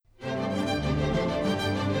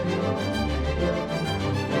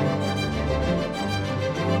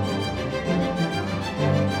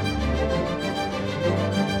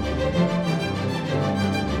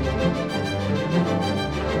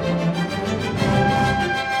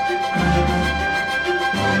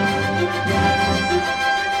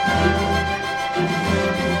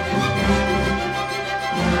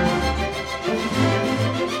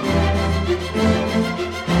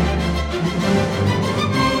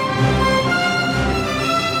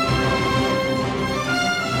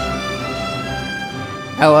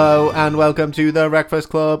Hello and welcome to the Breakfast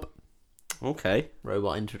Club. Okay.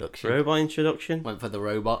 Robot introduction. Robot introduction. Went for the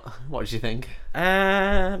robot. What did you think?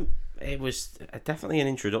 It was definitely an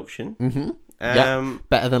introduction. Yeah,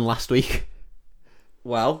 better than last week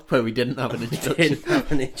Well, where we didn't have an we introduction. didn't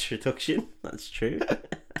have an introduction. That's true.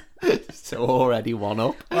 So already one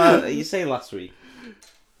up. Well, you say last week.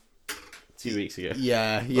 2 weeks ago.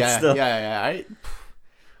 Yeah. still. Right?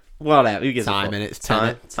 Whatever. Who gives a Time fuck? and it's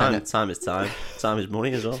time. tenner. Time is time. Time is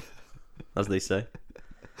money as well, as they say.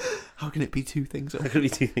 How can it be two things at There once? could be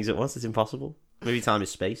two things at once. It's impossible. Maybe time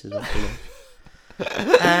is space as well. Who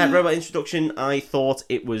knows? Robot introduction. I thought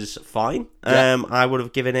it was fine. Yeah. I would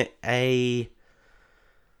have given it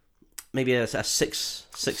maybe a six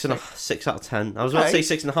out of 10. I was about to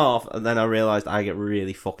say 6.5, and then I realised I get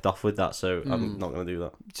really fucked off with that, so I'm not going to do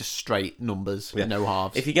that. Just straight numbers, Yeah. no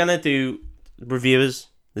halves. If you're going to do reviewers,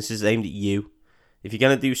 this is aimed at you. If you're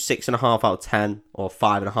going to do 6.5 out of 10, or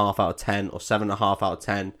 5.5 out of 10, or 7.5 out of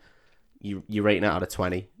 10, you're rating it out of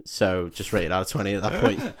 20. So just rate it out of 20 at that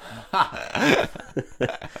point.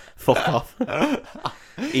 Fuck off.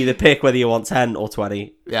 Either pick whether you want 10 or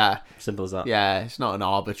 20. Yeah, Simple as that. yeah, it's not an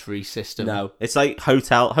arbitrary system. No, it's like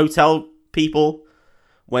hotel people.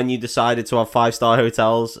 When you decided to have 5-star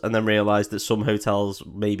hotels and then realised that some hotels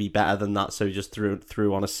may be better than that, so just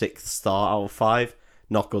threw on a 6th star out of 5.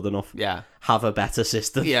 Not good enough. Yeah. Have a better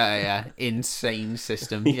system. Yeah. Insane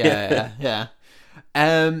system. Yeah.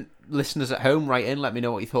 Listeners at home, write in. Let me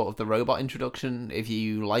know what you thought of the robot introduction. If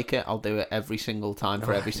you like it, I'll do it every single time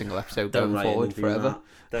for every single episode Don't going write in forward and do forever. that.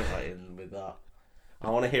 Don't write in with that. I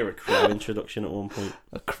want to hear a crow introduction at one point.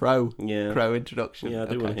 A crow Yeah. introduction. Yeah, I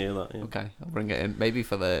do Okay. want to hear that. Yeah. Okay, I'll bring it in. Maybe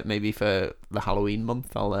for the Halloween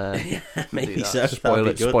month, I'll Maybe do so. that. That'd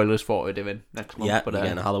be good. Spoilers for what we're doing next month. Yeah, but you're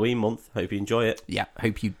getting a Halloween month. Hope you enjoy it. yeah,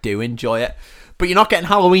 hope you do enjoy it. But you're not getting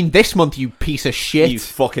Halloween this month, you piece of shit. You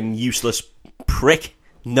fucking useless prick.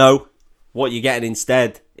 No. What you're getting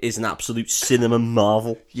instead is an absolute cinema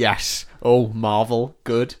marvel. Yes. Oh, Marvel.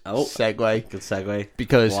 Good. Oh. Segue. Good segue.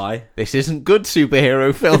 Because Why? this isn't good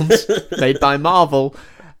superhero films made by Marvel.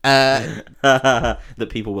 That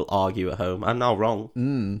people will argue at home. I'm now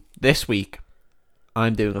wrong. This week,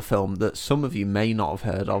 I'm doing a film that some of you may not have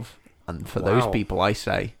heard of. And for those Wow. people, I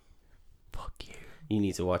say, fuck you. You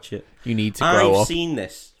need to watch it. You need to grow I've up. seen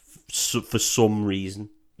this for some reason.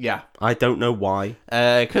 Yeah. I don't know why.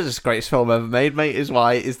 Because it's the greatest film ever made, mate, is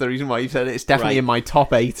the reason why you said it. It's definitely Right. in my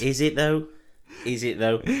top 8. Is it though?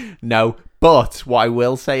 No. But what I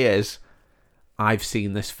will say is, I've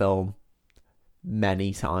seen this film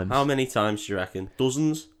many times. How many times do you reckon?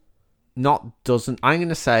 Dozens? Not dozen. I'm going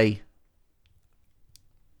to say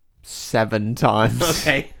 7 times.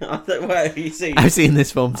 Okay. Well, you see, I've seen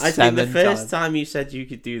this film I 7 think the first times. time you said you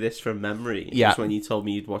could do this from memory Yeah. was when you told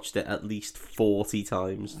me you'd watched it at least 40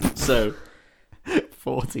 times. So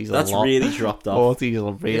 40's a that's lot. really dropped off. 40's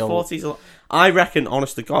a real. 40's a lot. I reckon,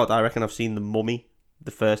 honest to God, I've seen The Mummy.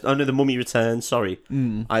 The Mummy Returns, sorry.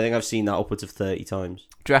 I think I've seen that upwards of 30 times.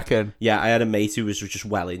 Do you reckon? Yeah, I had a mate who was just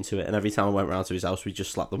well into it, and every time I went round to his house, we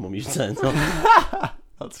just slapped The Mummy Returns on.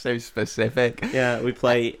 That's so specific. Yeah, we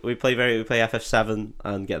play FF7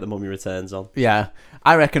 and get The Mummy Returns on. Yeah.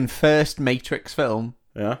 I reckon first Matrix film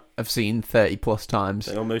Yeah, I've seen 30 plus times.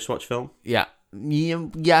 your most watched film. Yeah.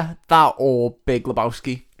 Yeah, that or Big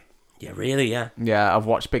Lebowski. Yeah, really, yeah. Yeah, I've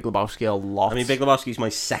watched Big Lebowski a lot. I mean, Big Lebowski's my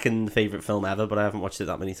second favourite film ever, but I haven't watched it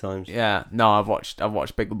that many times. Yeah, no, I've watched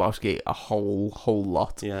Big Lebowski a whole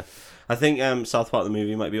lot. Yeah. I think South Park the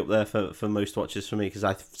movie might be up there for most watches for me, because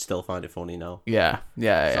I still find it funny now. Yeah.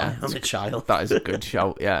 I'm a child. That is a good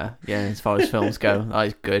show. Yeah. As far as films go, that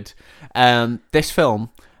is good. This film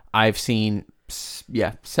I've seen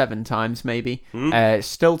 7 times maybe.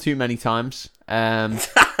 Still too many times.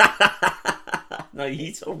 No,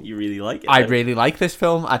 you told me you really like it. I though. really like this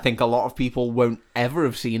film. I think a lot of people won't ever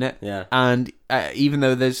have seen it. Yeah. And even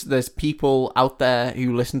though there's people out there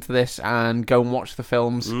who listen to this and go and watch the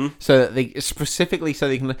films so that they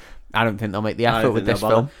can. I don't think they'll make the I effort don't with think this they'll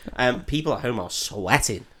film. bother. People at home are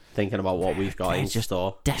sweating thinking about what we've got in just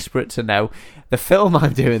store. Desperate to know. The film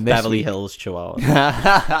I'm doing this Beverly week. Hills Chihuahua.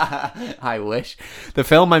 I wish. The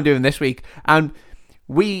film I'm doing this week, and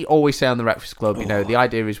we always say on the Breakfast Club, the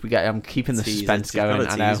idea is I'm keeping the Tease suspense it. You've going.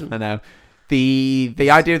 gotta tease 'em. I know. The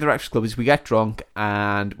idea of the Breakfast Club is we get drunk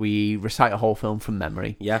and we recite a whole film from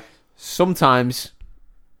memory. Yeah. Sometimes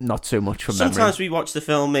not so much from memory. Sometimes we watch the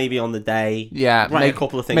film maybe on the day. Yeah, Write a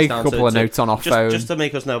couple of things make down. a couple of notes on our phone. Just to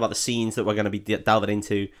make us know about the scenes that we're going to be delving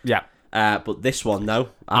into. Yeah. But this one, no.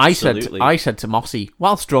 I Absolutely. said to Mossy,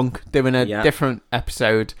 whilst drunk, doing a Yeah. different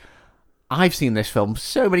episode, I've seen this film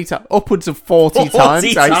so many times, upwards of 40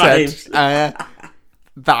 40 times, I times. said.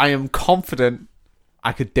 that I am confident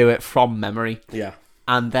I could do it from memory. Yeah.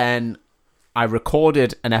 And then I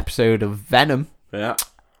recorded an episode of Venom. Yeah.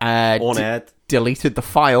 On aired. Deleted the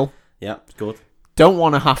file. Yeah, good. Don't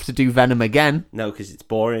want to have to do Venom again. No, because it's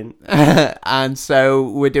boring. And so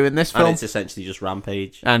we're doing this film. And it's essentially just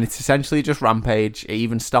Rampage. It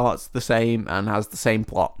even starts the same and has the same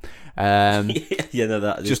plot. Yeah, no,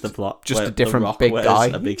 that is the plot. Just a different big guy.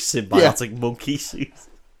 A big symbiotic monkey suit.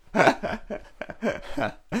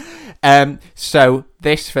 So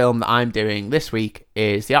this film that I'm doing this week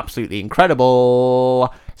is the absolutely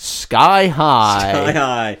incredible Sky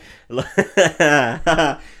High.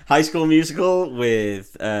 High School Musical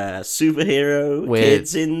with superhero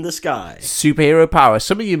kids in the sky. Superhero power.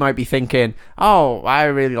 Some of you might be thinking, oh, I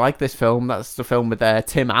really like this film. That's the film with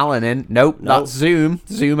Tim Allen in. Nope, that's Zoom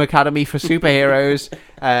Academy for Superheroes.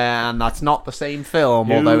 And that's not the same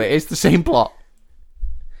film, although it is the same plot.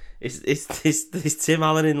 Is Tim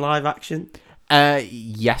Allen in live action?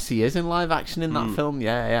 Yes, he is in live action in that film.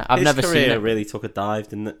 Yeah. I've never seen it. His career really took a dive,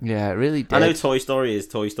 didn't it? Yeah, it really did. I know Toy Story is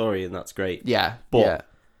Toy Story, and that's great. Yeah, but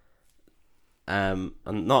and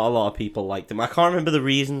not a lot of people liked him. I can't remember the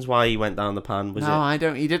reasons why he went down the pan. I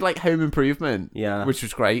don't. He did like Home Improvement, which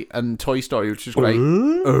was great, and Toy Story, which was great.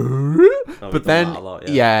 But then,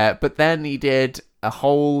 but then he did a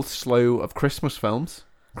whole slew of Christmas films.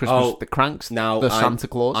 The Cranks, the Santa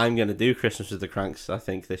Claus. I'm going to do Christmas with the Cranks, I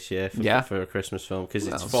think, this year for a Christmas film, because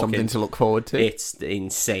it's something to look forward to. It's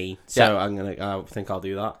insane. So I think I'll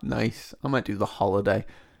do that. Nice. I might do The Holiday.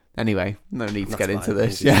 Anyway, no need to get into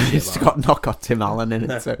this. Yeah, it's not got Tim Allen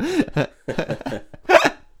in it. So I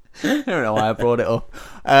don't know why I brought it up.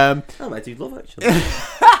 I might do Love Actually.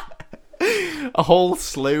 A whole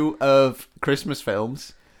slew of Christmas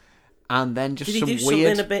films, and then just some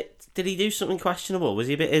weird. Did he do something questionable? Was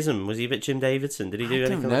he a bit ism? Was he a bit Jim Davidson? Did he do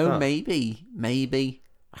anything like that? I don't know, maybe.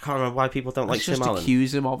 I can't remember why people don't like Tim Allen. Just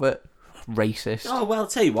accuse him of it. Racist. Oh, well,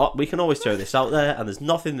 tell you what, we can always throw this out there, and there's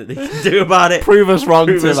nothing that they can do about it. Prove us wrong,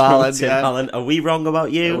 Tim Allen. Are we wrong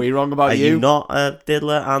about you? Are we wrong about you? Are you not a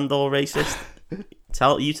diddler and or racist?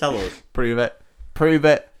 tell us. Prove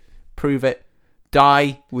it.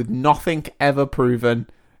 Die with nothing ever proven,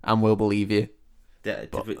 and we'll believe you.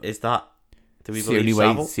 Is that... Do we believe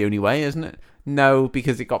Savile? It's the only way, isn't it? No,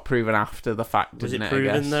 because it got proven after the fact, Was it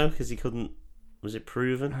proven, though? Because he couldn't... Was it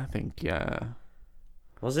proven? I think, yeah.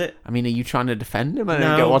 Was it? I mean, are you trying to defend him? I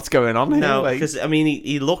don't get what's going on here. No, because, I mean,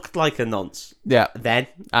 he looked like a nonce. Yeah. Then.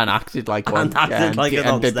 And acted like one. And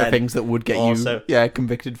did the things that would get you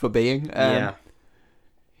convicted for being. Yeah.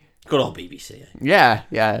 Good old BBC.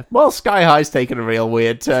 Yeah. Well, Sky High's taken a real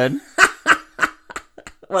weird turn.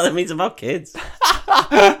 Well, it means about kids.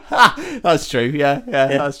 That's true. Yeah,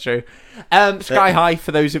 that's true. Sky High,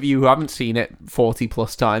 for those of you who haven't seen it 40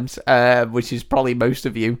 plus times, which is probably most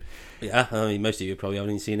of you. Yeah, I mean, most of you probably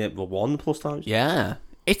haven't seen it 1+ times. Yeah.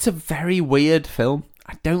 It's a very weird film.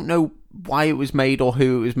 I don't know why it was made or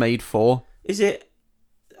who it was made for. Is it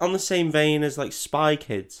on the same vein as like Spy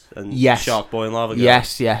Kids and Shark Boy and Lava Girl?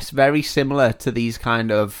 Yes. Very similar to these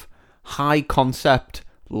kind of high concept,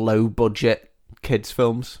 low budget kids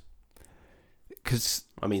films. Because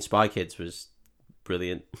I mean, Spy Kids was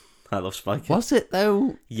brilliant. I love Spy Kids. Was it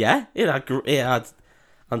though? Yeah, it had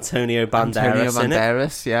Antonio Banderas in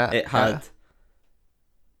it. Yeah. It had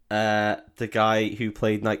the guy who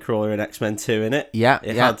played Nightcrawler in X-Men 2 in it. Yeah.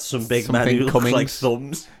 It had some big men who looked like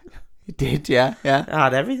thumbs. It did, yeah. It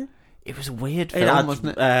had everything. It was a weird film,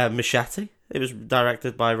 wasn't it? Machete. It was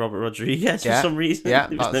directed by Robert Rodriguez for some reason. Yeah,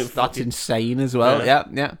 that's insane as well. Yeah.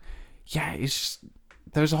 Yeah, it's just...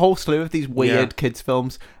 There's a whole slew of these weird kids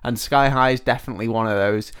films, and Sky High is definitely one of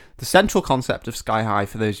those. The central concept of Sky High,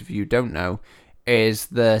 for those of you who don't know, is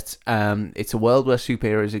that it's a world where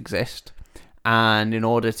superheroes exist, and in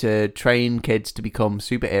order to train kids to become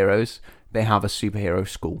superheroes, they have a superhero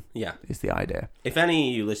school. Yeah. Is the idea. If any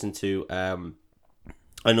of you listen to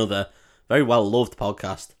another very well-loved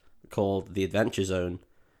podcast called The Adventure Zone,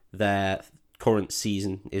 their current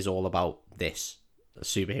season is all about this.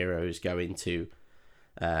 Superheroes going to...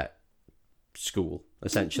 school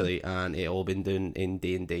essentially, and it all been done in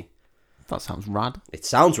D&D. That sounds rad. It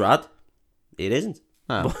sounds rad. It isn't.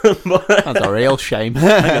 Oh, that's a real shame.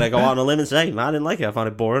 I'm gonna go out on a limb and say, man, I didn't like it. I found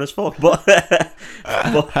it boring as fuck. But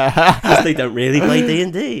they don't really play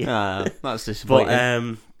D&D. That's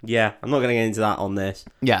disappointing. But yeah, I'm not gonna get into that on this.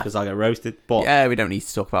 Yeah, because I'll get roasted. But yeah, we don't need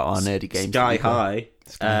to talk about our nerdy games. Sky High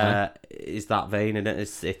is that vein in it.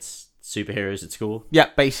 It's superheroes at school. Yeah,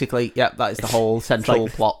 basically. Yeah, that is the whole central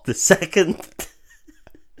plot. The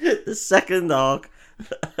second arc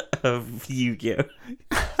of Yu-Gi-Oh.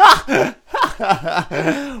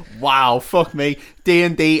 Wow, fuck me.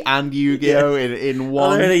 D&D and Yu-Gi-Oh in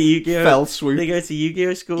one They're in a Yu-Gi-Oh. fell swoop. They go to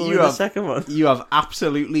Yu-Gi-Oh school You in the have- second one. You have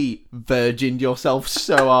absolutely virgined yourself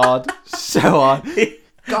so hard. So hard.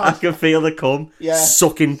 I can feel the cum Yeah.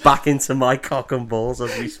 sucking back into my cock and balls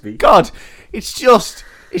as we speak. God, it's just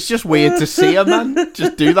weird to see a man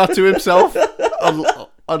just do that to himself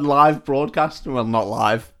on live broadcast. Well, not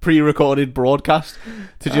live, pre-recorded broadcast,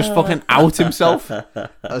 to just fucking out himself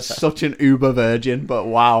as such an uber virgin. But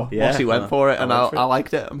wow, Yeah, once he went for it, and I went for I it.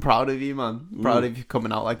 liked it. I'm proud of you, man. Proud of you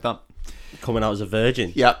coming out like that. Coming out as a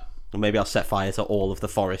virgin. Yep. And maybe I'll set fire to all of the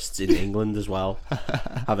forests in England as well.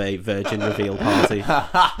 Have a virgin reveal party.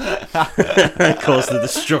 Cause the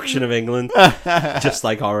destruction of England. Just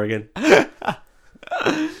like Oregon.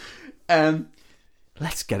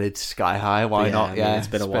 Let's get into Sky High. Why Yeah, not? I mean, Yeah, it's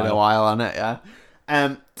been a while. while, hasn't it?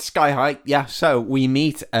 Yeah. Sky High. Yeah. So we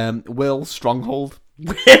meet Will Stronghold.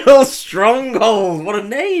 Will Stronghold. What a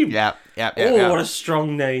name. Yeah. Yeah. Oh, yeah. what a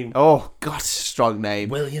strong name. Oh, God, strong name.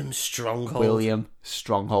 William Stronghold. William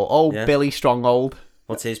Stronghold. Oh, Yeah. Billy Stronghold.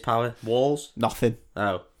 What's his power? Walls? Nothing.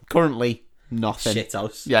 Oh, Currently, nothing.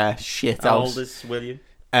 shithouse. Yeah, shit How house. old is William?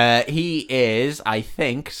 He is, I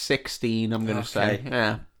think, 16. I'm gonna say. Okay.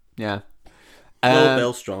 Yeah. Yeah.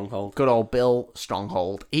 Bill Stronghold. Good old Bill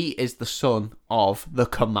Stronghold. He is the son of the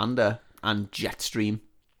Commander and Jetstream,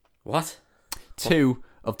 What? two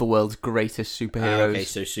of the world's greatest superheroes. Okay,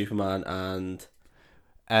 so Superman and...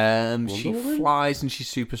 She Woman? flies and she's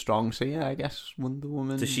super strong. So yeah, I guess Wonder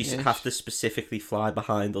Woman. Does she have to specifically fly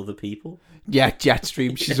behind other people? Yeah,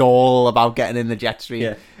 Jetstream. She's all about getting in the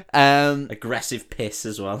Jetstream. Yeah. Aggressive piss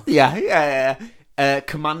as well. Yeah.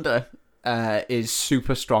 Commander is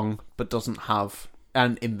super strong, but doesn't have,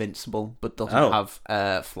 and invincible, but doesn't Oh.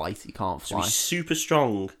 have flight. He can't So fly. he's super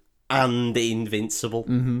strong and invincible.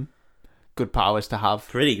 Good powers to have.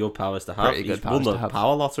 Pretty good powers to have. Pretty good He's won powers the to have.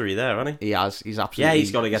 power lottery there, hasn't he? He has. He's Yeah, absolutely. he's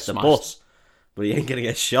got to get the smashed. bus, but he ain't going to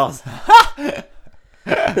get shot.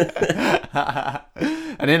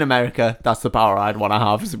 And in America, that's the power I'd want to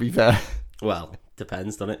have. To be fair. Well,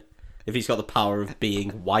 depends, doesn't it? If he's got the power of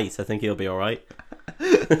being white, I think he'll be all right.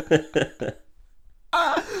 The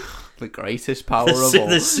greatest power of all.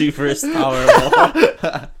 The superest power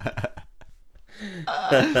of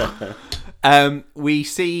all. We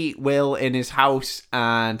see Will in his house,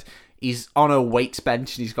 and he's on a weights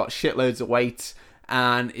bench, and he's got shitloads of weights,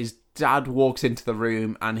 and his dad walks into the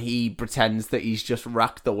room, and he pretends that he's just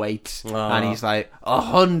racked the weights, and he's like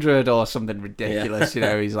 100 or something ridiculous. You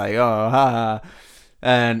know, he's like, oh, ha.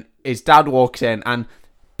 And his dad walks in, and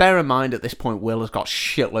bear in mind at this point, Will has got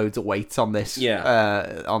shitloads of weights on this,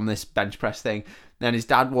 on this bench press thing. Then his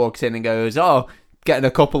dad walks in and goes, oh, getting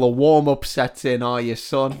a couple of warm-up sets in, are you,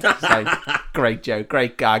 son? It's like, great joke,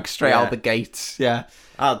 great gag, straight out the gates. Yeah.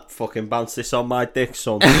 I'd fucking bounce this on my dick,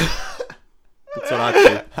 son. That's what I'd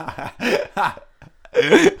do.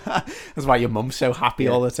 That's why your mum's so happy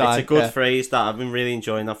all the time. It's a good phrase that I've been really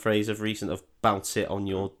enjoying that phrase of recent of bounce it on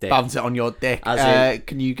your dick. Bounce it on your dick. As in-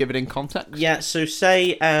 Can you give it in context? Yeah, so say...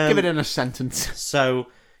 Give it in a sentence. So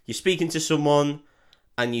you're speaking to someone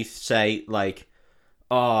and you say like,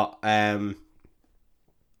 oh,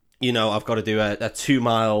 you know, I've got to do a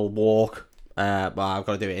 2-mile walk, but I've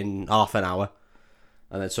got to do it in half an hour.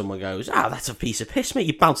 And then someone goes, that's a piece of piss, mate.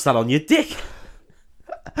 You bounce that on your dick.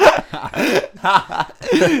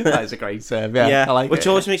 That is a great term. Yeah, I like which it.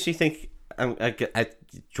 always makes me think. Do you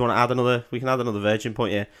want to add another? We can add another virgin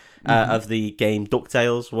point here of the game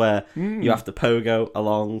DuckTales, where you have to pogo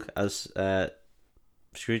along as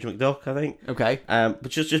Scrooge McDuck, I think. Okay. But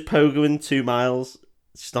just pogoing 2 miles,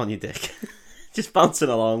 just on your dick. Just bouncing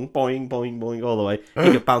along, boing, boing, boing, all the way.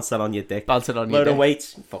 You can bounce that on your dick. Bounce it on your Load dick. of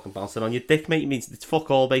weights, fucking bounce it on your dick, mate. It means it's fuck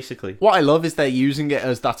all, basically. What I love is they're using it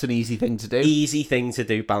as that's an easy thing to do. Easy thing to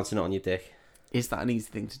do, bouncing it on your dick. Is that an easy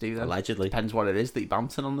thing to do then? Allegedly. Depends what it is that you're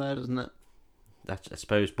bouncing on there, doesn't it? That's, I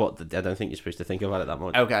suppose, but I don't think you're supposed to think about it that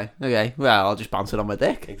much. Okay. Well, I'll just bounce it on my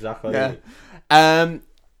dick. Exactly. Yeah.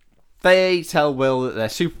 They tell Will that they're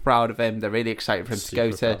super proud of him. They're really excited for him to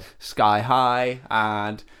go Super to proud. Sky High,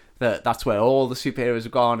 and that's where all the superheroes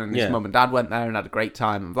have gone, and his Yeah. mum and dad went there and had a great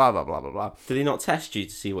time, and blah, blah, blah, blah, blah. Did he not test you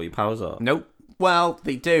to see what your powers are? Nope. Well,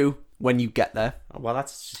 they do when you get there. Well,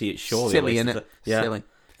 that's see it surely. Silly, innit? Yeah. Silly.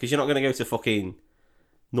 Because you're not going to go to fucking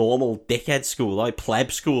normal dickhead school, like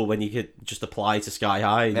pleb school, when you could just apply to Sky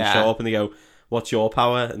High and you Yeah. show up and they go, "What's your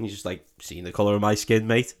power?" And you're just like, "Seeing the colour of my skin,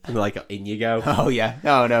 mate." And they're like, "In you go." Oh, yeah.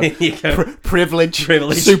 Oh, no. In you go. Privilege.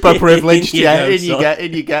 Privilege. Super privileged. In you Yeah, go, in you son. get,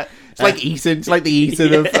 in you get. It's like Eton. It's like the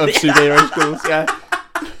Eton of superhero schools, yeah.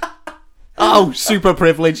 Oh, super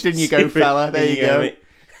privileged. In you go, Super- fella. There in you go. mate.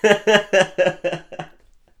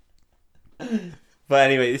 But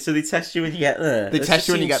anyway, so they test you when you get there. They test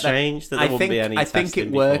you when you get there. Strange that there wouldn't be any I think it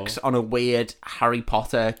testing works before. on a weird Harry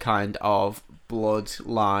Potter kind of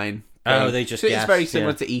bloodline. Oh, thing. they just so it's guess, very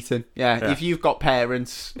similar yeah. to Eton. Yeah, if you've got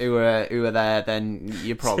parents who are there, then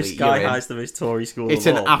you're probably Sky you're in. High's the most Tory school. It's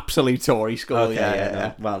of an all. absolute Tory school. Okay,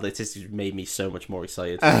 yeah. no. Well, it just made me so much more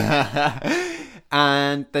excited.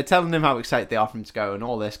 And they're telling him how excited they are for him to go and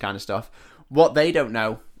all this kind of stuff. What they don't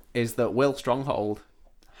know is that Will Stronghold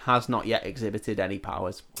has not yet exhibited any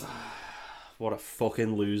powers. What a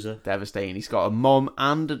fucking loser. Devastating. He's got a mum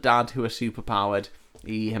and a dad who are superpowered.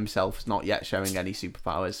 He himself is not yet showing any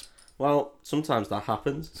superpowers. Well, sometimes that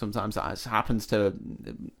happens. Sometimes that happens to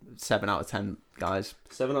 7 out of 10 guys.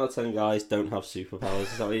 7 out of 10 guys don't have superpowers.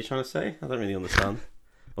 Is that what you're trying to say? I don't really understand.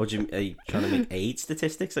 Or are you trying to make AIDS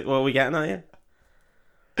statistics? Like, what are we getting at here?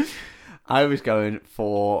 I was going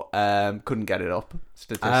for couldn't get it up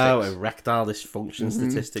statistics. Oh, erectile dysfunction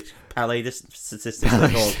statistics. Pele statistics they're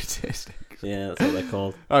called. Statistics. Yeah, that's what they're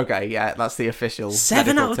called. Okay, yeah, that's the official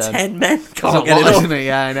 7 medical out of term. 10 men That's can't a get it lot, up. isn't it?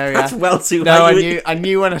 Yeah, I know. That's Yeah. well too No, high. I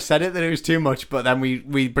knew when I said it that it was too much, but then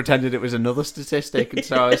we pretended it was another statistic, and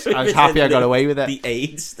so I was happy I got away with it. The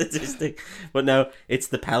AIDS statistic. But no, it's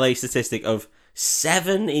the Pele statistic of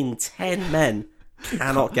 7 in 10 men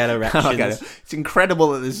cannot get erections. I'll get it. It's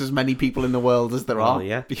incredible that there's as many people in the world as there Well, are.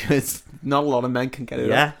 yeah. Because not a lot of men can get it up.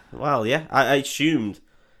 Yeah, well, yeah. I assumed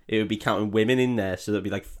it would be counting women in there, so that'd be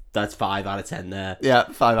like, that's 5 out of 10 there. Yeah,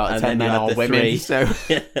 5 out of And 10 then men you had are the women. 3. So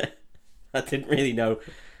I didn't really know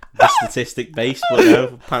the statistic base, but no,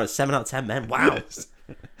 apparently 7 out of 10 men. Wow.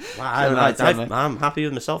 Wow, 7 out of 10 men. I'm happy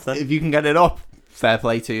with myself then. if you can get it up, fair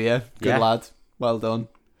play to you. Good Yeah. lad. Well done.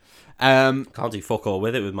 Can't do fuck all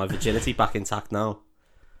with it with my virginity back intact now.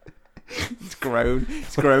 It's grown.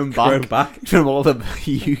 It's grown back. Grown back. From all the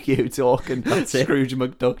Yu-Gi-Oh talk and That's it. Scrooge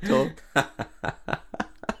McDuck talk.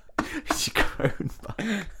 It's grown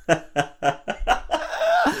back.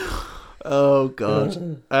 Oh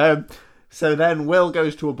god. So then Will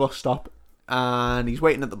goes to a bus stop and he's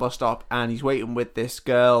waiting at the bus stop and he's waiting with this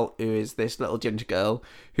girl who is this little ginger girl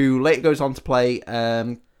who later goes on to play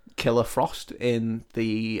Killer Frost in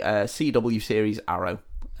the CW series Arrow.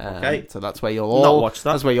 Okay. So that's where you'll Not all watched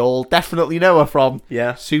that. That's where you'll definitely know her from.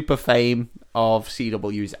 Yeah. Super fame of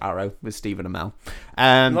CW's Arrow with Stephen Amell.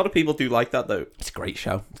 A lot of people do like that though. It's a great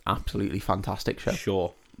show. It's an absolutely fantastic show.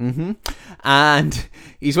 Sure. And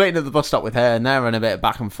he's waiting at the bus stop with her, and they're running a bit of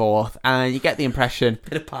back and forth, and you get the impression,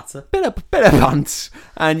 Bit of patter. bit of pants,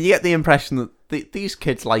 and you get the impression that these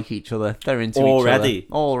kids like each other. They're into Already? each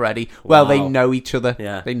other already. Well, they Wow. know each other.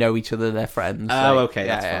 Yeah. They know each other. They're friends. Oh, Like, okay,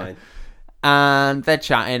 yeah, that's yeah. fine. And they're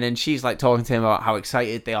chatting, and she's like talking to him about how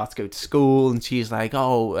excited they are to go to school, and she's like,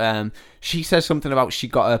 she says something about she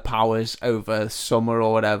got her powers over summer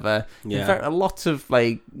or whatever. Yeah. A lot of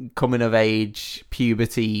like coming of age,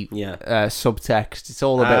 puberty, Yeah. subtext. It's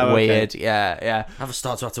all a bit Oh, okay. weird. Yeah. I have to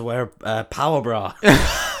have to wear a power bra.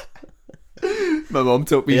 My mum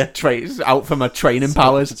took me Yeah. out for my training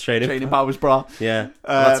powers. Training powers bra. Yeah.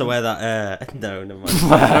 I had to wear that. No, never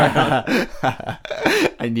mind.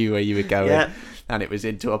 I knew where you were going, Yeah. and it was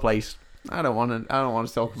into a place I don't want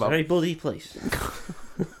to talk about. Very bloody place.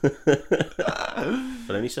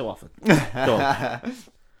 But only so often. Go on.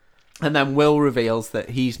 And then Will reveals that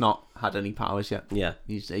he's not had any powers yet. Yeah.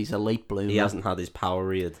 He's a late bloomer. He hasn't had his power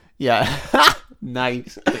reared. Yeah.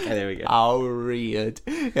 Nice. Okay, there we go. Power reared.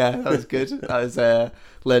 Yeah, that was good. That was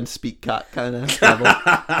learn to speak cat kind of level.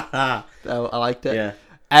 I liked it. Yeah.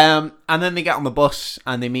 And then they get on the bus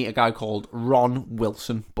and they meet a guy called Ron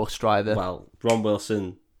Wilson, bus driver. Well, Ron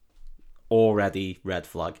Wilson, already red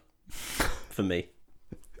flag for me.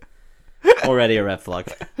 Already a red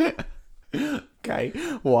flag. Okay,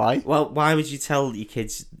 why? Well, why would you tell your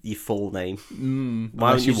kids your full name? Why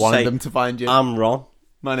Unless would you wanted say, them to find you. I'm Ron.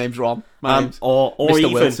 My name's Ron. My name's or Mr.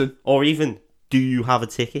 even, Wilson. or even, do you have a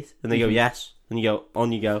ticket? And they go, yes. And you go,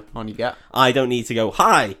 on you go. On you get. I don't need to go,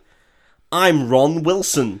 hi, I'm Ron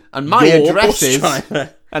Wilson. And my your address bus is.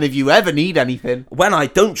 driver." And if you ever need anything, When I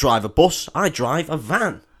don't drive a bus, I drive a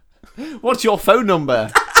van. what's your phone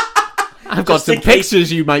number? I've got Just some in case-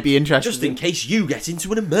 pictures you might be interested Just in case you get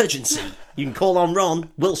into an emergency. You can call on Ron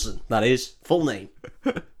Wilson. That is, full name.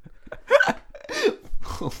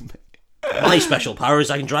 My special power is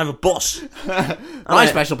I can drive a bus. My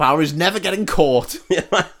special power is never getting caught.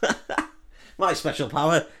 My special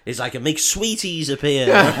power is I can make sweeties appear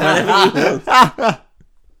whenever you want.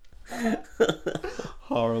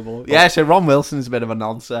 Horrible. Yeah, so Ron Wilson's a bit of a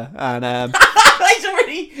noncer, and He's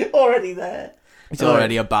already there. he's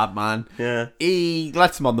already a bad man. Yeah. He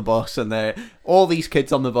lets them on the bus, and all these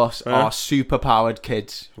kids on the bus are super powered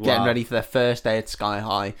kids getting Wow. ready for their first day at Sky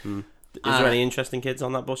High. Is there any interesting kids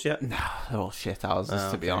on that bus yet? No, they're all shit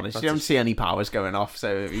houses, to be okay. honest. That's You don't see any powers going off,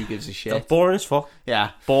 so who gives a They're shit? boring as fuck.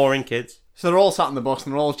 Yeah. Boring kids. So they're all sat on the bus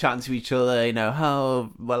and they're all chatting to each other, you know,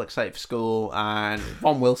 oh, well excited for school. And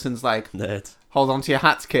Ron Wilson's like, Nerds. hold on to your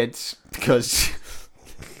hats, kids, because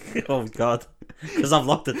Oh, God. Because I've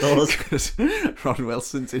locked the doors. Ron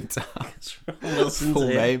Wilson's in town. Ron Wilson's Full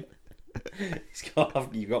here. name.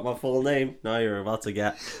 You got my full name. Now you're about to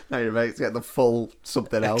get Now you're about to get the full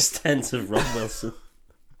something else. extensive Ron Wilson.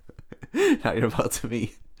 Now you're about to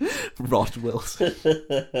meet Rod Wilson.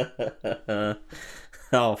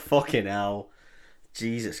 Oh, fucking hell.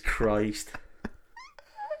 Jesus Christ.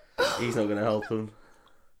 He's not going to help him.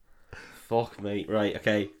 Fuck me. Right,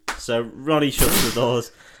 okay. So Ronnie shuts the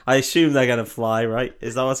doors. I assume they're going to fly, right?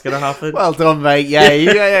 Is that what's going to happen? Well done, mate. Yeah, you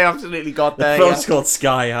absolutely got The there. film's Yeah. called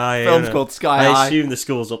Sky High. The film's isn't it? called Sky I High. assume the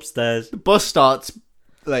school's upstairs. The bus starts,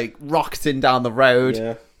 like, rocketing down the road,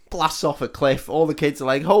 Yeah. blasts off a cliff. All the kids are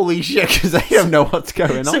like, holy shit, because they don't know what's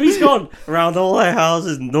going on. So he's gone around all their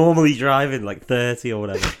houses, normally driving like 30 or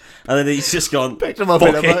whatever. And then he's just gone, Picked them up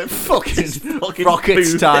fuck in it. a fucking fucking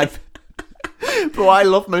rockets boom. time. But what I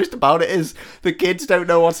love most about it is the kids don't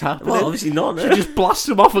know what's happening. Well, obviously not. She No. just blasts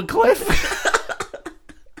them off a cliff.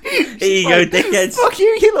 Here you go, dickheads. Fuck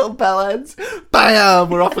you little bellheads. Bam!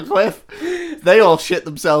 We're off a cliff. They all shit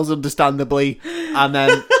themselves, understandably. And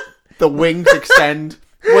then the wings extend.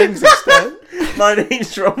 Wings extend. My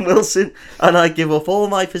name's Ron Wilson, and I give up all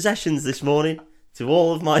my possessions this morning to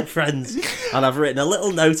all of my friends. And I've written a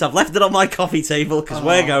little note. I've left it on my coffee table because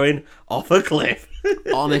we're going off a cliff.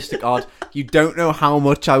 Honest to God, you don't know how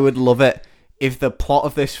much I would love it if the plot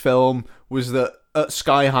of this film was that at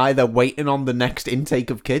Sky High they're waiting on the next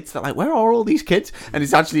intake of kids. They're like, where are all these kids? And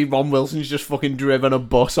it's actually Ron Wilson's just fucking driven a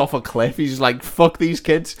bus off a cliff. He's just like, fuck these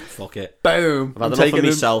kids. Fuck it. Boom. I've had enough of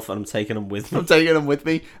myself, and I'm taking them with me. I'm taking them with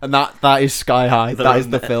me. And that is Sky High. That is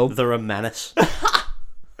the film. They're a menace.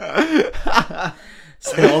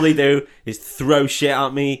 So all they do is throw shit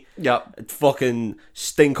at me, Yep. fucking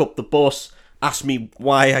stink up the bus, ask me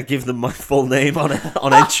why I give them my full name on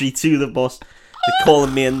entry to the bus. They're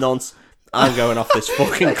calling me a nonce. I'm going off this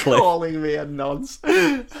fucking cliff. Calling me a nonce.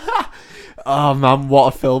 Oh man,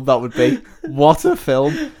 what a film that would be. What a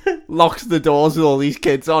film. Locks the doors with all these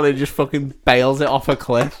kids on and just fucking bails it off a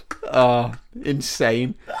cliff. Oh,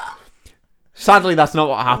 insane. Sadly, that's not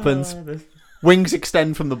what happens. Wings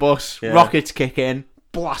extend from the bus, Yeah. rockets kick in,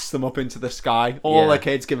 blast them up into the sky. All Yeah. the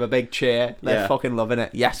kids give a big cheer. They're Yeah. fucking loving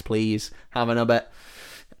it. Yes, please. Having a bit.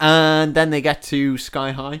 And then they get to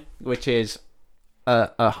Sky High, which is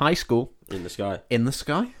a high school In the sky. in the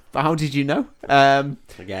sky. But how did you know?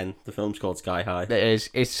 Again, the film's called Sky High.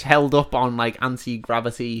 It's held up on like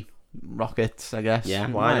anti-gravity rockets, I guess. Yeah,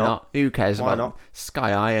 why not? Who cares Why about not?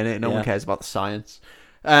 Sky High in it? No one Yeah. cares about the science.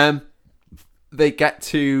 They get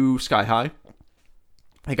to Sky High.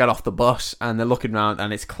 They get off the bus and they're looking around,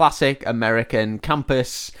 and it's classic American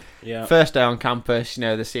campus. Yeah. First day on campus, you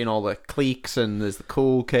know, they're seeing all the cliques, and there's the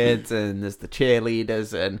cool kids, and there's the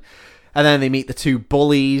cheerleaders, and then they meet the two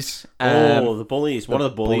bullies. The bullies. What are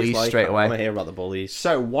the bullies, bullies like? straight away. I want to hear about the bullies.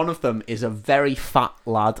 So one of them is a very fat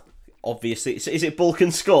lad. Obviously, is it Bulk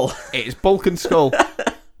and Skull? It is Bulk and Skull.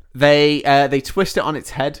 They twist it on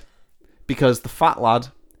its head because the fat lad,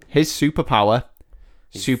 his superpower,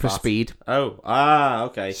 super fat. speed.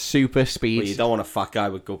 Okay. Super speed. Well, you don't want a fat guy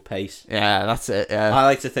with good pace. Yeah, that's it. I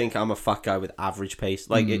like to think I'm a fat guy with average pace.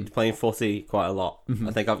 Like playing footy quite a lot. Mm-hmm.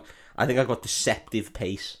 I think I've got deceptive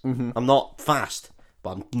pace. I'm not fast, but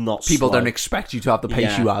I'm not. People slow. don't expect you to have the pace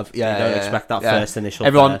Yeah. you have. Yeah, They don't yeah, expect that yeah. first initial.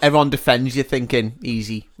 Everyone, burst. everyone defends you, thinking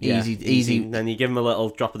easy, Yeah, easy. Then you give them a little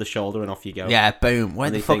drop of the shoulder and off you go. Yeah, boom. Where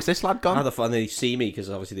And the they fuck's think, this lad How gone? the fuck? And they see me because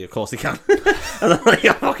obviously, of course, they can. And I'm like,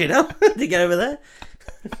 oh, fucking hell, they get over there.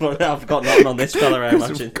 But I've got nothing on this fella, I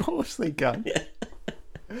imagine. Of course they can. Yeah.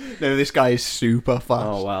 No, this guy is super fast.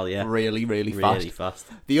 Oh well, yeah, Really, really fast. really fast.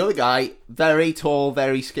 The other guy, very tall,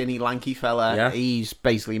 very skinny, lanky fella. Yeah. He's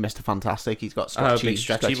basically Mr. Fantastic. He's got Big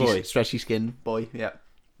stretchy boy. stretchy skin boy. Yeah.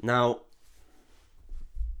 Now,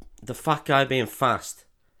 the fat guy being fast,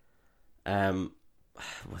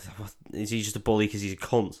 is he just a bully because he's a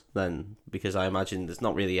cunt? Then, because I imagine there's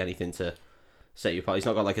not really anything to set you apart. He's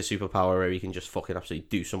not got like a superpower where he can just fucking absolutely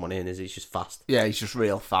do someone in. Is he? He's just fast? Yeah, he's just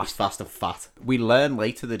real He's fast. fast and fat. We learn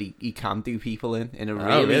later that he can do people in a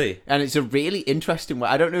really, really? And it's a really interesting way.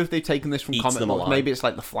 I don't know if they've taken this from Eats comic them books. alive. Maybe it's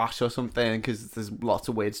like the Flash or something, because there's lots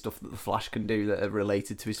of weird stuff that the Flash can do that are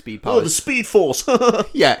related to his speed powers. Oh, the Speed Force.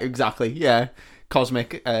 Yeah, exactly. Yeah.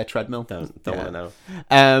 Cosmic treadmill. Don't Yeah. want to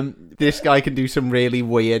know. This guy can do some really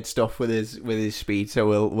weird stuff with his speed, so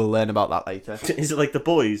we'll learn about that later. Is it like the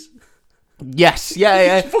boys? Yes,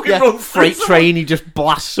 yeah. Fucking run through Freight someone. train, he just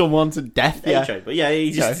blasts someone to death. Yeah. A-Train, but yeah,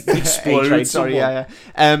 he just A-Train, explodes. sorry,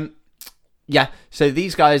 someone. yeah. So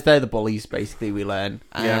these guys, they're the bullies, basically, we learn.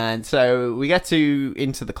 And so we get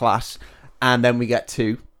into the class, and then we get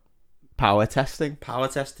to power testing. Power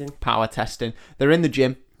testing. They're in the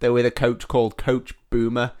gym. They're with a coach called Coach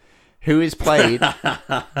Boomer, who is played...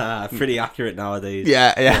 Pretty accurate nowadays.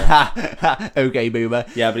 Yeah. Okay, Boomer.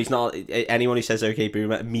 Yeah, but he's not. Anyone who says "Okay,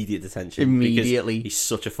 Boomer," immediate detention. Immediately. Because he's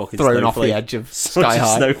such a fucking Thrown snowflake. off the edge of Such Sky a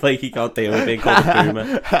High. snowflake. He can't deal with being called a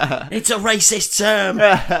boomer. It's a racist term.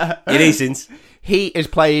 It isn't. He is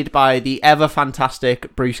played by the ever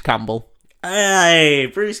fantastic Bruce Campbell. Hey,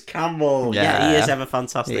 Bruce Campbell. Yeah, he is ever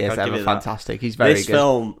fantastic. He is I'll give ever you that. fantastic. He's very This good.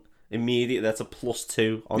 film, immediately, that's a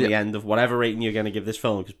 +2 on the end of whatever rating you're going to give this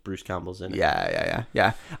film because Bruce Campbell's in it.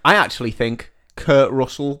 Yeah. I actually think Kurt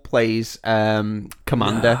Russell plays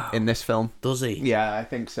Commander in this film. Does he? Yeah, I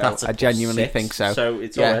think so. That's a I genuinely +6. think so. So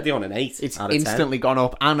it's already on an 8 It's out of 10. instantly gone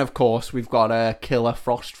up. And of course, we've got Killer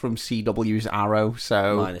Frost from CW's Arrow.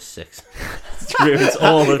 So -6. It's ruined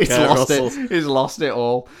all of Kurt Russell's. It's lost it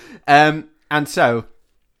all. And so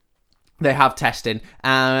they have testing,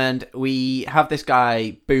 and we have this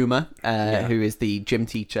guy Boomer, who is the gym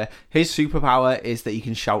teacher. His superpower is that he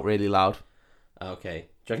can shout really loud. Okay.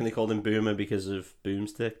 Do you reckon they called him Boomer because of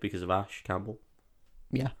Boomstick, because of Ash Campbell?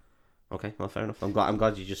 Yeah. Okay, well, fair enough. I'm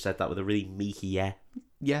glad you just said that with a really meaty yeah.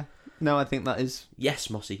 Yeah. No, I think that is. Yes,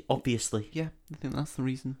 Mossy, obviously. Yeah, I think that's the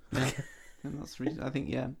reason. Yeah. I think that's the reason. I think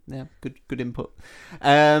yeah, good input.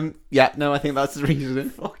 Yeah, no, I think that's the reason.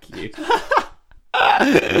 Fuck you.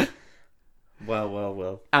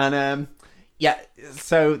 Well. And yeah,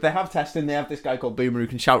 so they have testing. They have this guy called Boomer who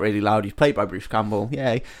can shout really loud. He's played by Bruce Campbell.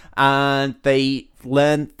 Yay! And they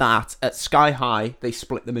learned that at Sky High they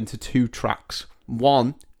split them into 2 tracks.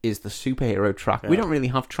 One is the superhero track. We don't really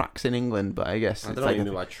have tracks in England, but I guess I it's don't like even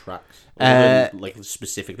know about tracks. Like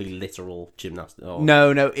specifically literal gymnastics. Oh. No,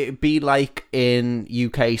 it'd be like in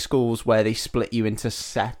UK schools where they split you into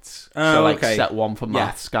sets. Oh, so like okay. set 1 for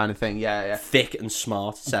maths kind of thing. Yeah. Thick and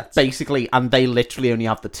smart sets. Basically, and they literally only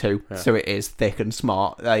have the 2, so it is thick and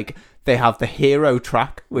smart. Like they have the hero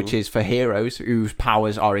track, which is for heroes whose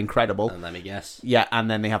powers are incredible. And let me guess. Yeah, and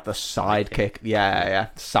then they have the sidekick. Yeah,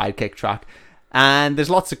 sidekick track. And there's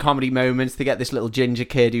lots of comedy moments. They get this little ginger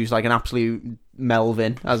kid who's like an absolute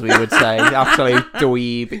Melvin, as we would say. Absolute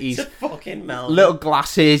dweeb. He's a fucking Melvin. Little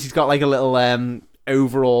glasses. He's got like a little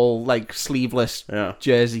overall like sleeveless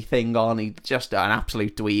jersey thing on. He's just an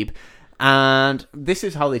absolute dweeb. And this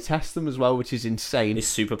is how they test them as well, which is insane. His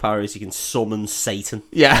superpower is he can summon Satan.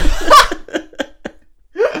 Yeah.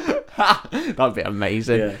 That'd be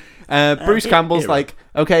amazing. Yeah. Bruce Campbell's like,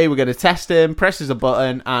 okay, we're going to test him, presses a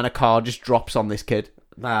button, and a car just drops on this kid.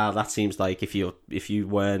 Nah, that seems like if you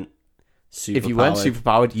weren't superpowered. If you weren't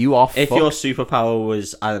superpowered, you are If fucked. your superpower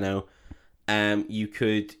was, I don't know, you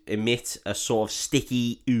could emit a sort of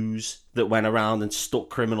sticky ooze that went around and stuck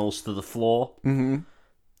criminals to the floor. Mm-hmm.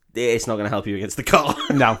 It's not going to help you against the car.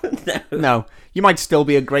 No. You might still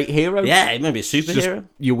be a great hero. Yeah, it might be a superhero. Just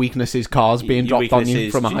your weakness is cars being Your dropped on weakness you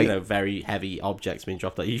is, from a height. Very heavy objects being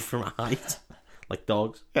dropped at you from a height. Like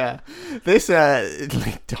dogs. Yeah. This,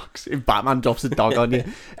 like dogs. If Batman drops a dog on you.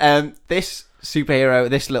 This superhero,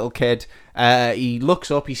 this little kid, he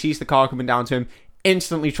looks up, he sees the car coming down to him,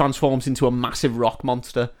 instantly transforms into a massive rock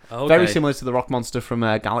monster. Okay. Very similar to the rock monster from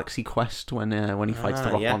Galaxy Quest when he fights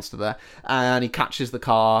the rock monster there. And he catches the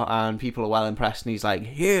car and people are well impressed and he's like,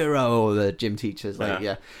 hero, the gym teacher's like,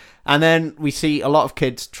 yeah. And then we see a lot of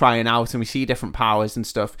kids trying out and we see different powers and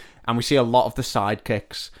stuff. And we see a lot of the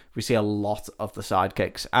sidekicks.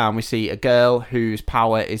 And we see a girl whose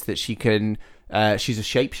power is that she can, she's a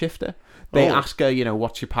shapeshifter. They ask her,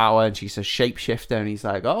 what's your power? And she says shapeshifter. And he's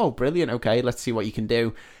like, oh, brilliant. Okay, let's see what you can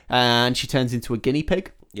do. And she turns into a guinea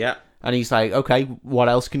pig. Yeah. And he's like, okay, what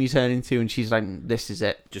else can you turn into? And she's like, this is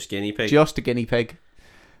it. Just guinea pig. Just a guinea pig.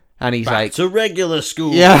 And he's Back like... to regular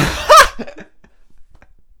school. Yeah.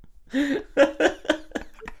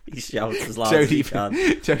 He shouts as loud as he can.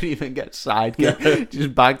 Don't even get sidekick.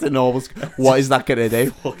 Just back to normal school. What is that going to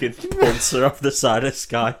do? Fucking punts her off the side of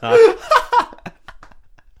Sky High.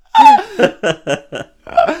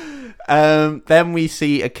 Then we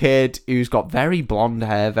see a kid who's got very blonde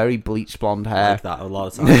hair, very bleached blonde hair. Like that a lot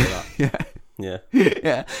of times. Like that. Yeah.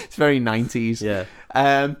 Yeah. It's very 90s. Yeah.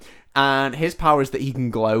 And his power is that he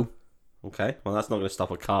can glow. Okay. Well, that's not going to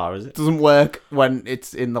stop a car, is it? Doesn't work when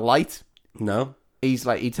it's in the light. No. He's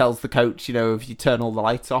like, he tells the coach, if you turn all the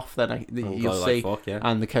lights off, then you'll see. Fuck, yeah.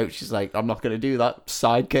 And the coach is like, I'm not going to do that.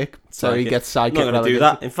 Sidekick. So he gets sidekick. I'm not going to do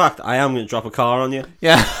that. In fact, I am going to drop a car on you.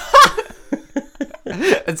 Yeah.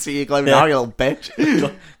 and see you glow now, you little bitch.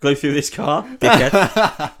 Go through this car,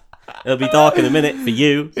 dickhead. It'll be dark in a minute for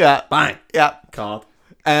you. Yeah. Bang. Yeah. Card.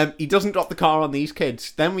 He doesn't drop the car on these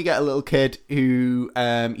kids. Then we get a little kid who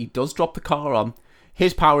he does drop the car on.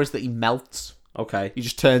 His power is that he melts. Okay. He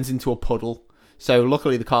just turns into a puddle. So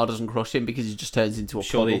luckily the car doesn't crush him because he just turns into a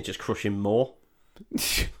Surely puddle. it's just crush him more.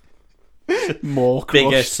 More crushed.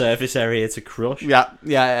 Bigger surface area to crush.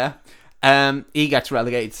 Yeah. He gets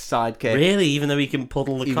relegated to sidekick. Really? Even though he can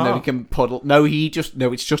puddle the Even car? though he can puddle. No,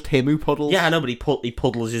 it's just him who puddles. Yeah, I know, but he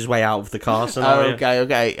puddles his way out of the car scenario.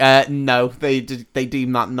 Okay. No, they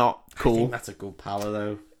deem that not I cool. think that's a good power,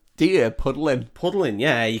 though. Do you? Puddling? Puddling,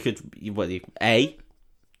 yeah. You could...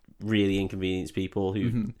 really inconvenience people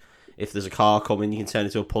who... If there's a car coming, you can turn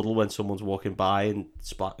into a puddle when someone's walking by and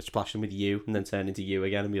splash them with you, and then turn into you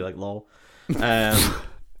again and be like, lol.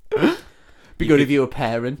 Be good if you were a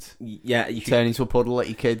parent. Yeah, you could, Turn into a puddle, let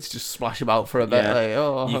your kids just splash about for a bit. Yeah.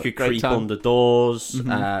 Like, you could great creep time. under doors,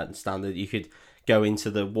 standard. You could go into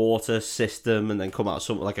the water system and then come out of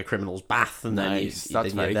something like a criminal's bath, and Nice, then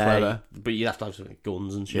that's you're very there. clever. But you'd have to have some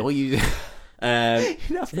guns and shit. You're using... Um,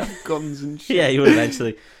 You'd have to have guns and shit. yeah, you would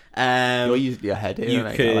eventually. You're using your head here, You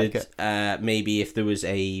mate. could I like it. maybe if there was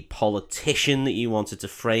a politician that you wanted to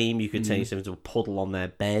frame, you could turn yourself into a puddle on their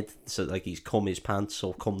bed, so like he's cum his pants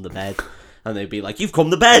or cum the bed, and they'd be like, "You've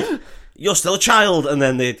cum the bed, you're still a child," and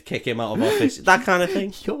then they'd kick him out of office. That kind of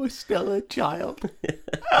thing. You're still a child.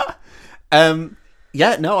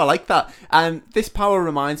 Yeah, no, I like that. And this power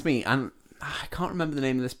reminds me, and I can't remember the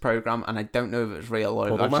name of this program, and I don't know if it's real or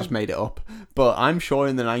if I've just made it up. But I'm sure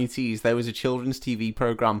in the 90s there was a children's TV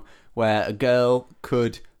program where a girl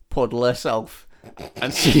could puddle herself,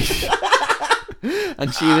 and she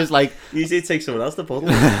was like, Usually it takes someone else to puddle,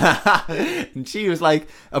 and she was like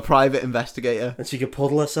a private investigator. and she could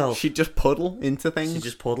puddle herself. She'd just puddle into things. She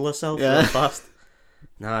just puddle herself Yeah. real fast.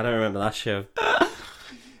 No, I don't remember that show.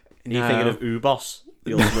 Are you thinking of Ubos,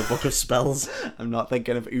 the ultimate book of spells? I'm not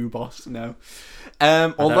thinking of Ubos, no. I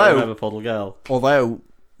don't Although remember Puddle Girl.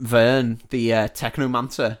 Vern, the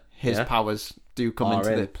technomancer, his Yeah. powers do come into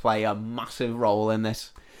really? play a massive role in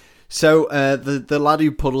this. So the lad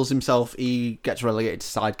who puddles himself, he gets relegated to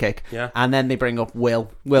sidekick. Yeah. And then they bring up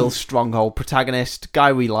Will Stronghold, protagonist,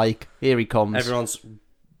 guy we like. Here he comes. Everyone's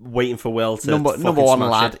waiting for Will to number fucking one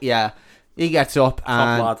smash lad. it. Yeah. He gets up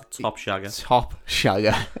and Top lad, top shagger. top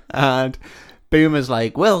shagger. And Boomer's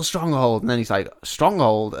like, Will Stronghold, and then he's like,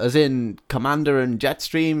 Stronghold, as in Commander and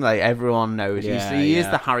Jetstream. Like everyone knows, Yeah, he is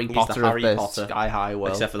yeah. the Harry He's Potter the Harry of the Potter. Sky High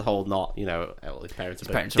world. Except for the whole not, all his parents are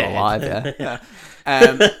both Parents dead. are alive,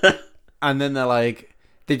 and then they're like,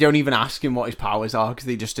 they don't even ask him what his powers are because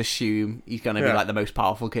they just assume he's going to be Yeah. like the most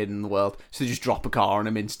powerful kid in the world. So they just drop a car on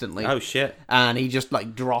him instantly. Oh shit! And he just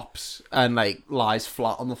like drops and like lies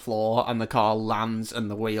flat on the floor, and the car lands and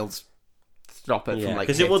the wheels stop it from Yeah, like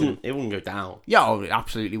because it hitting. wouldn't go down. Yeah, oh, it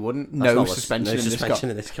absolutely wouldn't. That's No not what's- suspension no in this car. suspension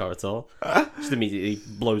in this car at all. Just immediately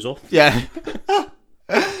blows up. Yeah.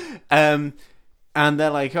 And they're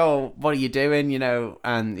like, "Oh, what are you doing?"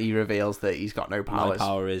 And he reveals that he's got no My powers.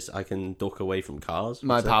 power is I can duck away from cars.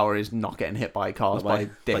 My That's it. power is not getting hit by cars by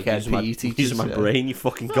dickhead using my, PE teachers. using my brain, you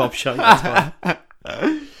fucking gobshite. That's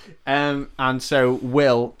fine. And so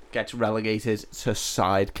Will gets relegated to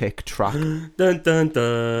sidekick track. Dun dun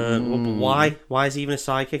dun. Well, but why? Why is he even a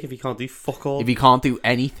sidekick if he can't do fuck all? If he can't do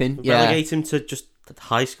anything, yeah. Relegate him to just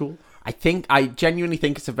high school. I genuinely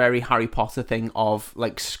think it's a very Harry Potter thing of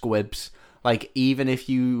like squibs. Like even if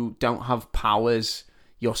you don't have powers,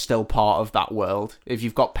 you're still part of that world. If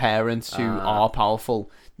you've got parents who are powerful,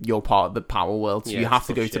 you're part of the power world. So Yeah, you have to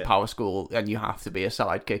tough go shit. to power school and you have to be a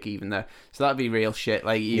sidekick even though. So that'd be real shit.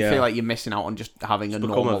 Like you Yeah. feel like you're missing out on just having a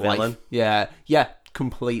become normal a villain. life. Yeah,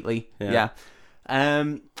 completely. Yeah.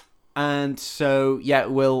 And so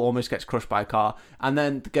Will almost gets crushed by a car, and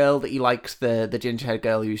then the girl that he likes, the ginger-haired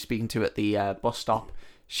girl who he's speaking to at the bus stop,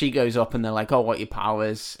 she goes up and they're like, "Oh, what are your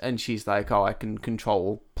powers?" And she's like, "Oh, I can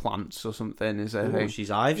control plants or something." Is her Ooh, thing. she's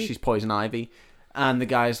Ivy. She's poison ivy. And the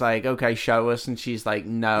guy's like, "Okay, show us." And she's like,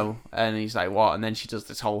 "No." And he's like, "What?" And then she does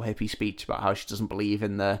this whole hippie speech about how she doesn't believe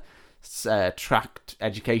in the tracked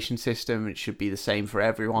education system. It should be the same for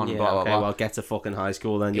everyone. Yeah, blah blah okay, blah. well, get to fucking high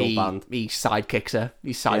school then, you're banned. He sidekicks her.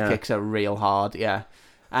 He sidekicks her real hard. Yeah.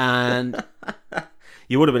 And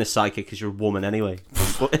You would have been a sidekick because you're a woman anyway.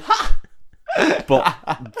 But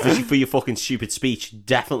for your fucking stupid speech,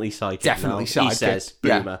 definitely sidekick. Definitely now. sidekick. He says,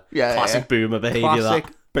 Yeah. boomer. Yeah, Classic boomer behaviour, classic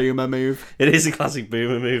that. boomer move. It is a classic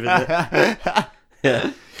boomer move, isn't it?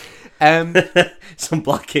 Yeah. Some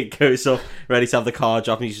black kid goes up, ready to have the car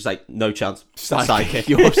drop, and he's just like, no chance. Sidekick.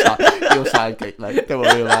 Your sidekick. Like, don't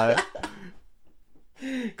worry about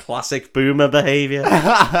Classic boomer behaviour.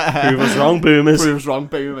 Prove us wrong, boomers. Proves wrong,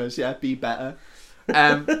 boomers. Yeah, be better.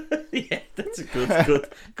 Yeah, that's a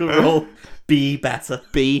good role. Be better.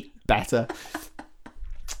 Be better.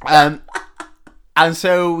 And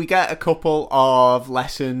so we get a couple of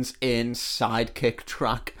lessons in sidekick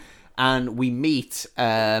track, and we meet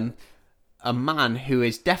a man who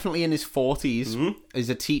is definitely in his 40s, is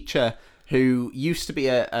a teacher who used to be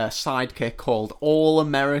a sidekick called All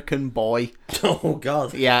American Boy. Oh,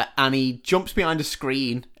 God. Yeah, and he jumps behind a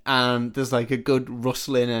screen, and there's like a good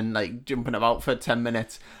rustling and like jumping about for 10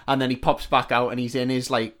 minutes, and then he pops back out and he's in his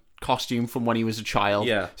like costume from when he was a child.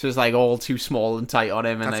 Yeah. So it's like all too small and tight on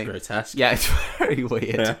him. And That's like, grotesque. yeah, it's very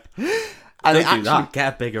weird. Yeah. And Don't do that.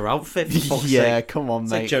 Get a bigger outfit. For fuck's yeah, sake. come on,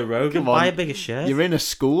 It's mate. like Joe Rogan. Come on. Buy a bigger shirt. You're in a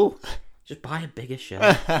school. Just buy a bigger shirt.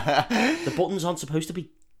 The buttons aren't supposed to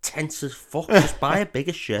be tense as fuck. Just buy a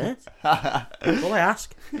bigger shirt. That's all I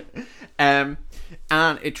ask. And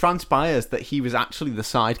it transpires that he was actually the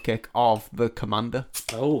sidekick of the commander.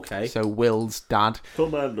 Oh, okay. So Will's dad.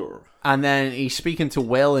 Commander. And then he's speaking to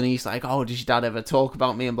Will, and he's like, "Oh, did your dad ever talk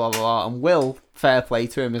about me?" And blah blah blah. And Will, fair play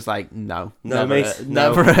to him, is like, "No, No, never, mate,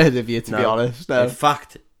 no. never heard of you, to be honest." No. In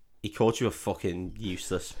fact, he called you a fucking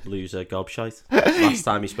useless loser gobshite last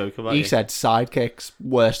time he spoke about He you. said sidekicks,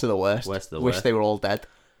 worst of the worst. Worst of the Wish worst. they were all dead.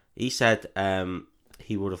 He said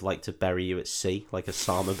he would have liked to bury you at sea like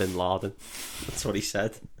Osama bin Laden. That's what he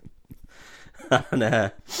said.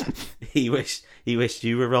 And he wished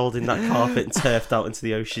you were rolled in that carpet and turfed out into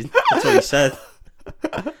the ocean. That's what he said.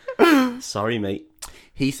 Sorry, mate.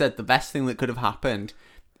 He said the best thing that could have happened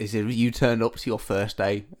is if you turned up to your first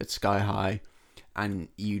day at Sky High and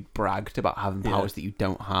you bragged about having powers that you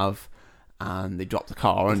don't have, and they dropped the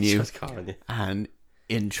car on you, and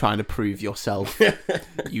in trying to prove yourself,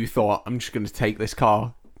 you thought, "I'm just going to take this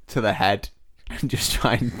car to the head and just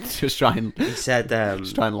try and He said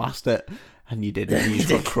just try and last it," and you didn't. You just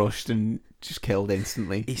got crushed and just killed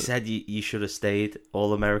instantly. He said you should have stayed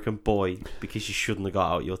All American Boy because you shouldn't have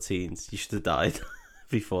got out your teens. You should have died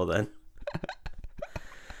before then.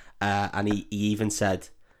 And he even said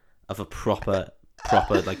of a proper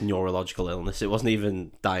like neurological illness. It wasn't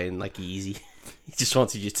even dying like easy. He just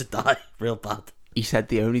wanted you to die real bad. He said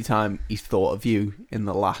the only time he's thought of you in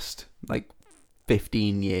the last like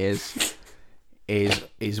 15 years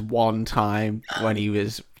is one time when he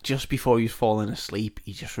was just before he was falling asleep.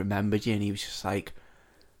 He just remembered you, and he was just like,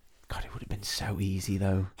 "God, it would have been so easy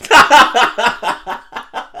though."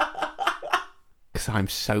 Because I'm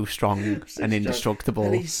so strong and indestructible,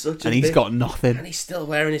 and he's got nothing. And he's still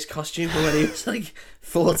wearing his costume from when he was like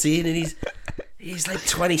 14, and he's like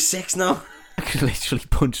 26 now. I could literally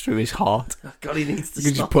punch through his heart. Oh, God, he needs to You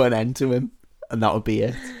could stop. just put an end to him, and that would be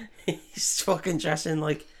it. He's fucking dressing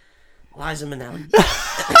like Liza Minnelli.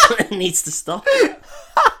 Needs to stop.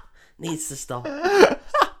 Needs to stop.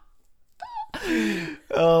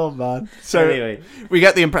 Oh man! So Anyway, we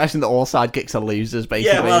get the impression that all sidekicks are losers,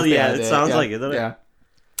 basically. yeah, well, is the yeah, it idea. sounds like it, doesn't it?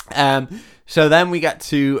 Yeah. So then we get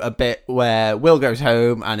to a bit where Will goes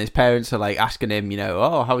home and his parents are like asking him,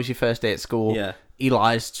 "Oh, how was your first day at school?" Yeah. He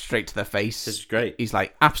lies straight to their face. This is great. He's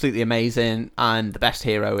like, absolutely amazing, and the best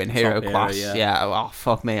hero in hero Top class. hero, Yeah. Oh,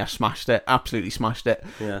 fuck me, I smashed it. Absolutely smashed it.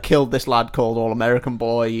 Yeah. Killed this lad called All American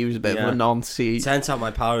Boy. He was a bit of a nonce. Turns out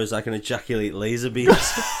my power is I can ejaculate laser beams.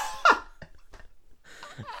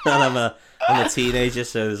 And I'm a teenager,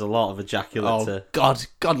 so there's a lot of ejaculate. Oh,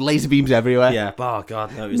 God, laser beams everywhere. Yeah, oh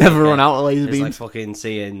God, no. It was Never like, run out of laser It's like beams. fucking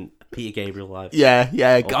seeing Peter Gabriel live. Yeah,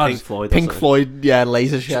 Or God. Pink Floyd. Pink Floyd, yeah,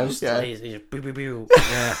 laser show. Just Yeah. laser, boo, boo, boo.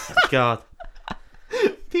 Yeah, God.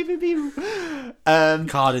 Pew, pew, pew.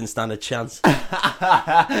 Car didn't stand a chance.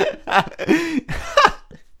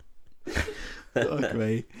 Fuck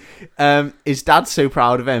me. His dad's so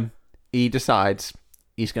proud of him, he decides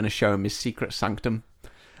he's going to show him his secret sanctum.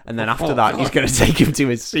 And then after that, he's going to take him to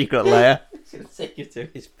his secret lair. He's going to take you to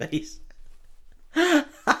his face.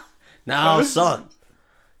 Now, son,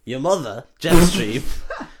 your mother, Jetstream,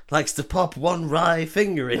 likes to pop one wry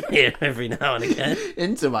finger in here every now and again.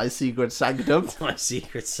 Into my secret sanctum. My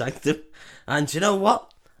secret sanctum. And you know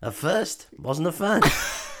what? At first, wasn't a fan.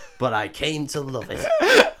 But I came to love it.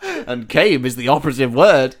 And came is the operative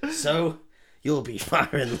word. So, you'll be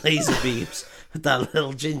firing laser beams with that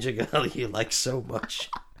little ginger girl you like so much.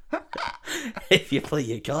 If you play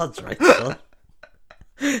your cards right, son.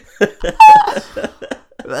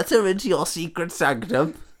 Let her into your secret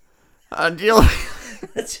sanctum. And you'll know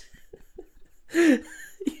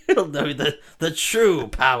the true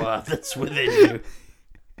power that's within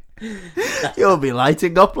you. You'll be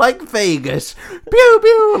lighting up like Vegas. Pew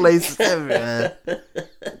pew, lasers everywhere.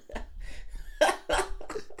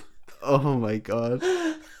 Oh my god.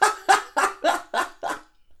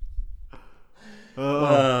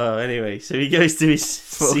 Oh, anyway, so he goes to his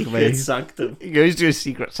secret me. sanctum. He goes to his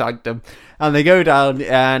secret sanctum, and they go down,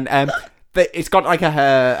 and it's got like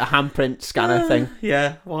a handprint scanner thing,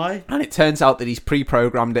 Yeah, why? and it turns out that he's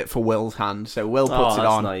pre-programmed it for Will's hand, so Will puts it that's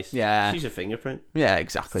on. nice. Yeah, She's a fingerprint. yeah,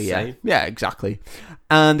 exactly. Same. Yeah, exactly.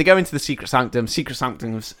 And they go into the secret sanctum. Secret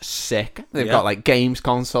sanctum's sick. They've got like games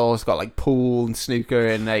consoles, got like pool and snooker,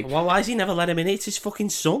 and like Well, why has he never let him in? It's his fucking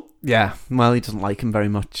son. yeah. Well, he doesn't like him very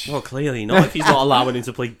much. Well, clearly not. If he's not allowing him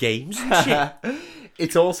to play games and shit.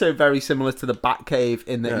 It's also very similar to the Batcave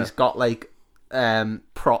in that Yeah. he's got like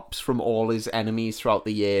props from all his enemies throughout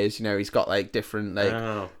the years. You know, he's got like different like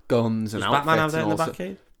Oh. guns and Does outfits. Batman have that and in the all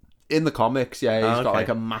Batcave? in the comics, yeah, he's got okay. like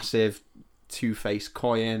a massive Two-Face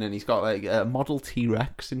coin, and he's got like a model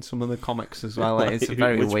T-Rex in some of the comics as well. Like, it's a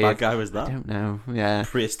very Which weird. bad guy was I that? don't know. Yeah.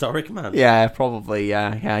 Prehistoric man. Yeah, probably.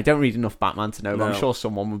 Yeah. I don't read enough Batman to know, but I'm No. sure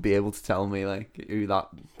someone would be able to tell me like who that.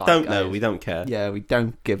 Don't guy know. is. We don't care. Yeah, we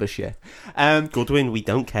don't give a shit. Goodwin, we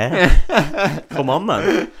don't care. Come on,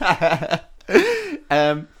 man.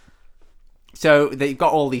 So they've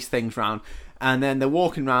got all these things round, and then they're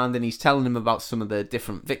walking around, and he's telling them about some of the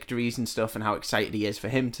different victories and stuff, and how excited he is for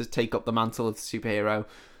him to take up the mantle of the superhero.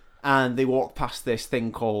 And they walk past this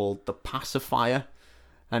thing called the pacifier,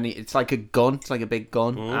 and it's like a gun. It's like a big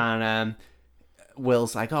gun, and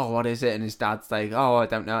Will's like, "Oh, what is it?" And his dad's like, "Oh, I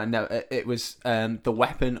don't know." And no, it was the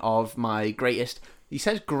weapon of my greatest. He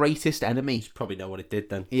says greatest enemy. Probably know what it did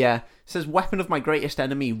then. Yeah, it says weapon of my greatest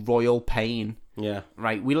enemy, Royal Pain. Yeah.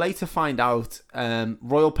 Right, we later find out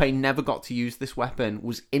Royal Pain never got to use this weapon,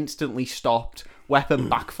 was instantly stopped, weapon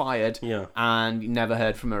backfired, Yeah. and never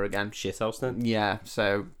heard from her again. Shithouse then. Yeah,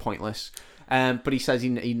 so pointless. But he says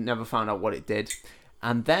he never found out what it did.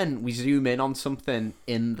 And then we zoom in on something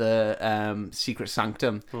in the secret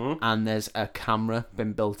sanctum, and there's a camera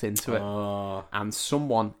been built into it, Oh. and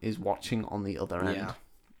someone is watching on the other end. Yeah.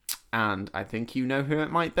 And I think you know who it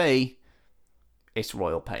might be. It's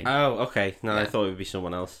Royal Pain. Oh, okay. No, I Yeah. thought it would be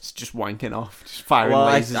someone else. It's just wanking off, just firing Well,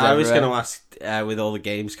 lasers I was everywhere. going to ask, with all the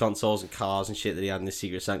games, consoles, and cars and shit that he had in the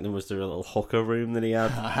secret sanctum, was there a little hooker room that he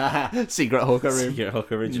had? Secret hooker room. Secret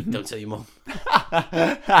hooker room. Just, don't tell your mum.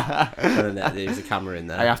 And then there's a camera in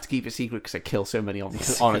there. I have to keep it secret because I kill so many on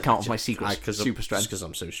account of my secret super strength. Because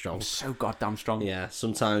I'm so strong. So goddamn strong. Yeah,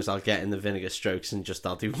 sometimes I'll get in the vinegar strokes and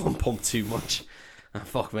I'll do one pump too much. And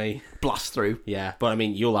fuck me. Blast through. Yeah, but I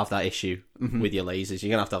mean, you'll have that issue with your lasers.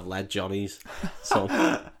 You're going to have lead Johnnies. So,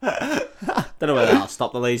 don't know whether that'll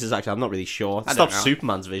stop the lasers, actually. I'm not really sure. I Stop don't know.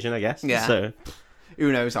 Superman's vision, I guess. Yeah. So,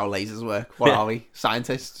 Who knows how lasers work? What Yeah. are we?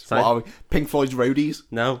 Scientists? What are we? Pink Floyd's roadies?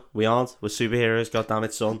 no, we aren't. We're superheroes,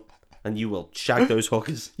 goddammit, son. And you will shag those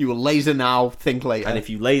hookers. You will laser now, think later. And if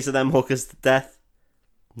you laser them hookers to death,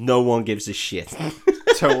 no one gives a shit.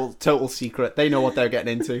 total secret. They know what they're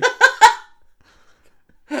getting into.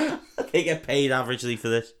 They get paid averagely for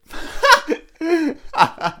this.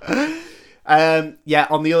 Yeah,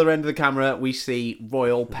 on the other end of the camera, we see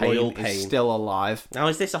Royal Pain, Royal is Pain. still alive. Now,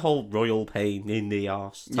 is this a whole royal pain in the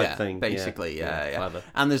arse type thing? Basically, yeah. Clever.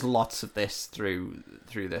 And there's lots of this through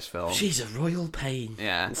this film. She's a royal pain.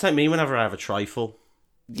 Yeah. It's like me whenever I have a trifle,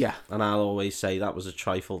 Yeah. and I'll always say that was a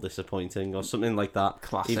trifle disappointing or something like that.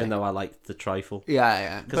 Classic. Even though I liked the trifle.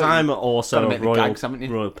 Yeah. Because I'm also gotta a make the royal, gags, haven't you?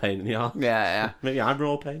 royal pain in the arse. Yeah. Maybe I'm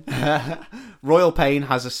royal pain. Royal Pain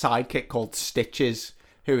has a sidekick called Stitches,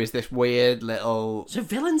 who is this weird little. So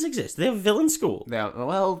villains exist. They have a villain school.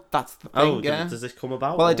 Well, that's the thing. Oh, yeah. does this come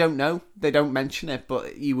about? Well, I or- don't know. They don't mention it,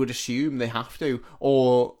 but you would assume they have to.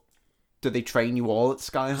 Or do they train you all at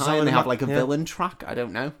Sky High and they have like a villain track? I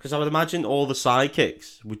don't know. Because I would imagine all the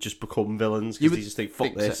sidekicks would just become villains You because would they just think, fuck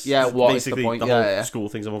think so. this. Yeah, what is the Basically, point? the Yeah, whole yeah. school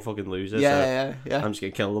thinks I'm a fucking loser. So Yeah. I'm just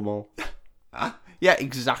going to kill them all. Yeah,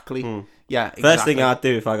 exactly. Yeah, exactly. First thing I'd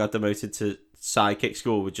do if I got demoted to sidekick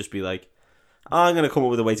school would just be like, I'm going to come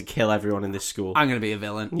up with a way to kill everyone in this school. I'm gonna be a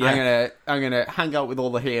villain. Yeah. I'm gonna hang out with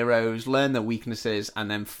all the heroes, learn their weaknesses, and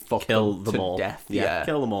then fuck Kill them them to all. death. Yeah,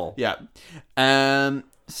 kill them all. Yeah.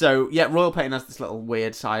 So yeah, Royal Pain has this little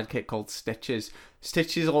weird sidekick called Stitches.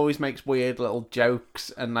 Stitches always makes weird little jokes,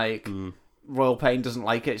 and like Royal Pain doesn't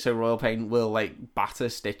like it, so Royal Pain will like batter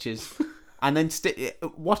Stitches. And then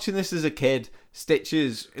watching this as a kid,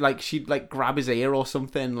 Stitches like she'd like grab his ear or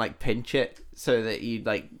something, like pinch it so that he'd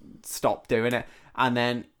like stop doing it, and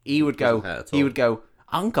then he would Doesn't hurt at all. he would go,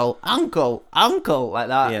 uncle, uncle, uncle, like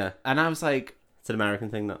that. Yeah. And I was like, It's an American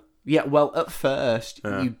thing, that. yeah, well, at first,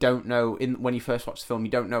 Yeah. you don't know, when you first watch the film,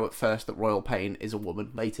 you don't know at first that Royal Pain is a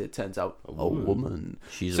woman. Later, it turns out, a woman.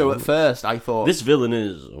 She's a So woman. at first, I thought... This villain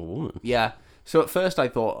is a woman. Yeah. So at first, I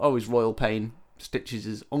thought, oh, is Royal Pain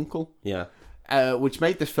Stitch's uncle, Yeah. which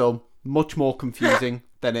made this film much more confusing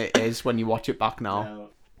than it is when you watch it back now.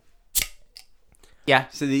 Yeah,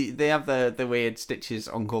 so they have the weird Stitch's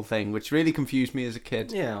uncle thing, which really confused me as a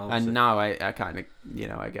kid. Yeah. Obviously. And now I kind of,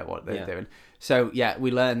 I get what they're doing. So, yeah,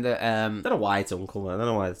 we learned that... I don't know why it's uncle, man. I don't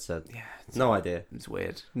know why it's said. Yeah. No idea. It's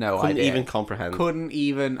weird. No Couldn't idea. even comprehend. Couldn't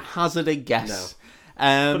even hazard a guess.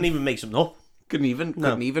 Couldn't even make something up. Couldn't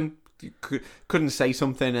even. Couldn't say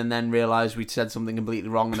something and then realise we'd said something completely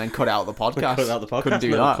wrong and then cut out the podcast. Cut out the podcast. Couldn't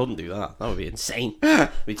do No, that. Couldn't do that. That would be insane. It'd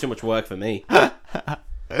be too much work for me.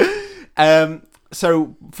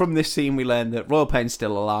 So from this scene, we learned that Royal Pain's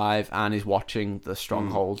still alive and is watching the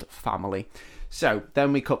Stronghold family. So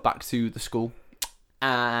then we cut back to the school,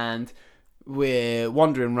 and we're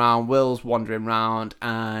wandering around. Will's wandering around,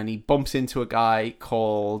 and he bumps into a guy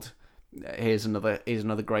called. Here's another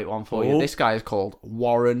great one for you. This guy is called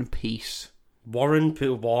Warren Peace. Warren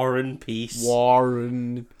Peace. Warren Peace.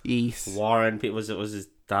 Warren Peace. Was his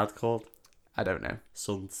dad called? I don't know.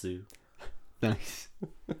 Sun Tzu. Nice.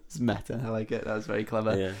 It's meta. I like it. That was very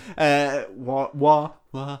clever. Yeah.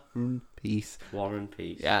 Warren Peace. Warren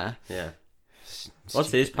Peace. Yeah. Yeah.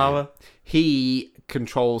 What's his power? He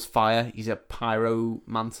controls fire. He's a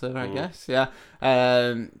pyromancer, I guess. Yeah.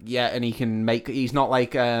 Yeah, and he can make... He's not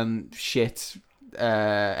like X-Men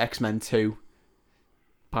 2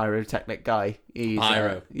 pyrotechnic guy. He's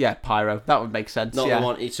Pyro. Pyro. That would make sense. Not yeah. the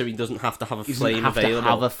one, so he doesn't have to have a He flame doesn't have available. to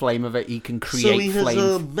have a flame of it. He can create so he has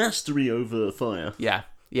flame. mastery over fire. Yeah,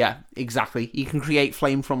 exactly. He can create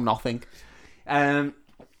flame from nothing.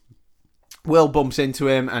 Will bumps into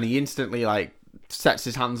him and he instantly sets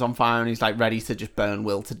his hands on fire and he's ready to just burn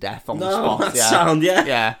Will to death on the spot. That Yeah. sound,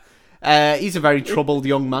 yeah. Yeah. He's a very troubled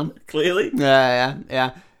young man. Clearly.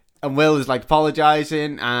 Yeah. And Will is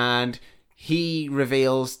apologising and he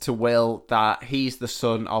reveals to Will that he's the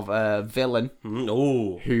son of a villain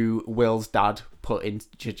who Will's dad put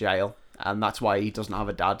into jail. And that's why he doesn't have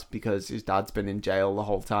a dad, because his dad's been in jail the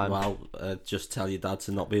whole time. Well, just tell your dad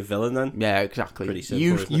to not be a villain then. Yeah, exactly. Pretty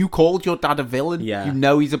simple, You called your dad a villain? Yeah. You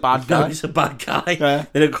know he's a bad guy? No, he's a bad guy. Yeah.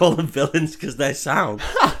 They don't call them villains because they're sound.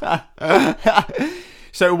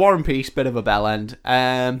 So Warren Peace, bit of a bell end.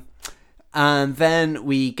 And then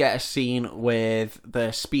we get a scene with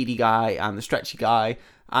the speedy guy and the stretchy guy,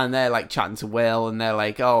 and they're chatting to Will, and they're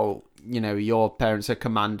like, "Oh, your parents are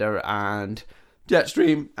Commander and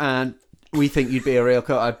Jetstream, and we think you'd be a real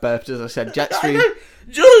cool." I burped as I said Jetstream.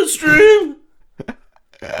 Jetstream.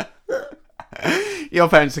 Your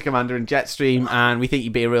parents are Commander and Jetstream, and we think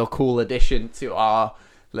you'd be a real cool addition to our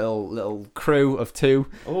little crew of two.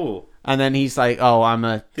 Oh. And then he's like, "Oh, I'm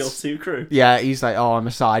a..." Your two crew. Yeah, he's like, "Oh, I'm a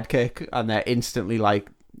sidekick." And they're instantly like,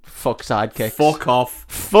 "Fuck sidekicks." Fuck off.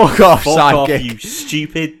 Fuck off, Fuck sidekick. off, you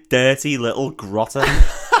stupid, dirty little grotter.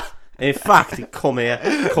 In fact, come here,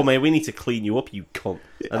 we need to clean you up, you cunt.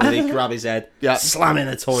 And then they grab his head, slam it in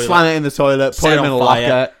the toilet. Slam it in the toilet, put him in a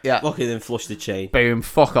locker. Yeah. Look at him, flush the chain. Boom,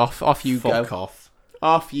 fuck off. Off you go. Fuck off.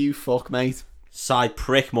 Off you fuck, mate. Side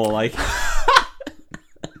prick, more like.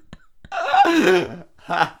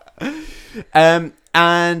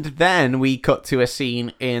 And then we cut to a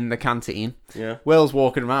scene in the canteen. Yeah. Will's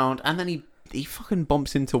walking around, and then he fucking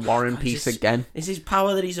bumps into Warren Peace again. Is his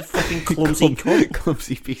power that he's a fucking clumsy cunt?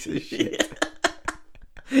 Clumsy piece of shit.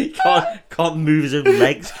 He can't move his own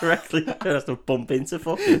legs correctly. He has to bump into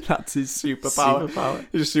fucking. That's his superpower. Superpower.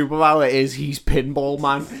 His superpower is he's Pinball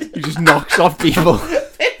Man. He just knocks off people.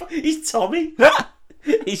 He's Tommy.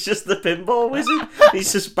 He's just the pinball wizard.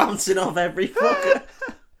 He's just bouncing off every fucker.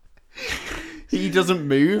 He doesn't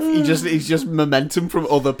move. He's just momentum from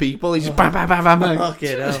other people. He's just bam, bam, bam, bam, bam.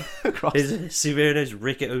 Fucking hell. His superhero name's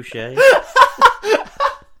Rick O'Shea.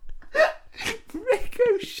 Rick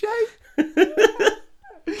O'Shea.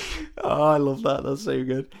 Oh, I love that. That's so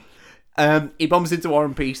good. He bumps into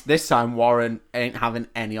Warren Peace. This time, Warren ain't having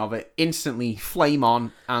any of it. Instantly, flame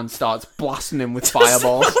on and starts blasting him with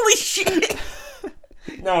fireballs. Holy shit!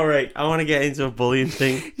 No, right. I want to get into a bullying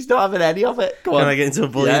thing. He's not having any of it. Go on. Can I get into a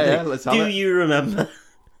bullying thing? Yeah, let's have it. Do you remember?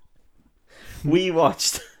 We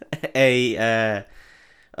watched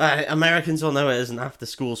Americans will know it as an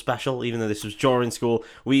after-school special, even though this was during school.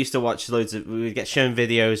 We used to watch we would get shown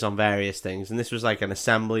videos on various things, and this was like an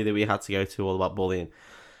assembly that we had to go to all about bullying.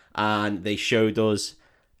 And they showed us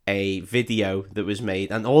a video that was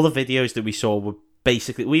made, and all the videos that we saw were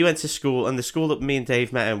basically, we went to school, and the school that me and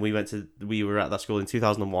Dave met in, we were at that school in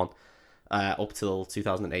 2001, up till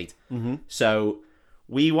 2008. Mm-hmm. So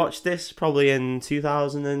we watched this probably in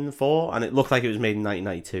 2004, and it looked like it was made in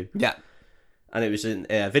 1992. Yeah. And it was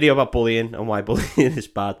a video about bullying and why bullying is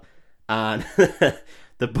bad. And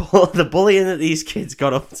the bullying that these kids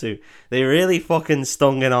got up to, they really fucking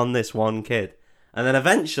stung in on this one kid. And then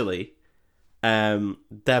eventually,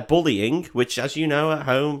 their bullying, which, as you know at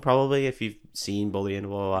home, probably, if you've seen bullying,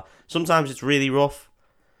 blah, blah, blah, sometimes it's really rough.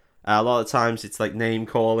 A lot of times it's like name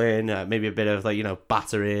calling, maybe a bit of like,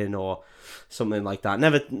 battering or something like that.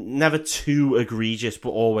 Never too egregious, but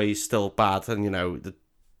always still bad and,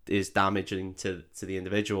 is damaging to the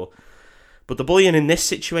individual. But the bullying in this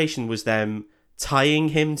situation was them tying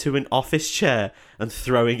him to an office chair and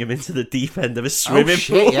throwing him into the deep end of a swimming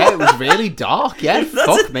pool. Yeah, it was really dark. Yeah,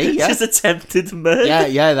 fuck me. Yeah, just attempted murder.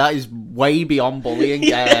 Yeah, that is way beyond bullying.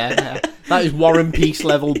 Yeah. That is War and Peace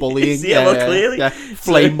level bullying. Clearly. Yeah.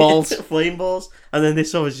 Flame balls. Flame balls. And then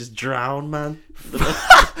this one was just drown, man.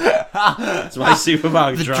 It's my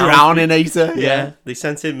superpower. The Drowninator. Yeah. They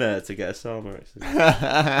sent him to get a Selma.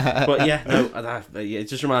 But yeah, no, it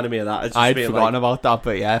just reminded me of that. I'd forgotten about that,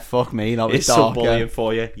 but yeah, fuck me. That was it's dark. some bullying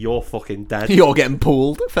for you. You're fucking dead. You're getting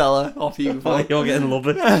pulled, fella, off you. You're getting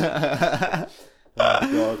lubbered.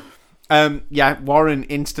 Oh, God. Warren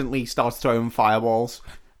instantly starts throwing fireballs,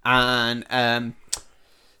 and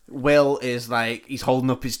Will is like, he's holding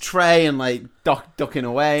up his tray and like ducking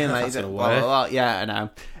away and like blah, blah, blah. Yeah, I know.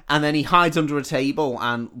 And then he hides under a table,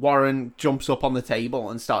 and Warren jumps up on the table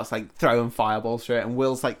and starts like throwing fireballs through it, and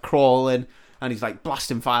Will's like crawling and he's like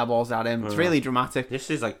blasting fireballs at him. It's really dramatic.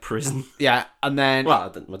 This is like prison. Yeah, and then I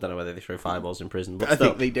don't know whether they throw fireballs in prison, but I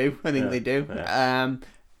think they do. They do. Yeah.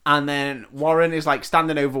 And then Warren is like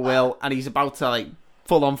standing over Will, and he's about to like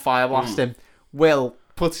full on fire blast him. Will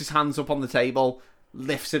puts his hands up on the table,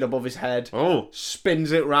 lifts it above his head,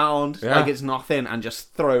 spins it round like it's nothing, and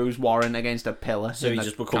just throws Warren against a pillar. So he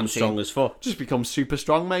just becomes strong as fuck. Just becomes super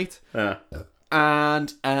strong, mate. Yeah.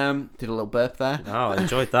 And did a little burp there. Oh, I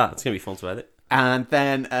enjoyed that. It's gonna be fun to edit. And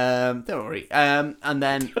then don't worry. And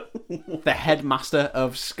then the headmaster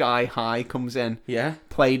of Sky High comes in. Yeah.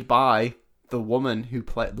 Played by the woman who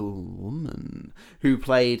played Wonder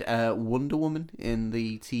Woman in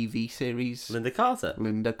the TV series. Linda Carter.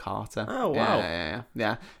 Oh wow.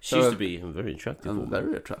 Yeah. She used to be a very attractive woman.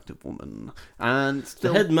 Very attractive woman, and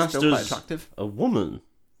the headmaster's still quite attractive. A woman.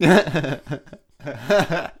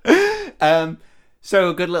 So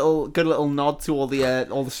a good little nod to all the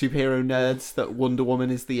superhero nerds that Wonder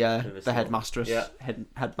Woman is the headmistress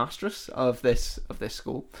headmistress of this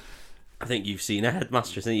school. I think you've seen a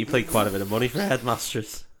headmistress, and you paid quite a bit of money for a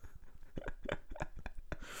headmistress.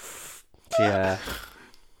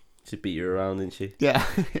 She beat you around, didn't she? Yeah.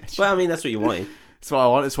 Well, I mean, that's what you wanted. It's what I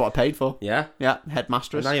want. It's what I paid for. Yeah? Yeah,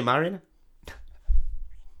 headmistress. And now you're marrying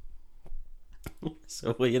her.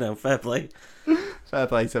 So, well, fair play. Fair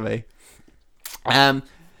play to me.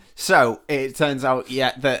 So, it turns out,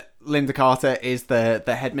 that Linda Carter is the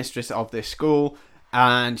headmistress of this school,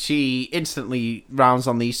 and she instantly rounds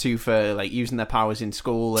on these two for, like, using their powers in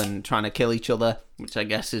school and trying to kill each other, which I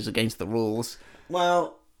guess is against the rules.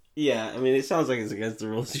 Well, yeah, I mean, it sounds like it's against the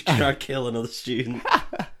rules. You try to kill another student.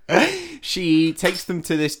 She takes them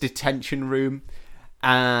to this detention room,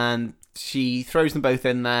 and she throws them both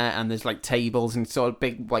in there, and there's, like, tables and sort of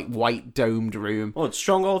big, like, white domed room. Oh,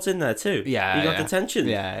 Stronghold's in there, too. Yeah, He got detention.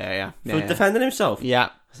 Yeah. For defending himself.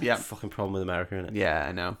 Yeah. That's a fucking problem with America, isn't it? Yeah,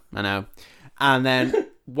 I know. And then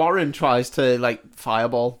Warren tries to, like,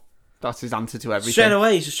 fireball. That's his answer to everything. Straight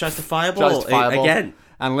away, he just tries to fireball again.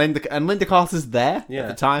 And Linda Carter's there at Yeah.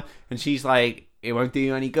 the time, and she's like, it won't do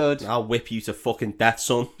you any good. I'll whip you to fucking death,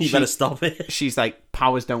 son. You better stop it. She's like,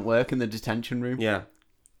 powers don't work in the detention room. Yeah.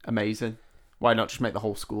 Amazing. Why not just make the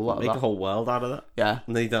whole school out of that? Make the whole world out of that. Yeah.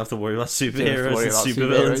 And then you don't have to worry about superheroes and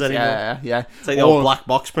supervillains anymore. Yeah. It's like the old black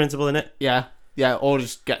box principle, innit? Yeah, or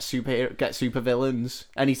just get supervillains.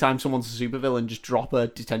 Anytime someone's a supervillain, just drop a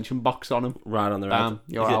detention box on them. Right on their head.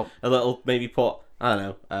 You're out. A little, maybe put, I don't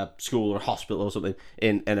know, a school or a hospital or something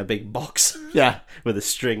in a big box. Yeah. With a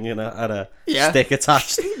string and a stick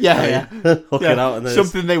attached. Yeah. Hook it out. And then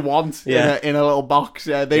something they want in a little box.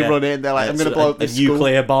 Yeah, they run in, they're like, I'm going to blow up this school.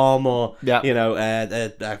 nuclear bomb or,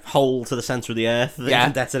 a hole to the centre of the earth that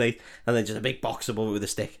can detonate. And then just a big box above it with a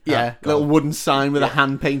stick. Yeah, little wooden sign with a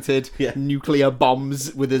hand-painted nuclear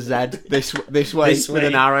bombs with a Z this way with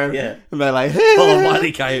an arrow. Yeah. And they're like, oh,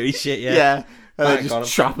 Wiley Coyote shit, yeah. Yeah. And they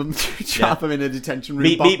just trap them in a detention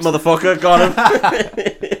room box. Meet, motherfucker, got him.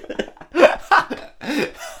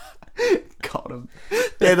 Got him.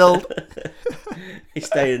 Diddled. He's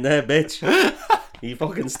staying there, bitch. You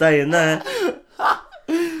fucking staying there.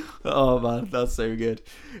 Oh man, that's so good.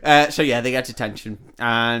 So they get detention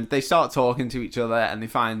and they start talking to each other, and they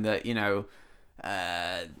find that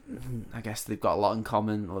I guess they've got a lot in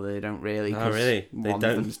common, or they don't really. Oh, really? They One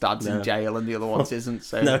don't? of them's dad's No. in jail and the other one's isn't.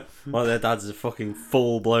 So No, one of their dads is a fucking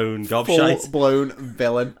full-blown gobshite. full-blown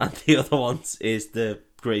villain. And the other one is the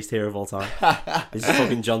greatest hero of all time. It's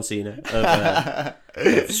fucking John Cena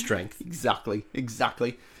of strength. Exactly.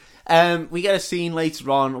 We get a scene later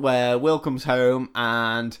on where Will comes home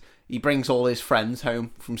and he brings all his friends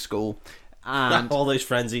home from school. And All those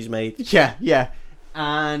friends he's made. yeah.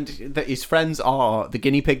 And his friends are the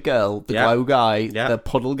guinea pig girl, the Yeah. glow guy, Yeah. the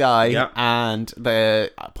puddle guy, Yeah. and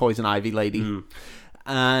the poison ivy lady.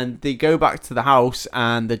 And they go back to the house,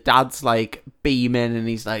 and the dad's like beaming, and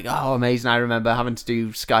he's like, "Oh, amazing! I remember having to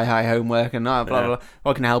do Sky High homework, and blah blah blah.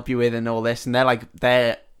 What can I help you with, and all this." And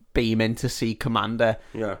they're beaming to see Commander,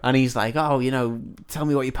 Yeah. and he's like, "Oh, tell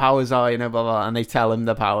me what your powers are, blah blah." And they tell him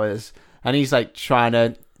the powers, and he's like trying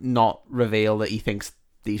to not reveal that he thinks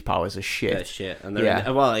these powers are shit. Yeah, shit. And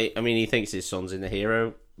they're he thinks his son's in the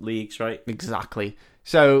hero leagues, right? Exactly.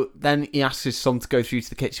 So then he asks his son to go through to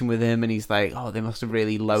the kitchen with him, and he's like, "Oh, they must have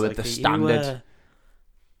really lowered the standard."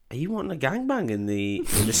 Are you wanting a gangbang in the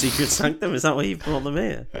secret sanctum? Is that why you brought them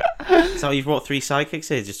here? Is that why you brought 3 sidekicks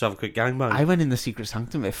here just to have a quick gangbang? I went in the secret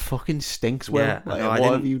sanctum. It fucking stinks. Will. Yeah, Like, no,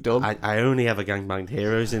 what have you done? I only ever gangbanged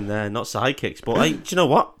heroes in there, not sidekicks. But do you know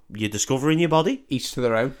what? You're discovering your body. Each to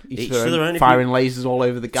their own. Each to their own. Firing lasers all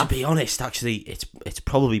over the To gap. be honest, actually, it's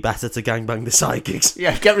probably better to gangbang the sidekicks.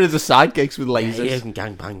 Yeah, get rid of the sidekicks with lasers. Yeah, you can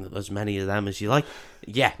gangbang as many of them as you like.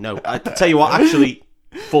 Yeah, no, I tell you what, actually,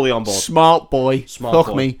 fully on board. Smart boy. Smart Fuck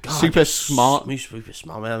boy. me. God, Super you're smart. Super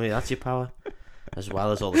smart, man. I mean, that's your power. As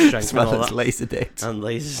well as all the strength As well and all as that. laser dicks. And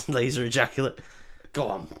laser ejaculate. Go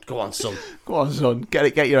on, son. Go on, son.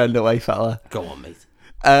 Get your end away, fella. Go on, mate.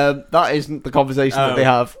 That isn't the conversation that they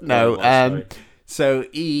have. No. Sorry. So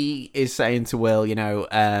he is saying to Will, they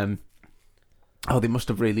must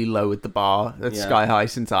have really lowered the bar at Sky High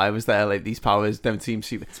since I was there. Like, these powers don't seem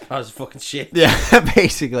super. That was fucking shit. Yeah,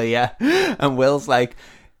 basically, yeah. And Will's like,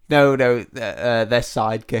 no, they're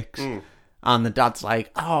sidekicks. And the dad's like,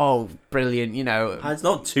 oh, brilliant, It's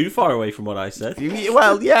not too far away from what I said.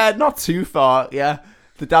 Well, yeah, not too far, yeah.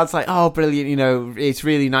 The dad's like, oh, brilliant, it's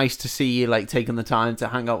really nice to see you, like, taking the time to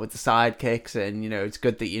hang out with the sidekicks, and, it's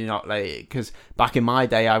good that you're not, like, because back in my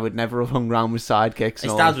day, I would never have hung around with sidekicks.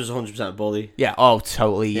 His dad was 100% a bully. Yeah, oh,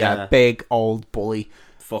 totally, yeah. Big, old bully.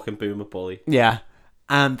 Fucking boomer bully. Yeah.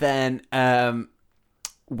 And then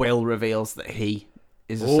Will reveals that he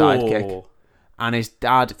is a sidekick. And his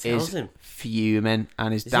dad is fuming.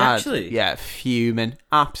 And his dad, actually? Yeah, fuming.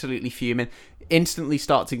 Absolutely fuming. Instantly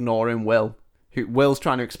starts ignoring Will. Will's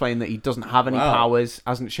trying to explain that he doesn't have any powers,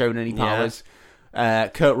 hasn't shown any powers.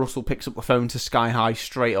 Kurt Russell picks up the phone to Sky High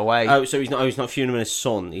straight away. Oh, so he's not fuming at his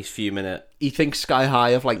son, he's fuming at... He thinks Sky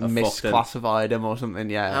High have, like, misclassified him or something,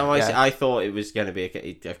 yeah. Oh, I thought it was going to be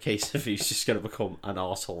a case of he's just going to become an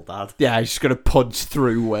arsehole dad. Yeah, he's just going to punch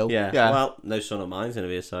through Will. Yeah, well, no son of mine's going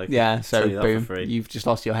to be a psychic. Yeah, so boom, for free. You've just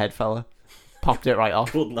lost your head, fella. Popped it right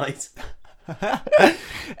off. Good night.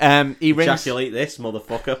 He rings. Ejaculate this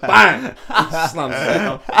motherfucker. Bang! Slams his head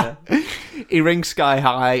off. Yeah. He rings Sky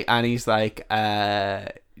High and he's like,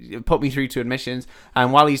 put me through to admissions.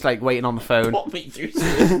 And while he's like waiting on the phone, Put me through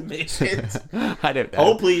to admissions. I don't know.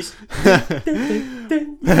 Hold, please.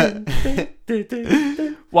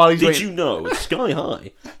 While he's Did waiting, you know at Sky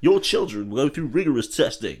High, your children will go through rigorous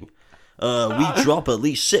testing? We drop at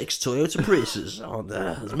least 6 Toyota Priuses on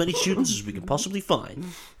as many students as we can possibly find.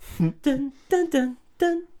 Dun, dun, dun,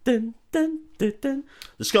 dun, dun, dun, dun, dun.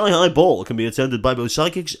 The Sky High Ball can be attended by both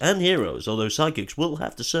sidekicks and heroes, although sidekicks will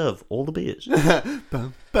have to serve all the beers. bum,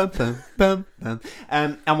 bum, bum, bum, bum.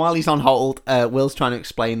 And while he's on hold, Will's trying to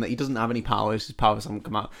explain that he doesn't have any powers. His powers haven't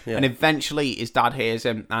come out. Yeah. And eventually his dad hears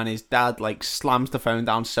him, and his dad like slams the phone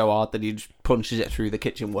down so hard that he just punches it through the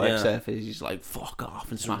kitchen work surface. He's like, fuck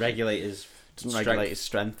off, and smashes. Doesn't regulate his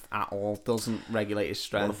strength at all. Doesn't regulate his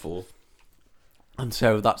strength. What a fool. And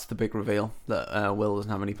so that's the big reveal that Will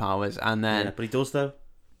doesn't have any powers. And then, Yeah, but he does though.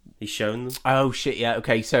 He's shown them. oh shit, yeah,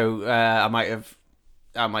 okay. So I might have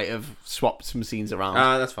swapped some scenes around.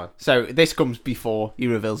 That's fine. So this comes before he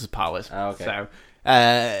reveals his powers. Oh, okay. So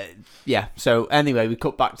yeah. So anyway, we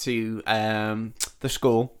cut back to the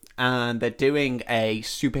school, and they're doing a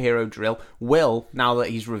superhero drill. Will, now that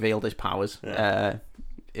he's revealed his powers,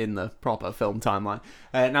 in the proper film timeline,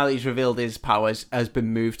 now that he's revealed his powers, has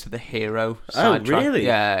been moved to the hero side track. Really?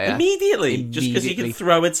 Yeah. Immediately? Just because he can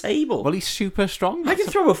throw a table? Well, he's super strong. I can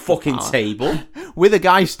throw a fucking table. With a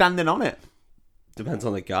guy standing on it. Depends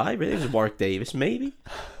on the guy, really. It was Warwick Davis, maybe.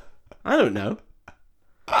 I don't know.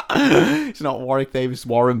 It's not Warwick Davis,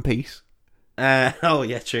 War and Peace. Oh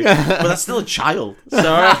yeah, true. But that's still a child,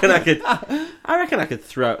 so I reckon I could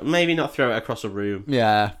throw. Maybe not throw it across a room.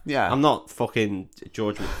 Yeah. I'm not fucking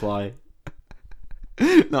George McFly,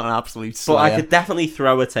 Not an absolute but slayer. I could definitely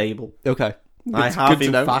throw a table. Okay. I It's have good to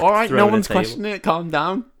in know. fact All right, no thrown a one's table. questioning it. Calm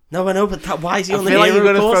down. No, I know, but why is he on I the feel like hero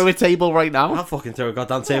you're going to course? throw a table right now. I'll fucking throw a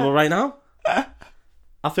goddamn table right now.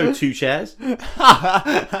 I'll throw 2 chairs.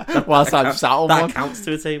 Whilst I'm sat on That one. counts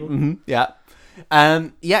to a table. Mm-hmm. Yeah.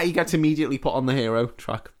 He gets immediately put on the hero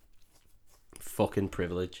track. Fucking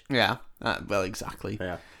privilege. Yeah. Well, exactly.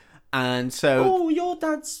 Yeah. And so... Oh, your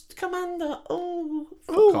dad's commander. Oh,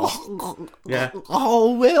 fuck off. Yeah.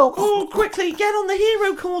 Oh, Will. Oh, quickly, get on the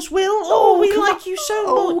hero course, Will. Oh, we like you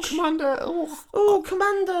so much. Commander. Oh,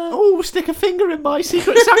 Commander. Oh, stick a finger in my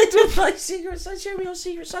secret sanctum. My secret sanctum. Show me your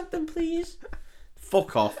secret sanctum, please.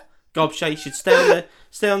 Fuck off. Gobshite, you should stay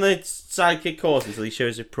on the sidekick course until he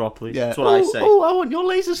shows it properly. Yeah. That's what I say. Oh, I want your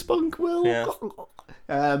laser spunk, Will.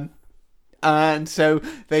 Yeah. And so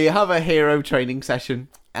they have a hero training session,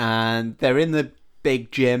 and they're in the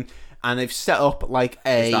big gym, and they've set up like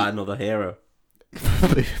Is that another hero?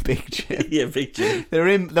 big gym. Yeah, big gym.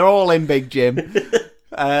 They're all in big gym.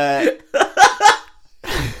 Hiya,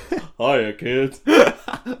 kid.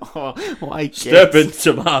 Why Step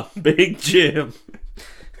into my big gym.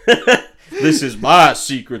 This is my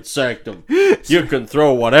secret sanctum. You can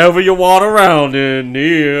throw whatever you want around in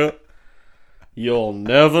here. You'll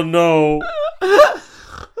never know.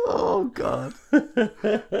 Oh God.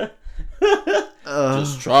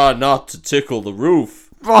 Just try not to tickle the roof.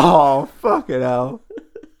 Oh fucking hell.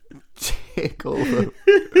 Tickle them.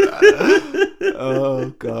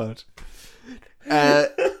 Oh God.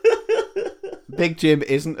 Big Jim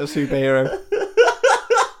isn't a superhero.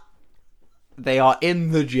 They are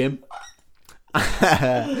in the gym.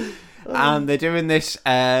 And they're doing this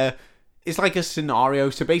it's like a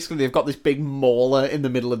scenario. So basically they've got this big mauler in the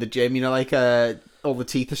middle of the gym, you know, like all the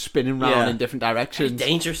teeth are spinning around in different directions. It's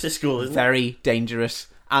dangerous to school, isn't it? Very dangerous.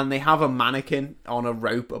 And they have a mannequin on a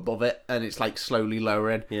rope above it, and it's like slowly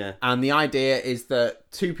lowering. Yeah. And the idea is that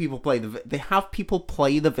 2 people they have people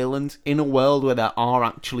play the villains in a world where there are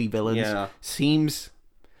actually villains. Yeah. Seems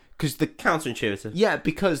because Counterintuitive. Yeah,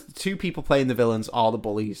 because the 2 people playing the villains are the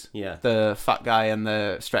bullies. Yeah. The fat guy and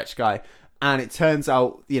the stretch guy. And it turns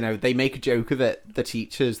out, you know, they make a joke of it, the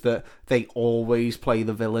teachers, that they always play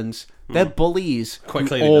the villains. They're bullies.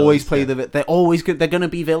 Quickly, Always play the They're always good. They're going to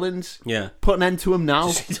be villains. Yeah. Put an end to them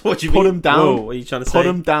now. What do you Put mean? them down. Whoa, what are you trying to say? Put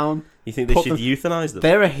them down. You think they Put should them- euthanize them?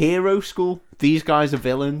 They're a hero school. These guys are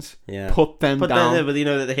villains. Yeah. Put them But down. then, but you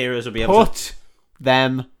know that the heroes will be able to... Put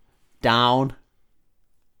them down.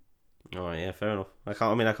 Alright, yeah, fair enough. I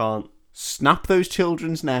can't... Snap those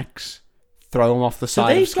children's necks. Throw them off the So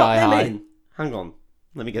side of they've Sky got them High. in. Hang on.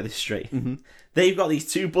 Let me get this straight. Mm-hmm. They've got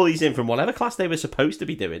these 2 bullies in from whatever class they were supposed to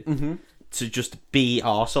be doing to just be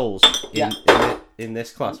arseholes in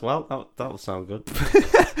this class. Well, that'll sound good.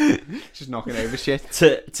 Just knocking over shit.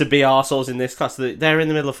 to be arseholes in this class. They're in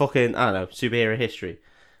the middle of fucking, I don't know, superhero history.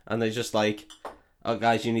 And they're just like, oh,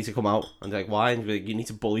 guys, you need to come out. And they're like, why? And they're like, you need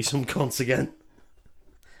to bully some cunts again.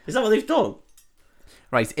 Is that what they've done?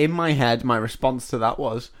 Right, in my head, my response to that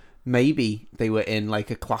was, maybe they were in like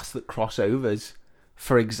a class that crossovers.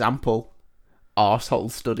 For example, arsehole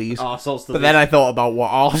studies. Arsehole studies. But then I thought about what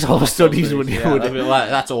arsehole studies would Yeah, would I mean, like,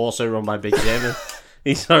 that's also run by Big Jim. And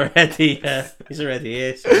he's already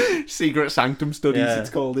here. So. Secret Sanctum studies, Yeah. it's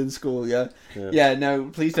called in school, yeah. No,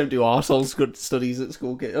 please don't do arsehole studies at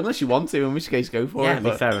school, unless you want to, in which case go for Yeah, it. I mean,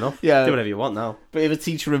 But, fair enough. Yeah. Do whatever you want now. but if a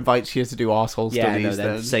teacher invites you to do arsehole Yeah, studies, no,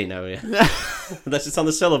 then then... say no, yeah. Unless it's on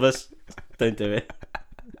the syllabus, don't do it.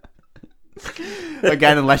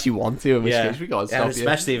 Again, unless you want to, in which Yeah, case we gotta yeah, stop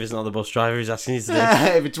especially if it's not the bus driver who's asking you to do you.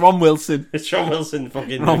 it. If it's Ron Wilson, It's Ron Wilson,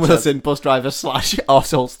 fucking Ron Wilson, bus driver /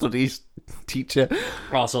 arsehole studies teacher.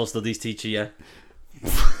 arsehole studies teacher, yeah.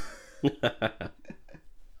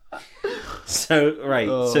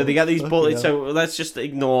 So they get these bullies. So let's just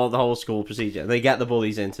ignore the whole school procedure. They get the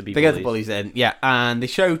bullies in to be. They get the bullies in, yeah, and they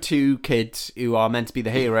show 2 kids who are meant to be the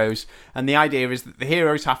heroes, and the idea is that the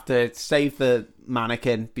heroes have to save the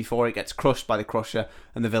mannequin before it gets crushed by the Crusher,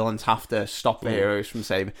 and the villains have to stop the heroes from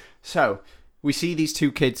saving. So we see these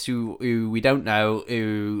 2 kids who we don't know,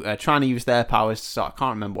 who are trying to use their powers to start. I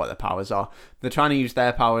can't remember what their powers are. They're trying to use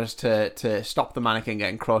their powers to stop the mannequin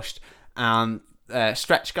getting crushed, and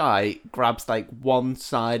Stretch Guy grabs like one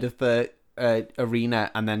side of the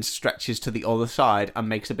arena and then stretches to the other side and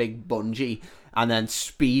makes a big bungee, and then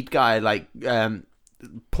Speed Guy like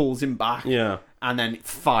pulls him back, Yeah. and then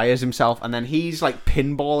fires himself, and then he's like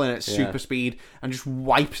pinballing at super speed and just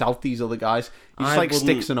wipes out these other guys. He just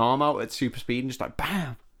sticks an arm out at super speed and just like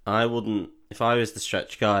bam. I wouldn't If I was the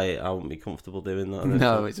stretch guy, I wouldn't be comfortable doing that.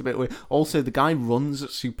 No, it's a bit weird. Also, the guy runs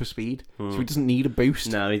at super speed, so he doesn't need a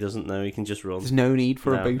boost. No, he doesn't know. He can just run. There's no need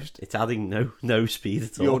for a boost. It's adding no speed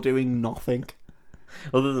at all. You're doing nothing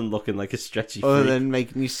Other than looking like a stretchy other freak. than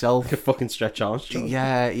making yourself. Like a fucking Stretch Armstrong.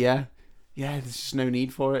 Yeah. There's just no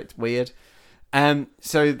need for it. It's weird.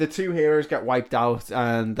 So the two heroes get wiped out,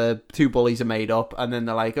 and the two bullies are made up, and then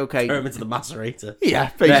they're like, okay, Turn him into the macerator. yeah,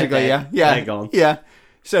 basically, They're yeah, They're gone. yeah.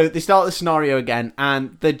 So they start the scenario again,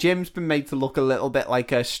 and the gym's been made to look a little bit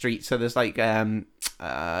like a street. So there's like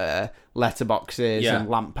letterboxes and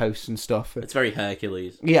lampposts and stuff. It's very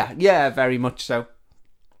Hercules. Yeah, very much so.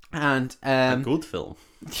 And A good film.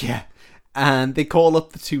 yeah, and they call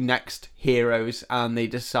up the two next heroes, and they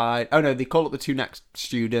decide. Oh no, they call up the two next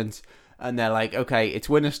students, and they're like, okay, it's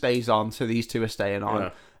winner stays on, so these two are staying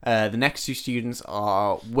on. The next two students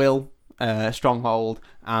are Will Stronghold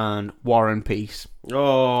and War and Peace.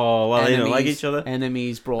 Oh, well, they don't like each other.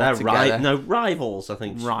 Enemies brought They're together. rivals, I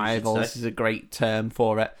think. Rivals is a great term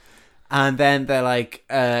for it. And then they're like,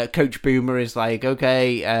 Coach Boomer is like,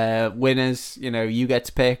 okay, winners, you get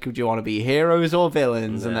to pick. Do you want to be heroes or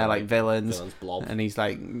villains? And they're like, villains. Blob. And he's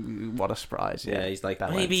like, what a surprise. Yeah, he's like,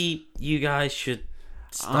 villains. maybe you guys should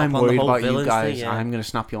stop I'm on the worried whole about you villains guys. thing, yeah. I'm going to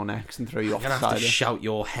snap your necks and throw you off You're the going to have side. to shout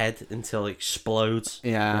your head until it explodes.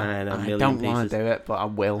 Yeah, in a I million don't want pieces. to do it, but I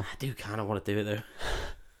will. I do kind of want to do it, though.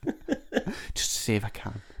 Just to see if I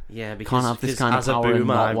can. Yeah, because Can't have this kind of as a power and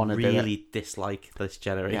boomer, not I wanna do really dislike this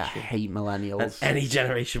generation. Yeah, I hate And millennials. any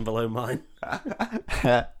generation below mine.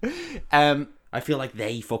 I feel like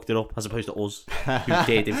they fucked it up as opposed to us, who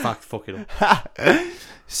did in fact fuck it up.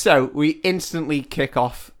 So we instantly kick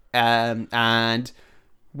off, and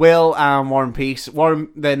Will and Warren Peace.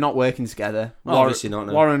 They're not working together. Obviously not.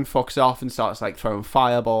 No. Warren fucks off and starts like throwing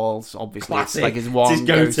fireballs. Obviously, Classic. it's like his one It's his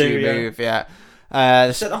go-to, go-to move. Yeah.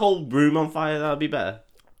 Set the whole room on fire. That'd be better.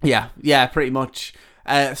 Yeah, pretty much.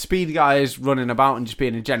 Speed guy is running about and just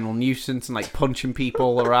being a general nuisance and like punching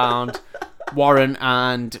people around. Warren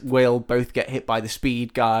and Will both get hit by the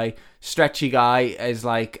speed guy. Stretchy guy is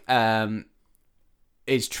like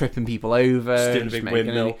is tripping people over. Just doing a big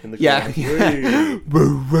windmill in the corner. corner.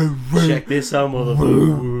 Woo, woo, woo. Check this out,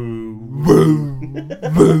 motherfucker.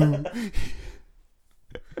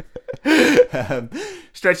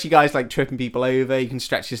 Stretchy guy's like tripping people over. He can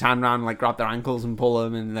stretch his hand around and like grab their ankles and pull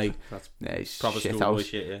them, and like That's it's proper shit schoolboy house.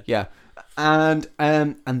 shit, yeah. And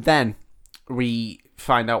then we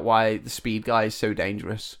find out why the speed guy is so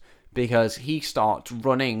dangerous, because he starts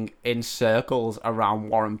running in circles around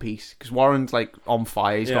Warren Peace, because Warren's like on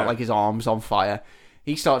fire. He's got like his arms on fire.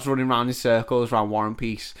 He starts running around in circles around Warren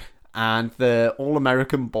Peace, and the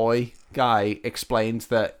all-American boy guy explains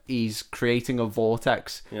that he's creating a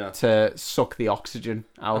vortex to suck the oxygen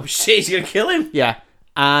out. Oh shit, he's gonna kill him. Yeah,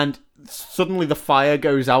 and suddenly the fire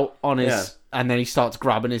goes out on his, and then he starts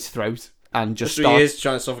grabbing his throat and just So he starts is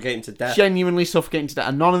trying to suffocate him to death. genuinely suffocating to death.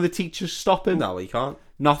 And none of the teachers stop him. No, he can't.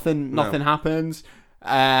 Nothing happens.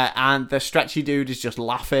 And the stretchy dude is just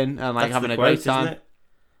laughing and like That's having the a quote, great time.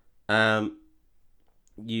 Isn't it?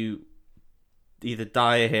 You either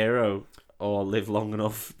die a hero or live long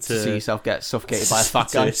enough To see yourself get suffocated by a fat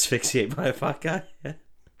to guy. asphyxiate by a fat guy. Yeah.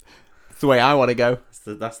 It's the way I want to go.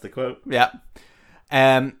 That's the quote. Yeah.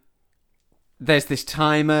 There's this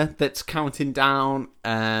timer that's counting down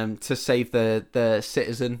to save the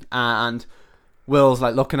citizen, and Will's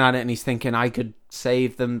like looking at it and he's thinking, I could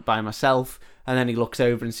save them by myself. And then he looks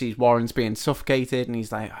over and sees Warren's being suffocated, and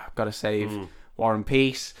he's like, I've got to save Warren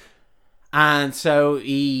Peace. And so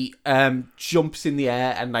he jumps in the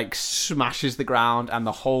air and like smashes the ground, and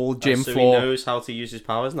the whole gym so floor. he knows how to use his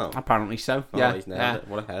powers now. Apparently so. Oh, Yeah, he's nailed it.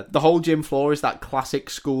 What a head. The whole gym floor is that classic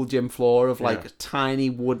school gym floor of like tiny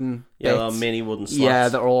wooden bits. little mini wooden slats. Yeah,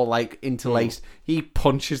 they're all like interlaced. He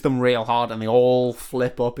punches them real hard, and they all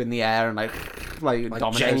flip up in the air and like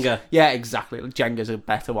dominoes. Jenga. Yeah, exactly. Jenga's a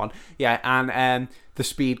better one. Yeah, and the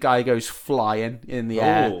speed guy goes flying in the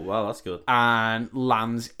air Oh, wow, that's good. and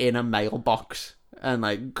lands in a mailbox, and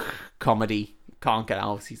like comedy can't get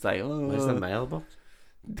out. He's like, oh, Where's the mailbox?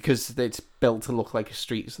 because it's built to look like a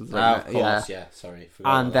street. So Of course, yeah. Sorry.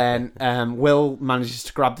 forgot and about then Will manages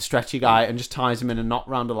to grab the stretchy guy and just ties him in a knot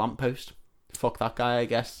round a lamppost. Fuck that guy, I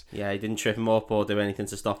guess. that. Yeah, he didn't trip him up or do anything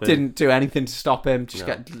to stop him. Didn't do anything to stop him. Just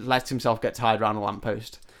No. lets himself get tied round a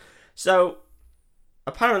lamppost. So,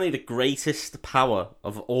 apparently the greatest power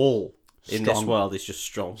of all in this Strong. world is just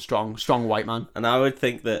strong. Strong white man. And I would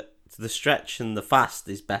think that the stretch and the fast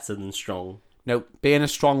is better than strong. Nope. Being a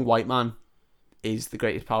strong white man is the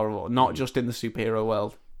greatest power of all. Not just in the superhero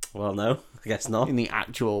world. Well, no, I guess not. In the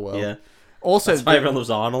actual world. Yeah. Also, That's why everyone loves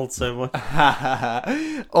Arnold so much.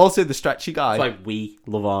 also the stretchy guy. That's why we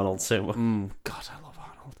love Arnold so much. God, I love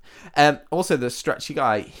Arnold. Also, the stretchy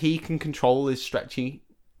guy, he can control his stretchy.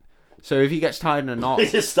 So if he gets tied in a knot,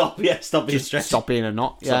 Just stop being just stretchy. stop being a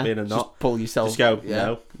knot. Stop being a knot. Just pull yourself. Just go,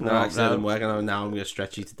 Yeah. no, actually, I'm working on it now. I'm going to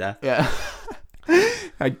stretch you to death. Yeah.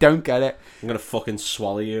 I don't get it. I'm going to fucking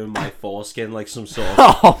swallow you in my foreskin like some sort of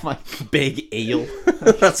Oh my big eel.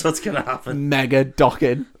 That's what's going to happen. mega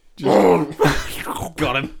docking. Got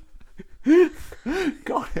him.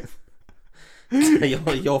 Got him.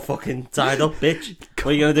 You're fucking tied up, bitch. What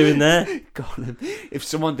are you going to do in there? Got him. If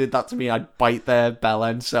someone did that to me, I'd bite their bell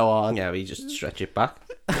end so hard. Yeah, we just stretch it back.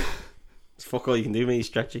 It's fuck all you can do when you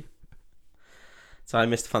stretch it. So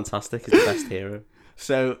Mr. Fantastic is the best hero.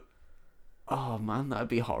 So, oh man, that'd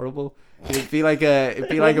be horrible. It'd be like a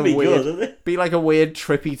weird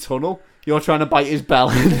trippy tunnel. You're trying to bite his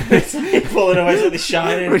bell end. Pulling away with the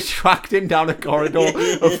shining. Retracting down a corridor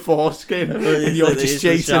of foreskin, and you're just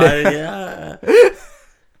chasing it. Yeah.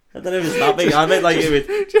 I don't know if it's that big. I meant like it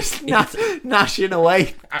would just gnashing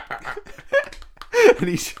away, and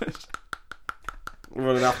he's just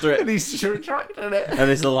running after it, and he's just retracting it,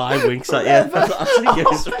 and it's a lie winks at you. That's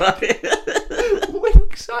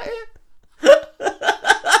winks at it.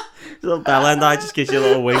 So bell end eye just gives you a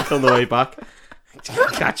little wink on the way back.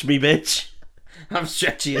 Catch me, bitch. I'm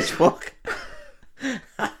stretchy as fuck.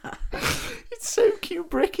 It's so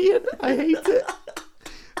Kubrickian. I hate it.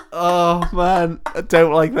 Oh man, I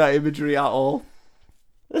don't like that imagery at all.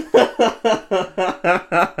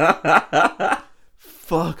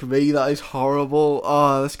 Fuck me, that is horrible.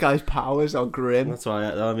 Oh, this guy's powers are grim. That's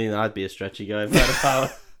why I'd be a stretchy guy if I had a power.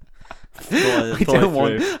 I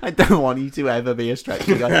don't want you to ever be a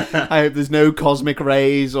stretchy guy. I hope there's no cosmic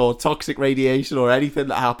rays or toxic radiation or anything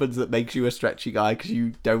that happens that makes you a stretchy guy, because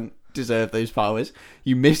you don't deserve those powers.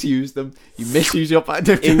 You misuse them. You misuse your power.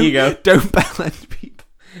 In you go. Don't balance people.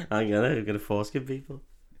 I'm gonna foreskin people.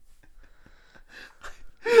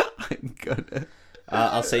 I'm gonna.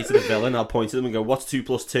 I'll say to the villain, I'll point to them and go, "What's 2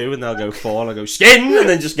 + 2?" And they'll go 4, and I'll go skin, and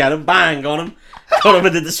then just get them, bang on them, got them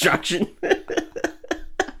with the distraction.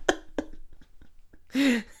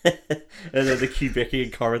 And then the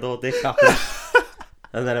Kubrickian corridor dick happens,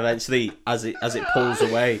 and then eventually, as it pulls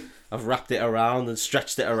away, I've wrapped it around and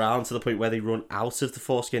stretched it around to the point where they run out of the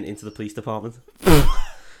foreskin into the police department,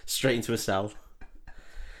 straight into a cell.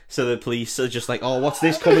 So the police are just like, "Oh, what's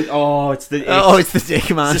this coming? Oh, it's the dick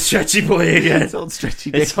man. It's the stretchy boy again. It's all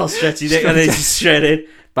stretchy dick. It's all stretchy dick, and it's just straight in,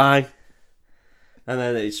 bang, and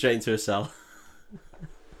then it's straight into a cell."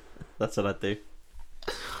 That's what I'd do.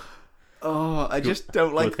 Oh, I just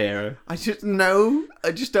don't like. Hero. I just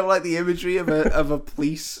don't like the imagery of a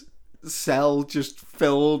police cell just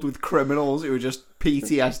filled with criminals who are just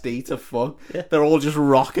PTSD to fuck. Yeah. They're all just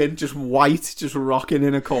rocking, just white, just rocking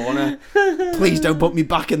in a corner. Please don't put me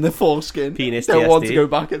back in the foreskin. Penis don't TSD. want to go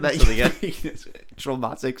back in that. Penis.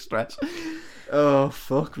 Traumatic stress. Oh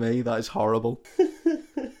fuck me, that is horrible.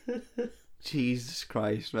 Jesus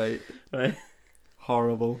Christ, mate. Right.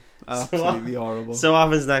 Horrible. Absolutely horrible. So what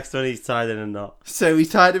happens next when he's tied in a knot? So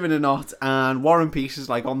he's tied him in a knot, and War and Peace is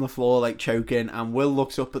like on the floor, like choking, and Will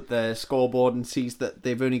looks up at the scoreboard and sees that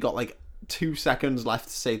they've only got like 2 seconds left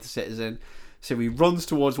to save the citizen. So he runs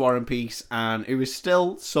towards War and Peace, and who is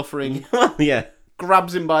still suffering. Yeah.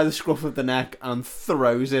 Grabs him by the scruff of the neck and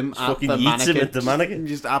throws him at the mannequin. Him at the mannequin.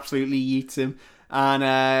 Just absolutely yeets him.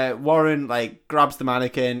 And Warren like grabs the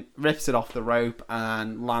mannequin, rips it off the rope,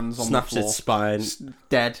 and lands on the floor. Snaps its spine.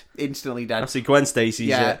 Dead. Instantly dead. Actually, Gwen Stacy's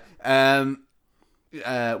yeah.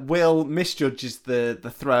 Will misjudges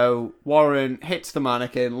the throw. Warren hits the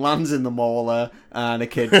mannequin, lands in the mauler, and a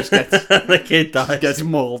kid just gets the kid dies. Gets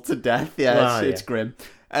mauled to death. Yeah, it's grim.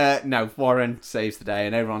 No, Warren saves the day,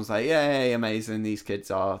 and everyone's like, "Yay, amazing! These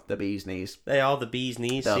kids are the bee's knees. They are the bee's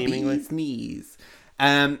knees, seemingly. Bee's knees."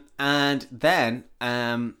 And then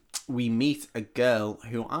we meet a girl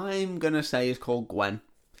who I'm gonna say is called Gwen.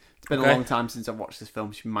 It's been a long time since I've watched this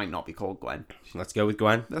film. She might not be called Gwen. Let's go with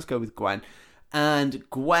Gwen. Let's go with Gwen. And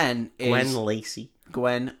Gwen is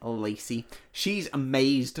Gwen Lacey. She's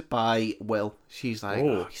amazed by Will. She's like,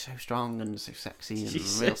 "Oh, he's so strong and so sexy and a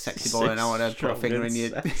real sexy boy, and I want to put a finger in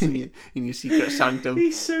your secret sanctum."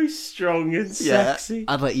 He's so strong and sexy.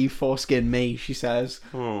 I'd let you foreskin me, she says.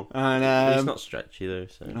 Oh. And he's not stretchy though.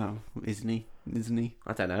 So. Oh, isn't he?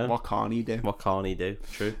 I don't know. What can't he do?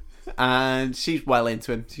 True. And she's well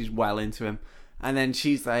into him. And then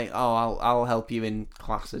she's like, "Oh, I'll help you in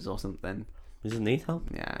classes or something." Does he need help?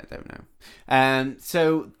 Yeah, I don't know.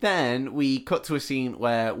 So then we cut to a scene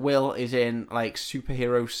where Will is in like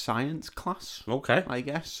superhero science class. Okay. I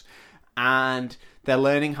guess. and they're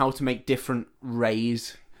learning how to make different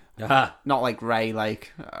rays. Ah. Not like Ray,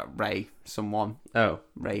 like Ray, someone. Oh.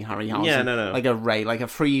 Ray Harryhausen. Yeah, no. Like a ray, like a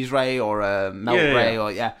freeze ray or a melt Yeah. ray,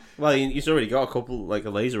 or Well, he's already got a couple, like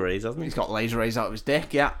a laser rays, hasn't he? He's got laser rays out of his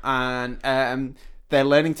dick, yeah. And they're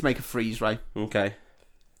learning to make a freeze ray. Okay.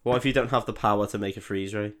 What if you don't have the power to make a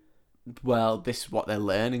freeze ray? Well, this is what they're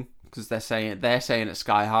learning. Because they're saying at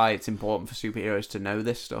Sky High it's important for superheroes to know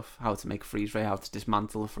this stuff. How to make a freeze ray, how to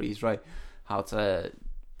dismantle a freeze ray, how to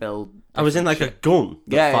build... I was in like a gun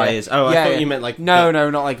that fires. Yeah. Oh, I thought you meant like... No,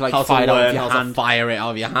 not like how fire to out of learn your how hand. to fire it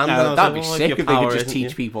out of your hand. No, that'd be like, sick your if they power could just isn't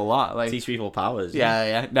teach people that. Like, teach people powers.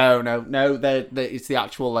 Yeah. No. It's the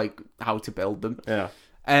actual, like, how to build them. Yeah.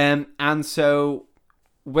 And so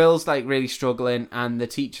Will's like really struggling, and the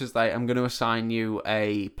teacher's like, I'm going to assign you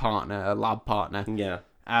a lab partner. Yeah.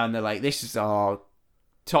 And they're like, this is our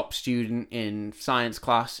top student in science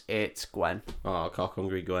class. It's Gwen. Oh, cock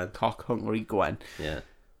hungry Gwen. Cock hungry Gwen. Yeah.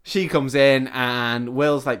 She comes in, and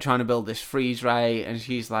Will's like trying to build this freeze ray, and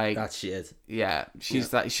she's like, That's shit. yeah, she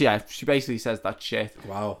basically says that shit.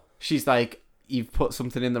 Wow. She's like, you've put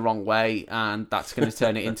something in the wrong way, and that's going to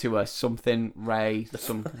turn it into a something ray.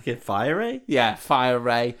 Fucking fire ray? Yeah, fire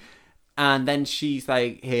ray. And then she's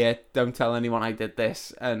like, here, don't tell anyone I did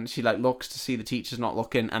this. And she like looks to see the teacher's not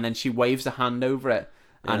looking, and then she waves a hand over it,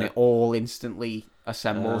 and it all instantly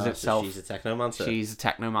assembles itself. So she's a technomancer. She's a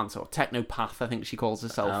technomancer, or technopath, I think she calls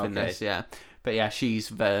herself in this, yeah. But yeah, she's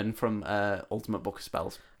Vern from Ultimate Book of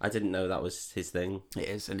Spells. I didn't know that was his thing. It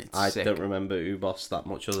is, and it's I sick. don't remember Ubos that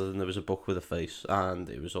much other than there was a book with a face, and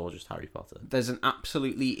it was all just Harry Potter. There's an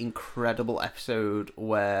absolutely incredible episode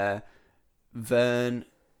where Vern,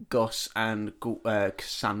 Gus, and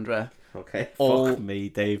Cassandra... Okay, All- fuck me,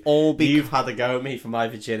 Dave. all be- You've had a go at me for my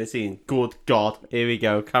virginity, and good God, here we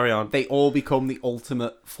go. Carry on. They all become the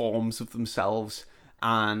ultimate forms of themselves,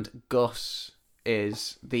 and Gus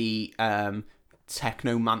is the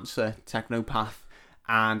technomancer, technopath,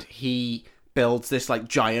 and he builds this like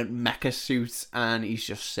giant mecha suit, and he's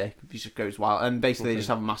just sick. He just goes wild, and basically they just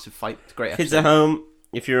have a massive fight. It's a great Kids episode. at home,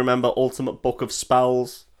 if you remember Ultimate Book of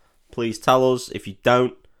Spells, please tell us. If you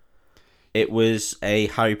don't, it was a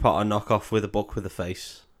Harry Potter knockoff with a book with a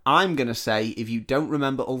face. I'm going to say, if you don't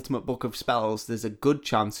remember Ultimate Book of Spells, there's a good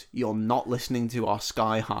chance you're not listening to our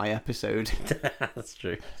Sky High episode. That's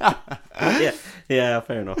true. yeah,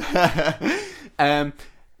 fair enough.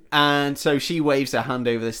 And so she waves her hand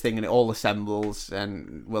over this thing, and it all assembles,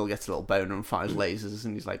 and Will gets a little boner and fires lasers,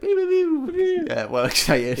 and he's like, beep, beep, beep, beep. Yeah, well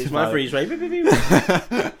excited. It's my freeze ray.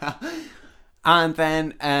 And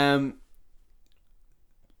then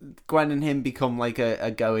Gwen and him become like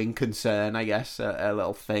a going concern, I guess, a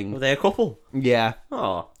little thing. Were they a couple? Yeah.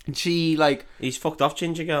 Oh, And she, like, he's fucked off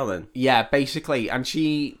Ginger Girl then. yeah, basically, and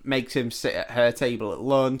she makes him sit at her table at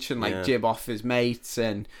lunch and like jib off his mates,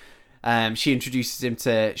 and she introduces him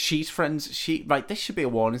to. She's friends. This should be a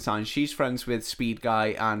warning sign. She's friends with Speed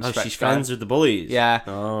Guy and Stretch She's Guy. friends with the bullies. Yeah.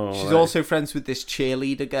 Oh, She's right. also friends with this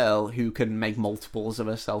cheerleader girl who can make multiples of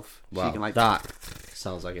herself. Wow, She can, like, that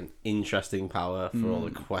sounds like an interesting power for all the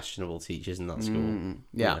questionable teachers in that school.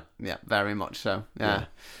 Yeah, very much so. Yeah.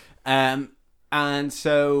 And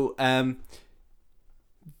so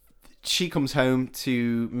she comes home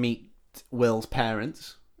to meet Will's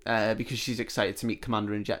parents because she's excited to meet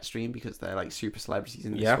Commander and Jetstream because they're like super celebrities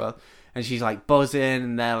in this world. And she's like buzzing,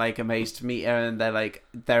 and they're like amazed to meet her, and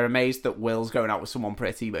they're amazed that Will's going out with someone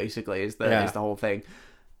pretty. Basically, is the whole thing.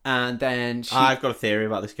 And then I've got a theory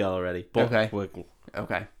about this girl already. But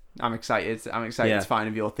okay, I'm excited to find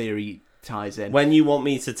if your theory ties in. When you want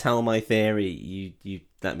me to tell my theory, you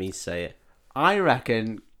let me say it. I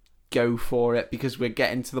reckon go for it because we're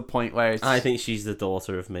getting to the point where it's... I think she's the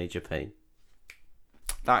daughter of Major Payne.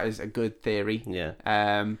 That is a good theory.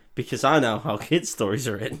 Yeah. Because I know how kids' stories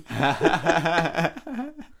are written.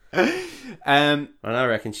 And I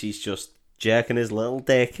reckon she's just jerking his little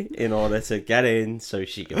dick in order to get in so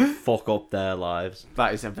she can fuck up their lives.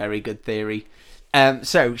 That is a very good theory.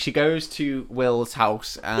 So she goes to Will's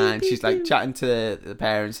house and she's like chatting to the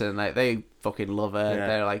parents, and like they fucking love her. Yeah.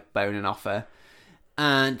 They're like boning off her.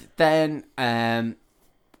 And then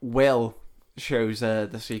Will shows her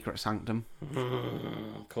the secret sanctum.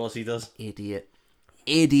 Of course he does. Idiot.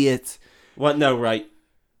 What? No, right.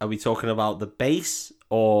 Are we talking about the base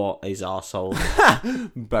or his arsehole?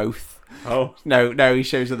 Both. Oh. No, he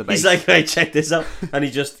shows her the base. He's like, hey, check this out. And he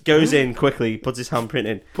just goes in quickly, puts his handprint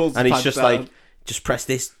in, Pulls and his he's just pants down. like, just press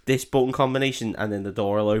this button combination, and then the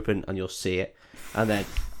door will open, and you'll see it. And then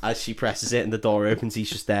as she presses it and the door opens, he's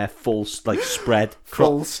just there, full, like, spread.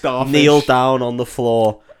 Full starfish. Kneel down on the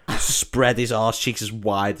floor, spread his arse cheeks as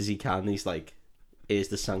wide as he can. And he's like, here's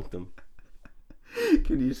the sanctum.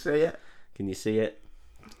 Can you see it? Can you see it?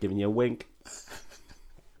 Giving you a wink.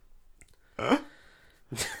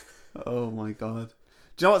 Oh my god.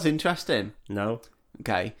 Do you know what's interesting? No.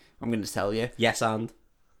 Okay, I'm going to tell you. Yes, and.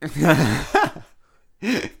 Good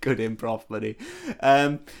improv, buddy.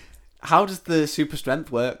 How does the super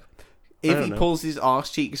strength work? If he pulls his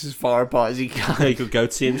arse cheeks as far apart as he can, He could go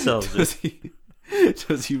to himself. does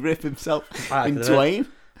he rip himself in twain?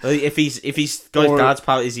 If he's got his dad's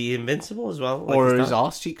power, is he invincible as well? Like or are his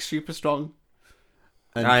arse cheeks super strong?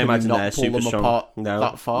 And I can imagine not they're pull super them strong. apart No,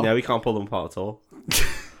 that far. no, he can't pull them apart at all.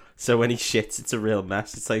 So when he shits, it's a real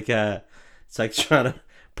mess. It's like trying to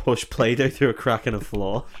push Play-Doh through a crack in a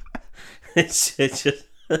floor. it's just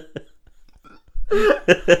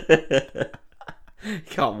he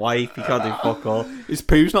can't wipe. He can't do fuck all. His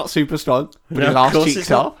poo's not super strong, but No, his of arse course cheeks it's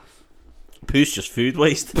not. are. Poo's just food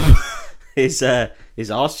waste. His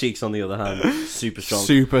arse cheeks, on the other hand, super strong.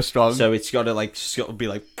 Super strong. So it's got to be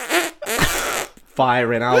like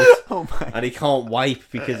firing out. Oh my! And he can't wipe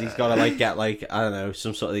because he's got to like get like, I don't know,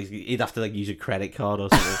 some sort of, he'd have to like use a credit card or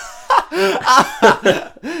something.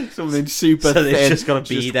 Something super So thin. it's just got a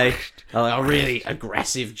bidet, like a really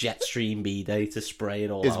aggressive Jetstream bidet to spray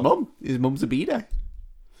it all His out. His mum's a bidet.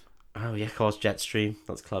 Oh yeah, of course, Jetstream.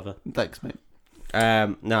 That's clever. Thanks, mate.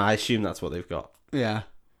 No, I assume that's what they've got. Yeah,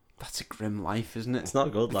 that's a grim life, isn't it? It's not a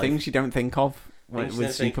good life. Things you don't think of Things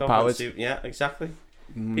with you don't think of superpowers. yeah, exactly.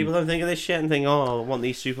 People don't think of this shit and think, oh, I want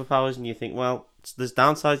these superpowers, and you think, well, there's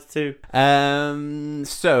downsides too.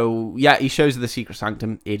 So yeah, he shows her the secret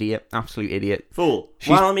sanctum. Idiot, absolute idiot. Fool.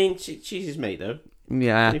 Well, I mean, she's his mate though.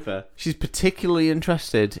 Yeah, Pretty fair. she's particularly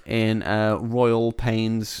interested in Royal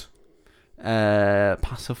Pain's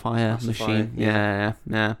pacifier machine. Yeah.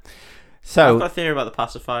 I've So got a theory about the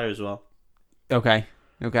pacifier as well. okay.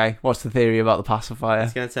 What's the theory about the pacifier?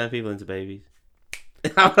 It's going to turn people into babies.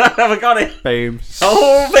 Have I got it? Boom.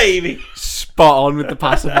 Oh, baby. Spot on with the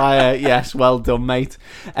pacifier. Yes, well done, mate.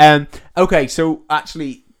 Okay, so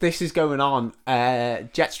actually, this is going on.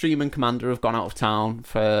 Jetstream and Commander have gone out of town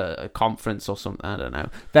for a conference or something. I don't know.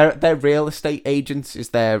 They're real estate agents is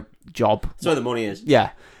their job. That's where the money is.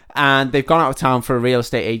 Yeah. And they've gone out of town for a real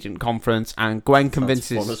estate agent conference, and Gwen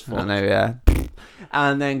convinces. fun as fuck. I know, yeah.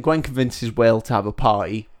 And then Gwen convinces Will to have a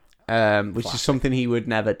party, which is something he would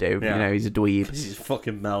never do. Yeah. You know, he's a dweeb. This is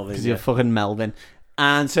fucking Melvin. Because you're fucking Melvin.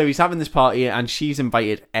 And so he's having this party, and she's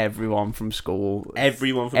invited everyone from school.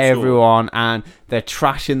 Everyone from Everyone, and they're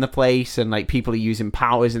trashing the place, and like people are using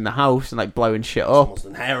powers in the house and like blowing shit up. Almost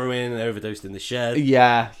done heroin and overdosed in the shed.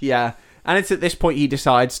 Yeah. And it's at this point he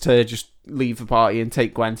decides to just leave the party and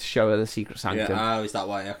take Gwen to show her the secret sanctum. Yeah, oh, is that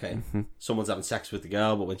why? Okay. Someone's having sex with the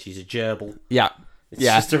girl, but when she's a gerbil, Yeah. it's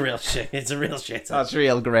just a real shit. It's a real shit. That's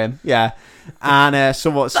real grim. Yeah. And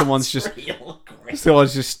someone's just real grim.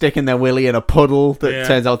 someone's just sticking their willy in a puddle that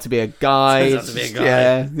turns out to be a guy. Turns out to be a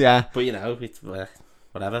guy. Yeah. But you know, it's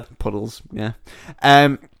whatever. Puddles. Yeah.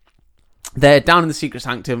 They're down in the secret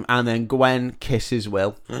sanctum, and then Gwen kisses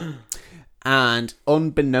Will. And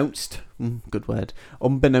unbeknownst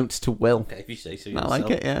to Will, Okay, if you say so I yourself. like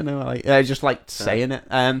it. Yeah, no, I just like saying it.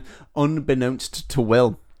 Unbeknownst to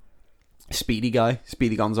Will, Speedy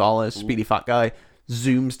Gonzalez, Speedy fat guy,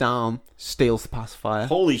 zooms down, steals the pacifier.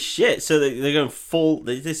 Holy shit! So they're going full.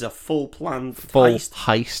 This is a full planned Full heist.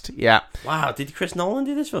 heist. Yeah. Wow, did Chris Nolan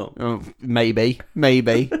do this film? Maybe.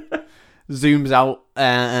 Zooms out,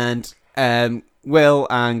 and Will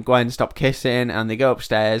and Gwen stop kissing, and they go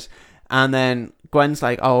upstairs. And then Gwen's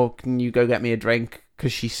like, "Oh, can you go get me a drink?"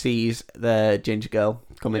 Because she sees the ginger girl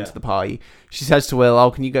come into the party. She says to Will,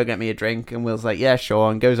 "Oh, can you go get me a drink?" And Will's like, "Yeah,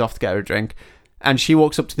 sure," and goes off to get her a drink. And she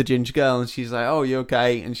walks up to the ginger girl, and she's like, "Oh, you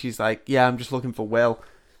okay?" And she's like, "Yeah, I'm just looking for Will."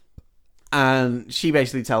 And she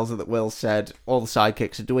basically tells her that Will said all the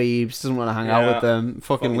sidekicks are dweebs, doesn't want to hang out with them,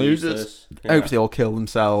 fucking losers. useless. Yeah. Hopes they all kill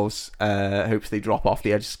themselves. Hopes they drop off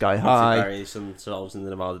the edge of Sky Once High. they bury themselves in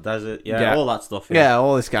the Nevada desert. Yeah, Yeah. all that stuff. Yeah,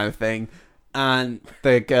 all this kind of thing. And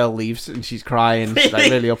the girl leaves, and she's crying. She's like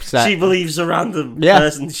really upset. She believes a random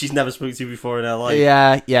person she's never spoken to before in her life.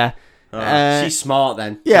 Yeah. She's smart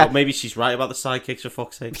then. Yeah. So maybe she's right about the sidekicks, for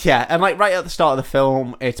fuck's sake. Yeah, and like right at the start of the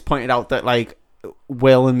film, it's pointed out that like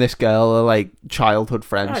Will and this girl are like childhood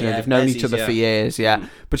friends. Oh, you know, yeah, they've known besties, each other yeah. for years. Yeah,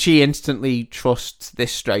 but she instantly trusts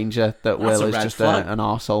this stranger that That's Will a is red just flag. an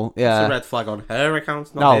arsehole. It's Yeah, a red flag on her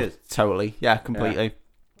account, not no, his. totally. Yeah, completely.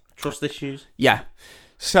 Trust issues. Yeah.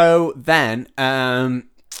 So then,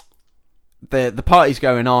 the party's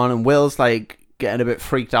going on, and Will's like getting a bit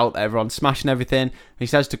freaked out that everyone's smashing everything. And he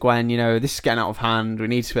says to Gwen, "You know, this is getting out of hand. We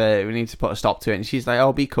need to put a stop to it." And she's like,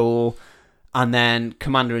 "Oh, be cool." And then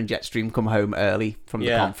Commander and Jetstream come home early from the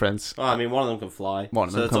conference. Well, I mean, one of them can fly. One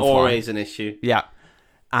of them so it's can always an issue. Yeah.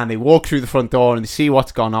 and they walk through the front door and they see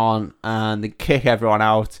what's gone on, and they kick everyone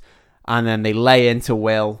out, and then they lay into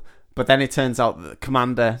Will. But then it turns out that the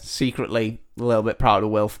commander secretly a little bit proud of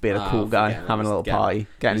Will for being a cool guy, having a little party,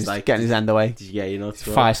 getting his end away. Yeah, you know,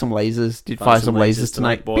 fire some lasers. Did fire some lasers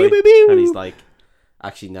tonight, boy. Pew, pew, pew. And he's like,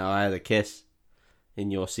 actually, no, I had a kiss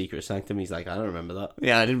in your secret sanctum. He's like, I don't remember that.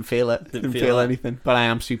 Yeah, I didn't feel it. Didn't feel anything. But I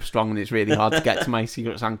am super strong, and it's really hard to get to my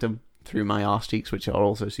secret sanctum through my arse cheeks, which are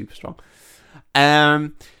also super strong.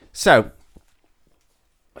 So.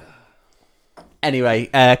 Anyway,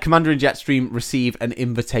 Commander and Jetstream receive an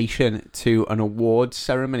invitation to an awards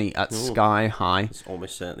ceremony at Sky High. It's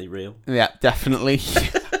almost certainly real. Yeah, definitely.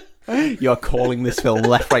 You're calling this film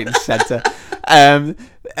left, right, and centre.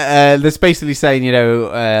 There's basically saying,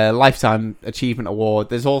 Lifetime Achievement Award.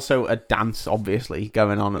 There's also a dance, obviously,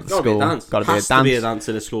 going on at the school. Got to be a dance. Has to be a dance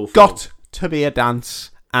in a school film. Got to be a dance.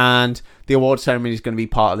 And the award ceremony is going to be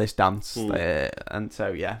part of this dance. And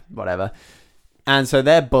so, yeah, whatever. And so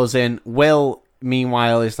they're buzzing. Will...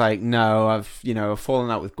 Meanwhile, is like, no, I've fallen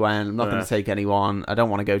out with Gwen. I'm not going to take anyone. I don't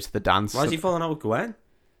want to go to the dance. Why is he falling out with Gwen?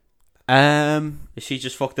 Is she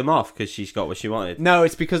just fucked him off because she's got what she wanted? No,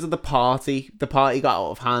 it's because of the party. The party got out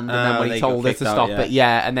of hand, and then when he told her to stop it,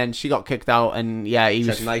 and then she got kicked out, and he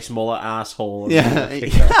was a nice mullet asshole.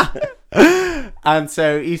 And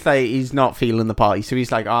so he's not feeling the party, so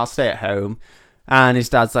he's like, I'll stay at home. And his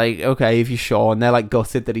dad's like, okay, if you're sure. And they're like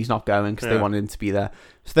gutted that he's not going because they wanted him to be there.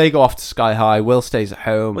 So they go off to Sky High. Will stays at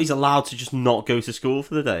home. Well, he's allowed to just not go to school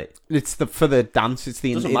for the day. It's for the dance.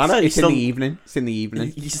 Doesn't matter. It's in the evening. It's in the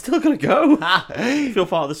evening. He's still gonna go. You feel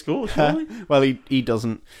part of the school, surely? Well, he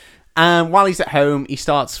doesn't. And while he's at home, he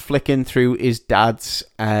starts flicking through his dad's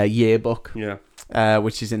yearbook. Yeah.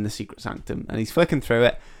 Which is in the secret sanctum, and he's flicking through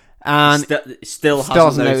it, and still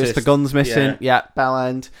hasn't noticed the gun's missing. Yeah, bell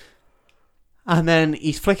end. And then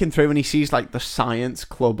he's flicking through and he sees like the science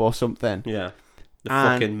club or something. Yeah. The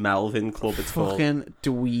fucking Melvin club it's called. Fucking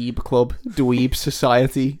dweeb club. Dweeb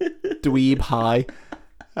society. Dweeb high.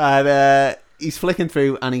 And he's flicking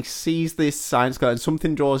through and he sees this science club and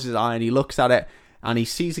something draws his eye and he looks at it and he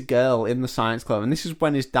sees a girl in the science club. And this is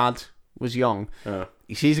when his dad was young.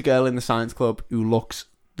 He sees a girl in the science club who looks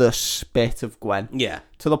the spit of Gwen. Yeah.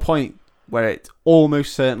 To the point where it's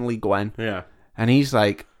almost certainly Gwen. Yeah. And he's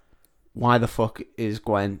like, why the fuck is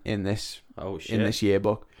Gwen in this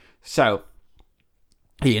yearbook? So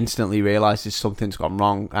he instantly realizes something's gone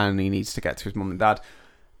wrong and he needs to get to his mum and dad.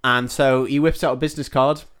 And so he whips out a business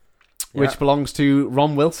card which belongs to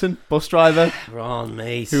Ron Wilson, bus driver. Ron,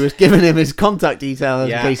 mate. Who has given him his contact details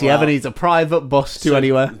in case he ever needs a private bus to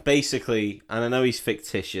anywhere. Basically, and I know he's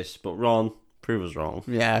fictitious, but Ron, prove us wrong.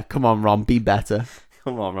 Yeah, come on, Ron, be better.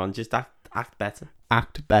 Come on, Ron, just act better.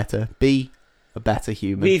 Act better. Be a better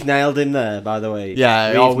human. We've nailed him there, by the way.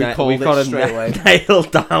 Yeah, we called it straight away.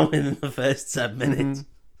 Nailed down within the first 10 minutes.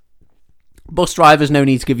 Mm-hmm. Bus drivers, no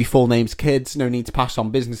need to give you full names, kids. No need to pass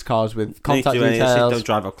on business cards with contact details. Don't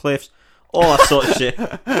drive up cliffs. All that sort of shit.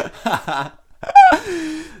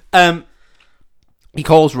 He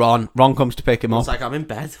calls Ron. Ron comes to pick him up. It's like, I'm in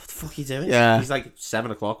bed. What the fuck are you doing? Yeah. He's like, 7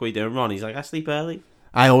 o'clock. What are you doing, Ron? He's like, I sleep early.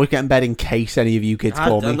 I always get in bed in case any of you kids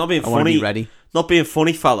call me. I'm not being funny. I want to be ready. Not being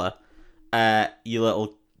funny, fella. You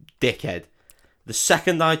little dickhead. The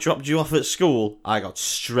second I dropped you off at school, I got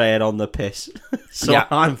straight on the piss. So yeah.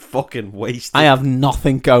 I'm fucking wasted. I have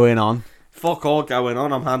nothing going on. Fuck all going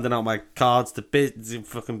on. I'm handing out my cards to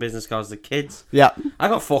fucking business cards to kids. Yeah. I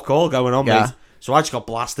got fuck all going on, mate. So I just got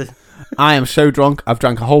blasted. I am so drunk. I've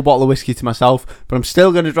drank a whole bottle of whiskey to myself, but I'm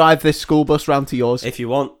still going to drive this school bus round to yours. If you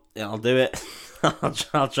want, I'll do it.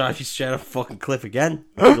 I'll drive you straight off a fucking cliff again,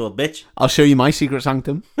 you little bitch. I'll show you my secret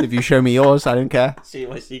sanctum. If you show me yours, I don't care. See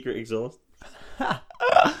my secret exhaust.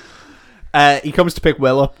 He comes to pick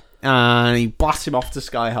Will up, and he blasts him off to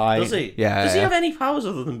Sky High. Does he? Yeah. Does he have any powers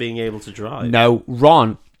other than being able to drive? No.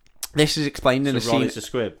 Ron. This is explained in a scene. Ron is a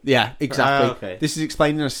squib. Yeah, exactly. Okay. This is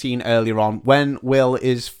explained in a scene earlier on when Will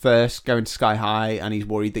is first going to Sky High and he's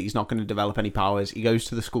worried that he's not going to develop any powers. He goes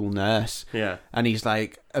to the school nurse. Yeah. And he's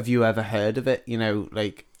like, "Have you ever heard of it?"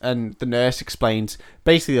 And the nurse explains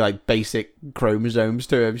basically like basic chromosomes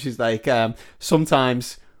to him. She's like,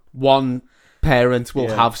 sometimes one parent will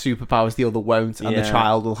have superpowers, the other won't, and the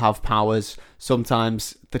child will have powers.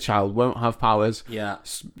 Sometimes the child won't have powers. Yeah.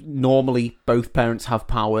 Normally, both parents have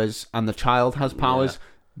powers, and the child has powers. Yeah.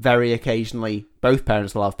 Very occasionally, both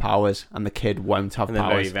parents will have powers, and the kid won't have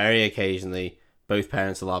powers. Very, very occasionally, both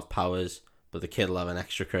parents will have powers, but the kid will have an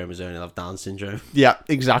extra chromosome and he'll have Down syndrome. Yeah,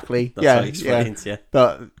 exactly. That's what it explains, yeah.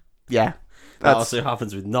 But, yeah. That also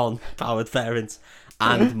happens with non-powered parents.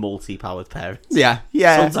 And multi-powered parents. Yeah.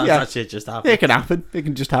 Sometimes that shit just happens. It can happen. It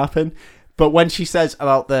can just happen. But when she says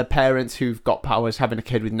about the parents who've got powers having a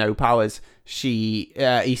kid with no powers, he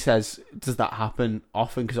says, does that happen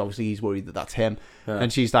often? Because obviously he's worried that that's him. Yeah.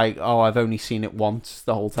 And she's like, oh, I've only seen it once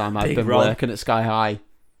the whole time I've been working at Sky High.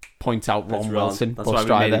 Points out Ron Wilson, That's bus why we made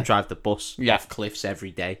driver. him drive the bus off cliffs every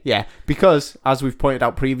day. Yeah, because, as we've pointed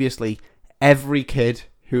out previously, every kid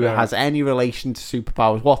who has any relation to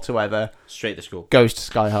superpowers whatsoever straight to school goes to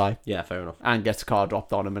Sky High. Yeah, fair enough. And gets a car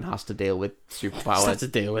dropped on him and has to deal with superpowers. Just have to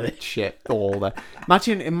deal with it. Shit, all there.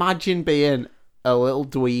 Imagine being a little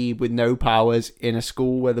dweeb with no powers in a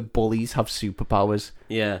school where the bullies have superpowers.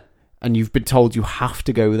 Yeah. And you've been told you have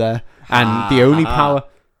to go there. And the only power...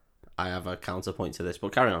 I have a counterpoint to this,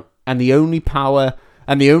 but carry on. And the only power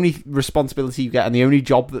and the only responsibility you get and the only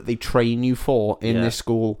job that they train you for in this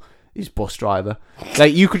school is bus driver.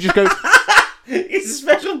 Like, you could just go... It's a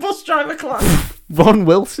special bus driver class. Ron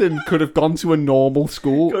Wilson could have gone to a normal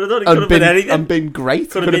school could have been anything. And been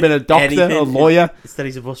great. Could have been a doctor, anything. a lawyer. Instead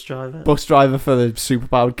he's a bus driver. Bus driver for the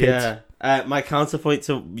superpowered kids. Yeah. My counterpoint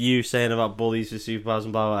to you saying about bullies with superpowers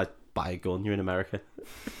and blah, blah, blah, buy a gun. You're in America.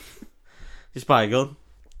 Just buy a gun.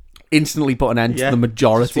 Instantly put an end to the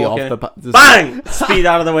majority of the... Bang! Speed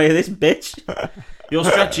out of the way of this bitch. You're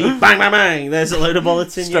stretchy. Bang, bang, bang. There's a load of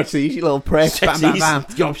bullets in you. Stretch these, you little prick. Bam, bam, bam.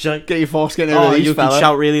 Gobshite. Get your foreskin over these, you fella. can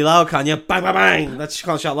shout really loud, can you? Bang, bang, bang. That just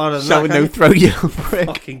can't shout louder than Shout that, with no throat, you little prick.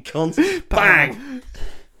 Fucking cunt. Bang.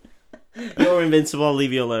 You're invincible. I'll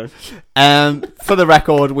leave you alone. For the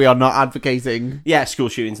record, we are not advocating... Yeah, school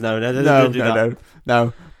shootings. No.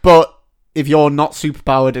 But if you're not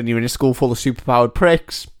superpowered and you're in a school full of superpowered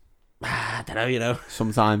pricks... I don't know, you know.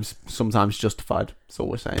 Sometimes justified. That's all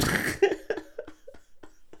we're saying.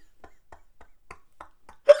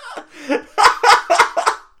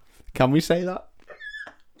 Can we say that?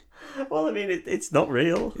 Well, I mean, it's not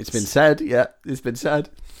real. It's been said, yeah. It's been said.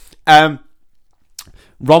 Ron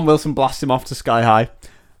Wilson blasts him off to Sky High.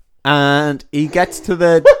 And he gets to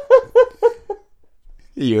the... Are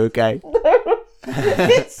you okay?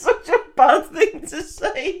 It's such a bad thing to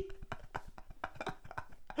say.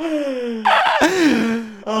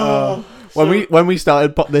 When we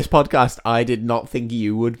started this podcast, I did not think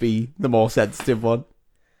you would be the more sensitive one.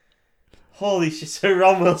 Holy shit! So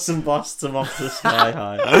Ron Wilson blasts him off the Sky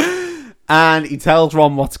High, and he tells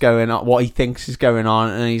Ron what's going on, what he thinks is going on,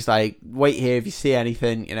 and he's like, "Wait here, if you see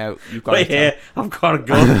anything, you know, you've got wait to here. I've got a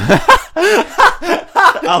gun.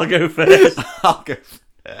 I'll go first. I'll go.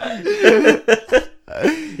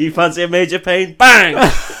 You fancy a major pain?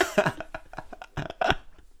 Bang."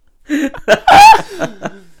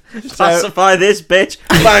 Pacify this bitch.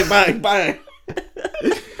 Bang, bang, bang.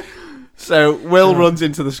 So Will runs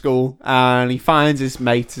into the school and he finds his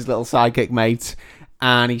little sidekick mate,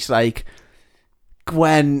 and he's like,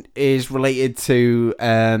 Gwen is related to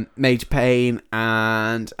Major Payne,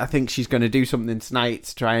 and I think she's going to do something tonight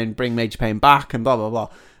to try and bring Major Payne back, and blah blah blah.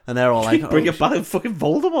 And they're all like, bring it back, fucking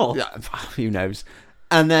Voldemort. Yeah, who knows?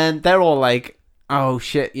 And then they're all like, oh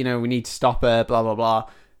shit, you know, we need to stop her, blah blah blah.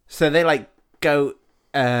 So they like go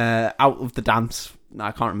out of the dance.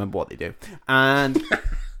 I can't remember what they do. And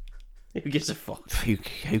who gives a fuck? Who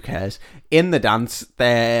cares? In the dance,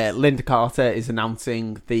 Linda Carter is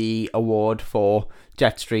announcing the award for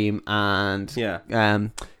Jetstream and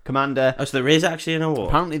Commander. Oh, so there is actually an award?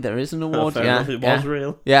 Apparently there is an award. Fair enough, it was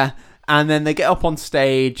real. Yeah. And then they get up on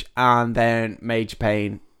stage, and then Major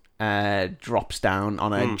Payne drops down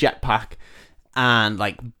on a jetpack and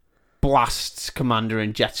like blasts Commander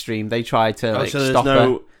and Jetstream. They try to stop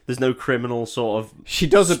her. There's no criminal sort of. She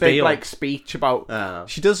does a big spiel. speech about.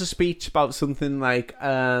 She does a speech about something like.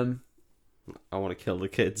 I want to kill the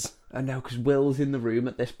kids. I know, because Will's in the room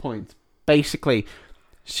at this point. Basically,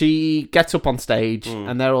 she gets up on stage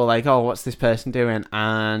and they're all like, "Oh, what's this person doing?"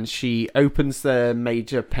 And she opens the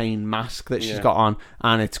Major Payne mask that she's got on,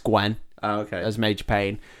 and it's Gwen. Oh, okay. As Major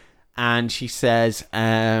Payne, and she says,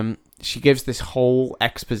 she gives this whole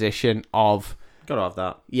exposition of. Gotta have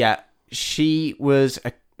that. Yeah, she was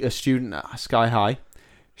a student at Sky High.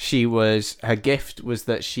 Her gift was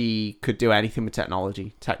that she could do anything with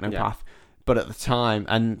technology, technopath. Yeah. But at the time,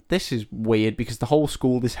 and this is weird because the whole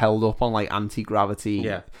school is held up on like anti-gravity.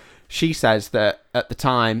 Yeah. She says that at the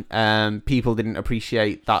time, people didn't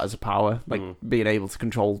appreciate that as a power, like being able to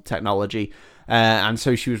control technology. And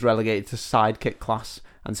so she was relegated to sidekick class.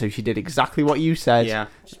 And so she did exactly what you said. Yeah.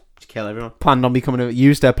 Kill everyone. Planned on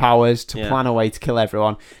used her powers to plan a way to kill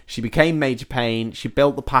everyone. She became Major Payne. She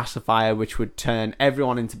built the pacifier, which would turn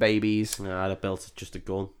everyone into babies. Yeah, I'd have built just a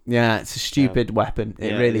gun. Yeah, it's a stupid weapon.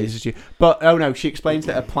 It really is. But oh no, she explains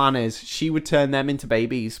that her plan is she would turn them into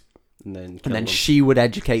babies, and then she would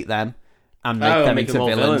educate them, and make them make into them all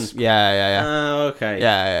villains. villains. Yeah. Oh, okay.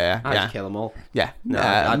 Yeah. I'd kill them all. Yeah. No,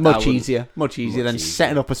 I much wouldn't. easier than easier.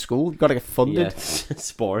 setting up a school. You've got to get funded. Yeah,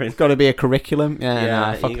 it's boring. Got to be a curriculum.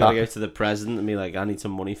 Yeah, fuck you gotta that. go to the president and be like, I need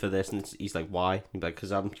some money for this, and he's like, why? He's like,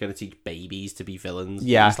 because I'm gonna teach babies to be villains.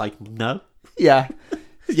 Yeah. And he's like, no. Yeah.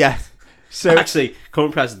 So Actually,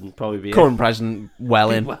 current president probably be current president,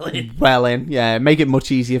 well in. Yeah, make it much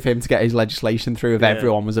easier for him to get his legislation through if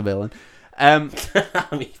everyone was a villain. I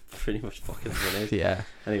mean, pretty much fucking villain. Yeah.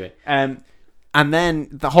 Anyway, and then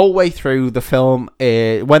the whole way through the film,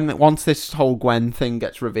 once this whole Gwen thing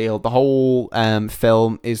gets revealed, the whole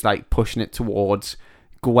film is like pushing it towards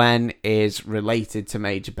Gwen is related to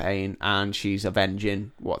Major Payne and she's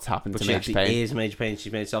avenging what's happened to Major Payne. Is Major Payne?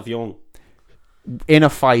 She's made herself young. In a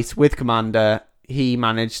fight with Commander, he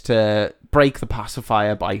managed to break the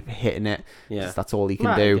pacifier by hitting it. Yeah, That's all he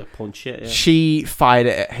can do. Punch it. Yeah. She fired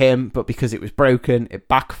it at him, but because it was broken, it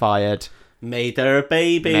backfired. Made her a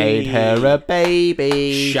baby.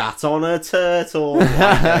 Shat on a turtle.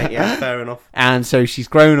 Yeah, fair enough. And so she's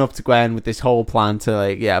grown up to Gwen with this whole plan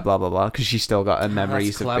to blah blah blah, because she's still got her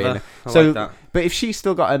memories That's of clever. being. I So, like that. but if she's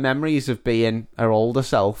still got her memories of being her older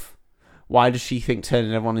self, why does she think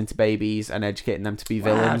turning everyone into babies and educating them to be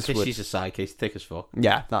villains? Because she's a psychic, thick as fuck.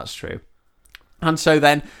 Yeah, that's true. And so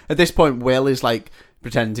then at this point, Will is like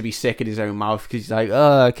pretending to be sick in his own mouth because he's like,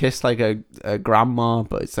 "Oh, I kissed like a grandma,"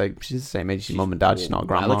 but it's like she's the same age as your mum and dad. She's not a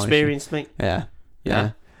grandma. Well experienced, mate.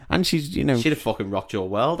 Yeah. And she's, she'd have fucking rocked your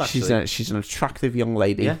world. Actually, she's an attractive young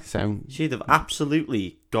lady. Yeah. So she'd have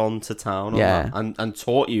absolutely gone to town on that and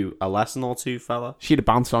taught you a lesson or two, fella. She'd have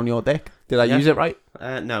bounced on your dick. Did I use it right?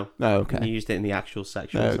 No. Oh, okay. You used it in the actual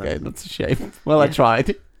sexual Okay, sense. that's a shame. Well, I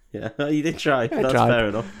tried. Yeah, you did try. That's tried. fair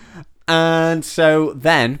enough. And so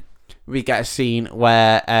then we get a scene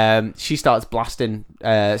where she starts blasting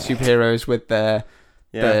superheroes with the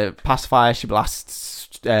pacifier. She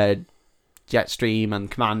blasts Jetstream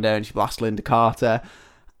and Commander, and she blasts Linda Carter.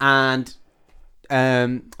 And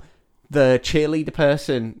the cheerleader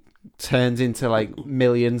person turns into like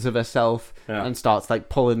millions of herself and starts like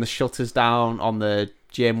pulling the shutters down on the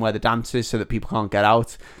gym where the dance is so that people can't get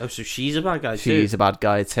out. Oh, so she's a bad guy too? She's a bad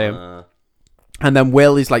guy too. And then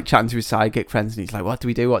Will is like chatting to his sidekick friends, and he's like, "What do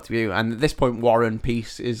we do? What do we do?" And at this point, Warren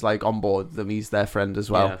Peace is like on board with them. He's their friend as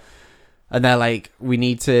well. Yeah. And they're like, "We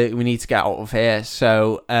need to get out of here."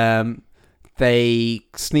 So they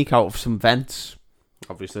sneak out of some vents.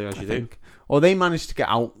 Obviously, as you do. Or they manage to get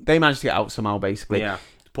out. They manage to get out somehow, basically. Yeah.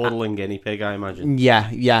 Portal and guinea pig, I imagine.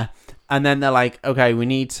 Yeah. And then they're like, "Okay, we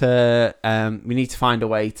need to find a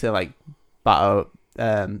way to like battle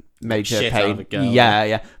Major Shit out Payne." of a girl.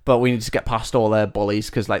 Yeah. But we need to get past all their bullies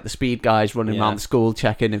because like the speed guys running around the school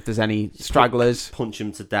checking if there's any stragglers. Punch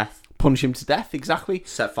him to death. Exactly.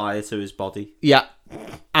 Set fire to his body. Yeah.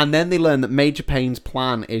 And then they learn that Major Payne's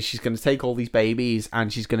plan is she's going to take all these babies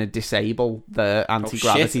and she's going to disable the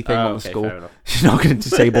anti-gravity thing on the school. She's not going to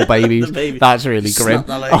disable babies. That's really grim.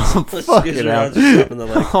 Oh, fucking hell.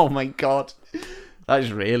 Oh my god. That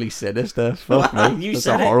is really sinister. Fuck me. That's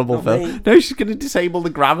a horrible film. No, she's going to disable the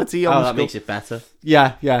gravity on the school. That makes it better.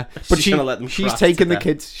 Yeah. But she's gonna let them she's craft taking to the death.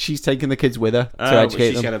 kids. She's taking the kids with her to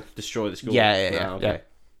educate she's them. going to destroy the school. Yeah. Okay.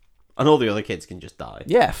 And all the other kids can just die.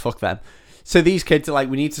 Yeah, fuck them. So these kids are like,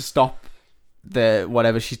 we need to stop the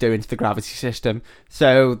whatever she's doing to the gravity system.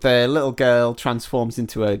 So the little girl transforms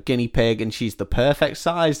into a guinea pig, and she's the perfect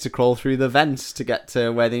size to crawl through the vents to get to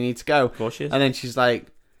where they need to go. Of course she is. And then she's like,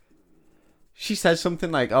 she says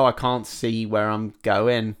something like, "Oh, I can't see where I'm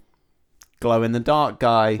going." Glow in the dark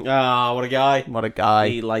guy. Ah, what a guy. What a guy.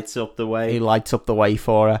 He lights up the way. He lights up the way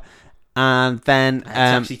for her. And then It's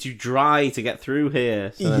actually too dry to get through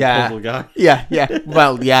here. So puzzle guy. Yeah.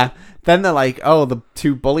 Well, yeah. Then they're like, "Oh, the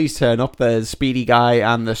two bullies turn up. The speedy guy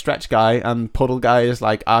and the stretch guy, and Puddle guy is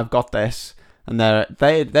like, I've got this." And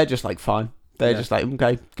they're just like, fine. They're just like,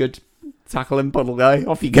 okay, good. Tackle him, Puddle guy.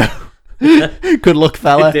 Off you go. Good luck,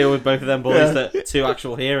 fella. Deal with both of them bullies that two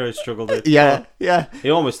actual heroes struggled with. Yeah. He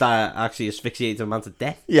almost actually asphyxiated a man to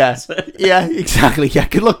death. Yeah, exactly. Yeah,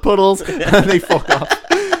 good luck, Puddles. And they fuck off.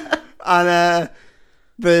 And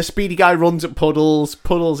the speedy guy runs at Puddles.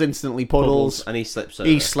 Puddles instantly puddles. And he slips over.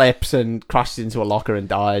 He slips and crashes into a locker and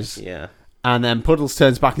dies. Yeah. And then Puddles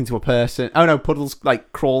turns back into a person. Oh no, Puddles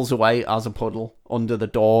like crawls away as a puddle under the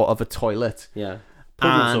door of a toilet. Yeah.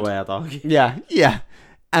 Puddles away, a dog. Yeah.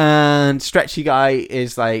 And Stretchy guy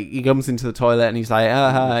is like, he comes into the toilet and he's like,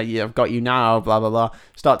 yeah, I've got you now, blah, blah, blah.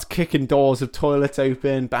 Starts kicking doors of toilets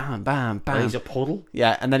open, bam, bam, bam. And he's a puddle?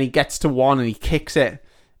 Yeah, and then he gets to one and he kicks it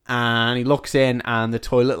and he looks in and the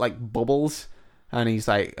toilet like bubbles and he's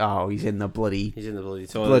like, oh, he's in the bloody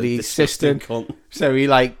toilet. bloody Disgusting cistern. cunt. So he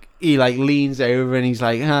leans over and he's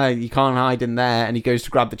like, you can't hide in there. And he goes to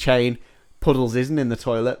grab the chain. Puddles isn't in the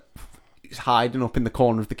toilet. He's hiding up in the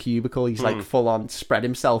corner of the cubicle. He's like full on spread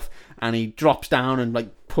himself, and he drops down and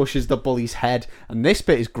like pushes the bully's head. And this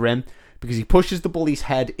bit is grim because he pushes the bully's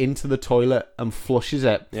head into the toilet and flushes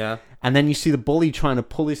it. Yeah. And then you see the bully trying to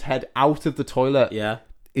pull his head out of the toilet. Yeah.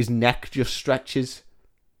 His neck just stretches.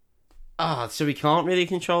 So he can't really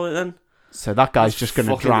control it then? So that guy's just going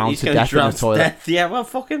to drown to death in the toilet. Yeah, well,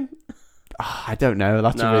 fuck him. I don't know.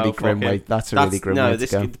 That's a really grim way. That's a really grim way to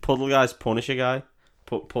go. The Puddle guy's Punisher guy.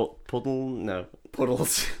 Puddle, no.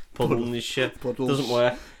 Puddles. Punisher. Puddles. Doesn't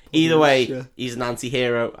work. Either way, he's an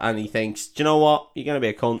anti-hero, and he thinks, do you know what? You're going to be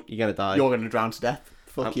a cunt. You're going to die. You're going to drown to death.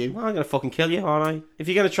 Fuck you. Well, I'm going to fucking kill you, aren't I? If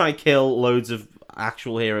you're going to try and kill loads of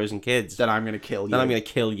actual heroes and kids, Then I'm going to kill you. then I'm going to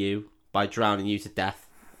kill you by drowning you to death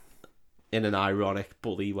in an ironic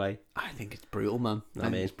bully way. I think it's brutal, man.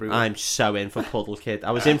 It's brutal. I'm so in for Puddle Kid.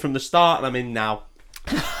 I was in from the start, and I'm in now.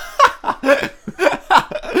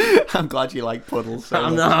 I'm glad you like puddles. So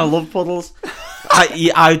I love puddles.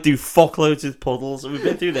 I do fuckloads with puddles. We've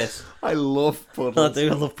been through this. I love puddles. I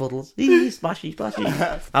love puddles. Splashy, splashy.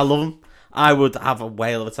 I love them. I would have a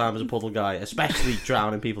whale of a time as a puddle guy, especially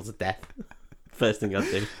drowning people to death. First thing I'd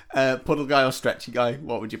do. Puddle guy or stretchy guy?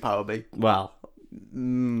 What would your power be? Well,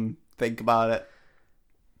 think about it.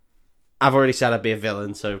 I've already said I'd be a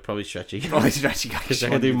villain, so probably stretchy. Probably stretchy guy. Because I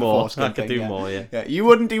can do more. I can do more, yeah. You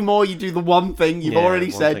wouldn't do more. You do the one thing. You've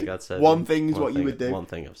already said. One thing is what you would do. One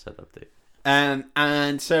thing I've said I'd do.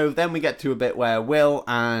 And so then we get to a bit where Will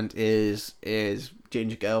and his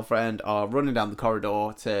ginger girlfriend are running down the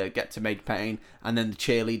corridor to get to Major Payne, and then the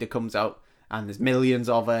cheerleader comes out, and there's millions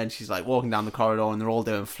of her, and she's like walking down the corridor, and they're all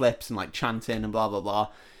doing flips and like chanting and blah blah blah.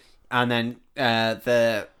 And then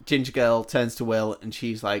the ginger girl turns to Will, and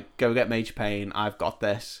she's like, "Go get Major Payne. I've got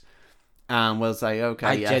this." And Will's like, "Okay."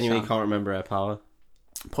 I genuinely can't remember her power.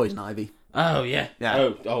 Poison Ivy. Oh yeah.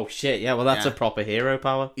 Oh shit. Yeah. Well, that's a proper hero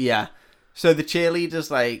power. Yeah. So the cheerleader's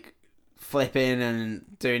like flipping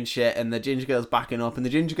and doing shit, and the ginger girl's backing up, and the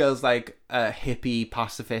ginger girl's like a hippie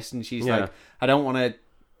pacifist, and she's like, "I don't want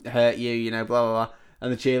to hurt you, blah blah blah."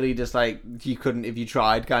 And the cheerleader's like, "You couldn't if you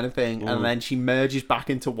tried," kind of thing. And then she merges back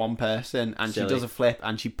into one person, and she does a flip,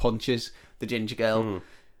 and she punches the ginger girl.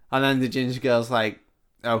 And then the ginger girl's like,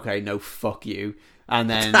 "Okay, no, fuck you." And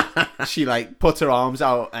then she like puts her arms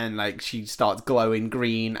out, and like she starts glowing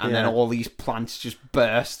green, and then all these plants just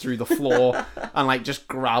burst through the floor and like just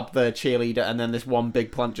grab the cheerleader, and then this one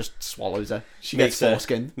big plant just swallows her. She gets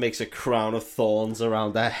foreskin. Makes a crown of thorns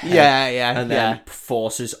around her head. Yeah. And then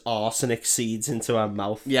forces arsenic seeds into her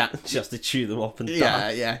mouth. Yeah. She has to chew them up and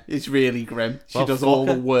die. Yeah. It's really grim. She does all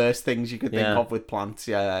the worst things you could think of with plants.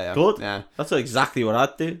 Yeah. Good. Yeah. That's exactly what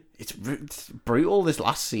I'd do. It's brutal, this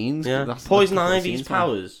last scene. Yeah. Poison Ivy's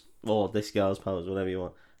powers, or this girl's powers, whatever you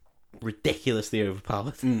want, ridiculously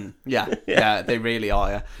overpowered. Yeah, they really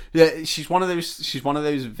are. Yeah, she's one of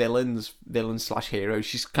those villains / heroes.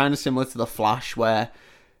 She's kind of similar to the Flash, where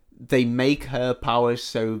they make her powers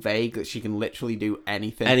so vague that she can literally do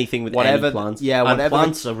anything with whatever any plants. Yeah, whatever. And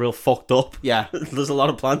plants are real fucked up. Yeah, there's a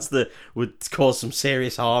lot of plants that would cause some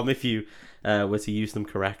serious harm if you were to use them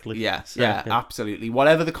correctly. Yeah, absolutely.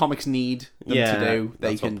 Whatever the comics need them to do,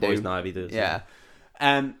 they can do. Poison Ivy does. Yeah.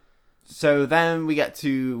 So then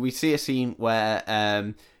we see a scene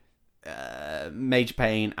where Major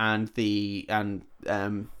Payne and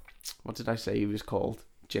what did I say he was called?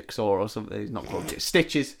 Jigsaw or something. He's not called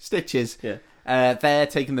Stitches. Yeah. They're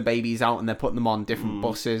taking the babies out and they're putting them on different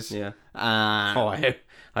buses. Yeah. I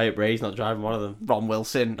hope Ray's not driving one of them. Ron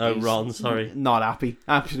Wilson. Oh, Ron, sorry. Not happy.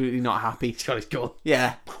 Absolutely not happy. He's got his gun.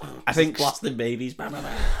 Yeah. I think blasting babies.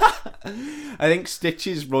 I think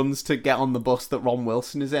Stitches runs to get on the bus that Ron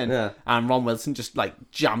Wilson is in. Yeah. And Ron Wilson just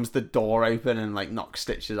like jams the door open and like knocks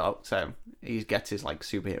Stitches out. So he gets his like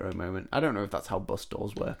superhero moment. I don't know if that's how bus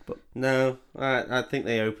doors work, but no, I think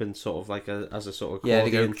they open sort of like as a sort of they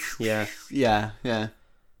go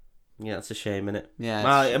yeah, it's a shame, innit? Yeah.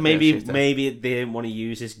 Well, maybe they didn't want to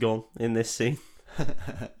use his gun in this scene.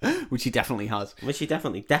 Which he definitely has. Which he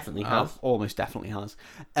definitely has. Almost definitely has.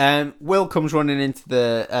 Will comes running into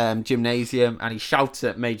the gymnasium and he shouts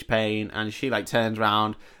at Major Payne, and she like turns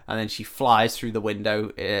around and then she flies through the window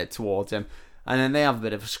towards him, and then they have a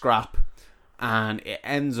bit of a scrap, and it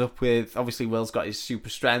ends up with, obviously Will's got his super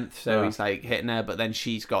strength, so he's like hitting her, but then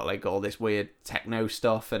she's got like all this weird techno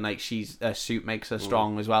stuff, and like her suit makes her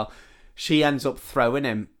strong as well. She ends up throwing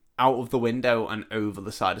him out of the window and over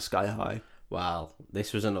the side of Sky High. Well,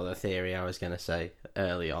 this was another theory I was going to say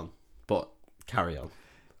early on, but carry on.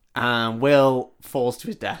 And Will falls to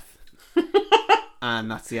his death.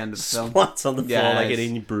 And that's the end of the film. Splats on the floor Yeah, like it's-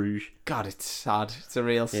 in Bruges. God, it's sad. It's a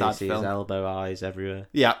real You sad see his film. elbow, eyes everywhere.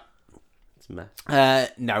 Yeah. It's a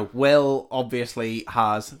mess. No, Will obviously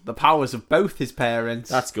has the powers of both his parents.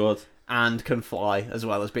 That's good. And can fly as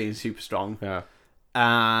well as being super strong. Yeah.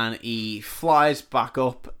 And he flies back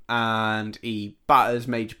up and he batters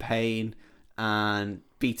Major Payne and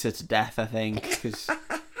beats her to death, I think, because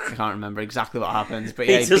I can't remember exactly what happens. But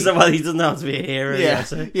yeah, He doesn't know how to be a hero. yeah,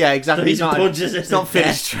 yeah, exactly. So he He's not, punches he's her not to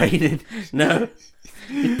finished training. No.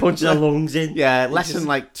 He punches her lungs in. Yeah, lesson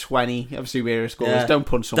like 20 of superhero schools. Yeah. Don't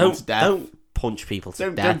punch someone to death. Don't punch people to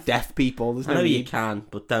Don't death. death people. There's I no know you need. can,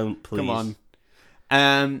 but don't, please. Come on.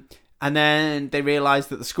 And then they realise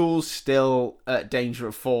that the school's still at danger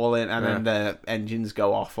of falling, and then the engines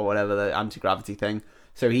go off or whatever, the anti-gravity thing.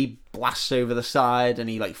 So he blasts over the side and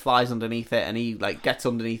he like flies underneath it and he like gets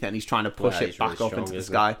underneath it and he's trying to push it he's back really up strong, into the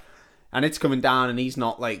isn't sky. And it's coming down and he's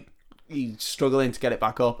not like, he's struggling to get it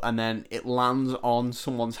back up, and then it lands on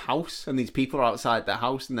someone's house and these people are outside their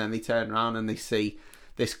house, and then they turn around and they see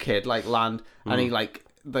this kid like land and he like,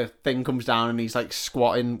 the thing comes down and he's like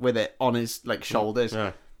squatting with it on his like shoulders.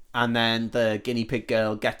 Yeah. And then the guinea pig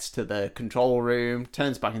girl gets to the control room,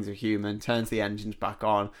 turns back into a human, turns the engines back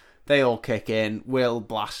on. They all kick in. Will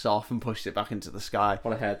blasts off and pushes it back into the sky.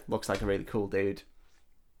 What a head. Looks like a really cool dude.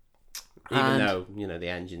 Even though, the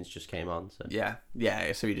engines just came on. So.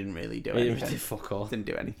 Yeah, so he didn't really do He anything. did fuck all. Didn't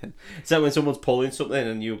do anything. So when someone's pulling something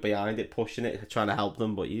and you're behind it, pushing it, trying to help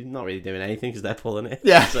them, but you're not really doing anything because they're pulling it.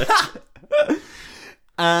 Yeah. So,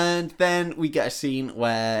 And then we get a scene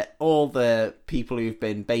where all the people who've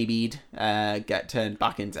been babied get turned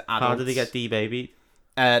back into adults. how did they get debabied?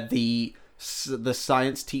 The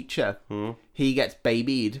science teacher, he gets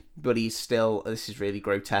babied, but he's still, this is really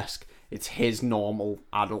grotesque, it's his normal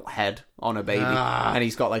adult head on a baby, and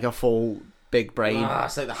he's got like a full big brain.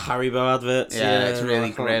 It's like the Haribo adverts. Yeah, it's really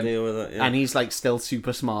I can't grim. deal with it, yeah. And he's like still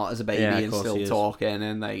super smart as a baby, Yeah, of and course still he is. talking,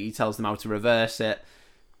 and like, he tells them how to reverse it.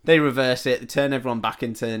 They reverse it, they turn everyone back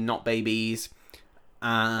into not babies,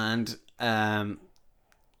 and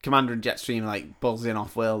Commander and Jetstream like buzzing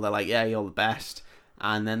off Will. They're like, yeah, you're the best.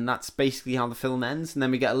 And then that's basically how the film ends. And then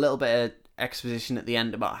we get a little bit of exposition at the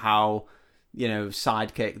end about how,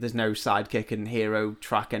 sidekick, there's no sidekick and hero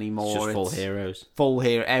track anymore. It's just full heroes. Full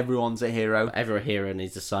hero, everyone's a hero. Every hero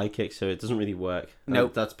needs a sidekick, so it doesn't really work.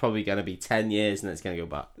 Nope. That's probably going to be 10 years and then it's going to go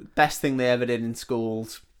back. Best thing they ever did in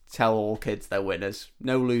schools, tell all kids they're winners.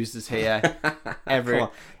 No losers here. Come on.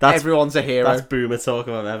 That's- Everyone's a hero. That's boomer talk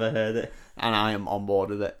if I've ever heard it. And I am on board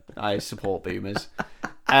with it. I support boomers.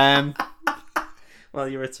 Well,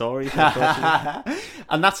 you're a Tory. So unfortunately.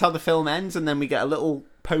 And that's how the film ends, and then we get a little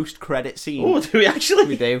post-credit scene. Oh, do we actually?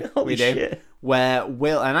 We do. Holy we do. shit. Where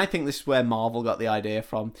Will, and I think this is where Marvel got the idea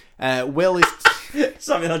from. Will is,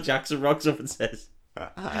 Samuel L. Jackson rocks up and says,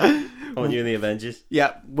 I want you in the Avengers.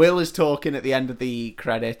 yeah, Will is talking at the end of the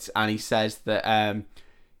credits, and he says that,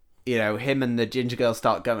 him and the ginger girl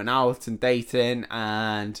start going out and dating,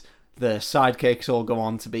 and the sidekicks all go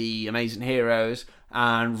on to be amazing heroes.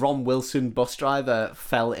 And Ron Wilson, bus driver,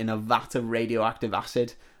 fell in a vat of radioactive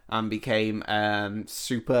acid and became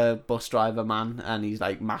super bus driver man, and he's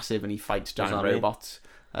like massive and he fights giant that mean? robots.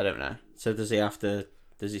 I don't know. So does he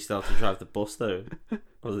still have to drive the bus though?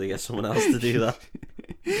 Or does he get someone else to do that?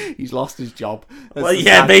 He's lost his job. That's Well, the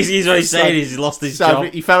yeah, sad- basically he's what he's sad- saying is he's lost his sad-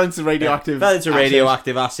 job. He fell into radioactive. Fell into acid.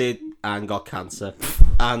 radioactive acid and got cancer.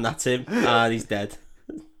 And that's him. And he's dead.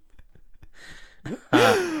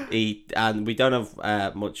 And we don't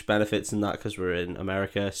have much benefits in that because we're in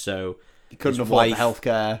America, so He couldn't his afford the wife-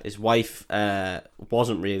 healthcare. his wife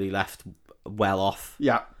wasn't really left well off.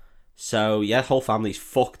 Yeah. So yeah, whole family's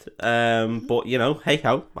fucked. But hey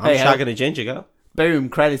ho, I'm Hey-ho. shagging a ginger girl. Boom.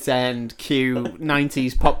 Credits end. Cue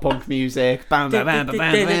 90s pop punk music. Bam, bam, bam, bam,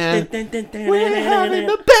 bam, bam. We're having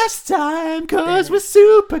the best time because we're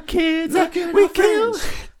super kids. We kill.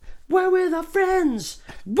 We're with our friends.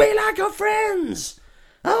 We like our friends.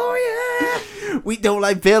 Oh yeah. We don't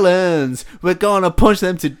like villains. We're gonna punch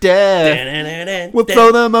them to death. We'll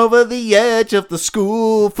throw them over the edge of the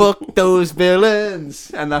school. Fuck those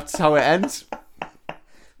villains. And that's how it ends.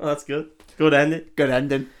 Well, that's good. Good ending. Good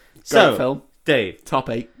ending. Great So, film. Dave, Top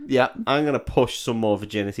 8. Yeah. I'm gonna push some more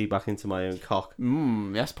virginity back into my own cock.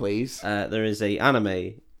 Yes, please. There is a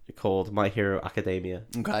anime called My Hero Academia,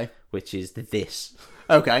 Okay. which is this.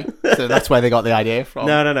 Okay. So that's where they got the idea from.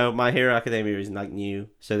 No. My Hero Academia is like new,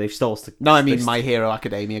 so they've stole. No, I mean My Hero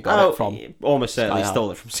Academia got it from. Almost certainly Sky High.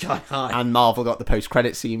 stole it from Sky High. And Marvel got the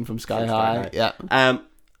post-credit scene from Sky From Sky High. High. Yeah.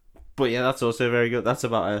 But yeah, that's also very good. That's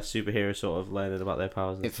about a superhero sort of learning about their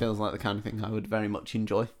powers. And It feels like the kind of thing I would very much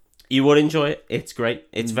enjoy. You would enjoy it. It's great.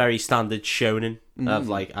 It's very standard shonen of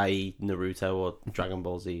like, i.e. Naruto or Dragon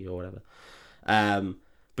Ball Z or whatever.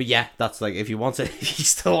 But yeah, that's like, if you want it, if you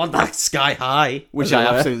still want that Sky High, which I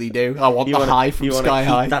absolutely do. I want the high from Sky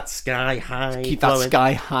High. That Sky High. Keep that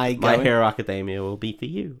Sky High going. My Hero Academia will be for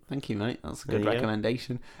you. Thank you, mate. That's a good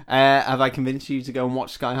recommendation. Have I convinced you to go and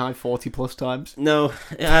watch Sky High 40 plus times? No,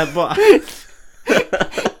 but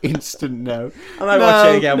instant no. I might watch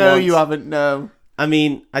it again. No, once. you haven't. No. I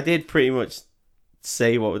mean, I did pretty much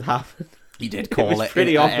say what would happen. You did call it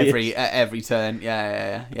pretty obvious. at every turn.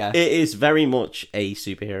 Yeah. It is very much a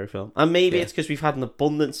superhero film, and maybe it's because we've had an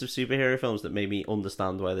abundance of superhero films that made me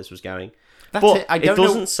understand where this was going. That's but it. It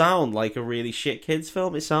doesn't sound like a really shit kids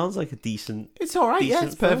film. It sounds like a decent. It's all right. Yeah,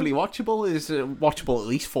 it's film. perfectly watchable. It's watchable at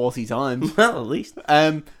least 40 times. Well, at least.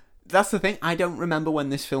 That's the thing. I don't remember when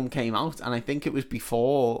this film came out, and I think it was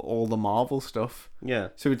before all the Marvel stuff. Yeah.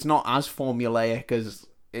 So it's not as formulaic as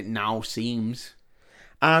it now seems.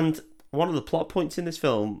 And one of the plot points in this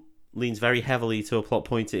film leans very heavily to a plot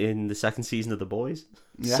point in the second season of The Boys.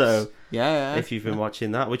 Yes. So, yeah. if you've been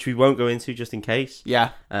watching that, which we won't go into just in case.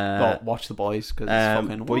 Yeah. But watch The Boys, because it's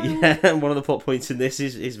fucking but yeah, one of the plot points in this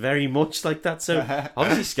is very much like that. So,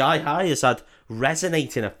 obviously, Sky High has had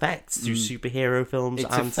resonating effects through superhero films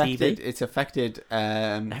and TV. It's affected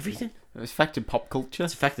everything. It's affected pop culture.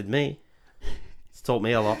 It's affected me. It's taught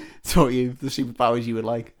me a lot. Taught you the superpowers you would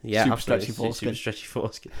like. Yeah, super stretchy foreskin. Super stretchy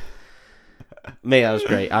foreskin. Mate, that was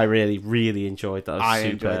great. I really, really enjoyed that. I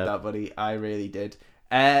enjoyed that, buddy. I really did.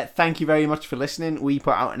 Thank you very much for listening. We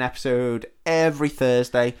put out an episode every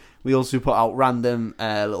Thursday. We also put out random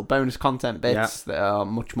little bonus content bits that are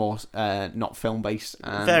much more not film based.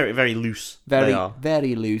 Very, very loose.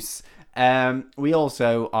 Very loose. We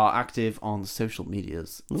also are active on social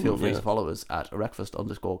medias. Feel free to follow us at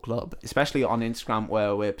breakfast_club, especially on Instagram,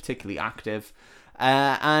 where we're particularly active.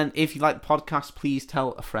 And if you like the podcast, please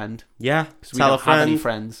tell a friend. Yeah, tell a friend. Have any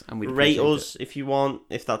friends, and we'd rate us if you want,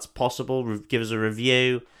 if that's possible. Give us a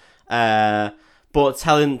review. But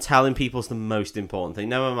telling people is the most important thing.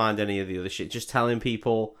 Never mind any of the other shit. Just telling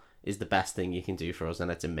people is the best thing you can do for us,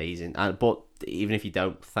 and it's amazing. But even if you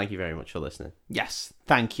don't, thank you very much for listening. Yes,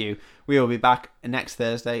 thank you. We will be back next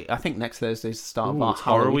Thursday. I think next Thursday is the start of our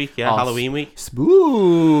horror week. Yeah, Halloween week. Spooky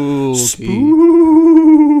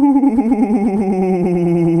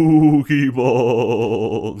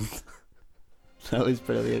month. That was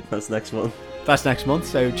brilliant. That's next month.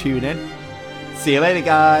 So tune in. See you later,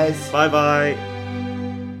 guys. Bye bye.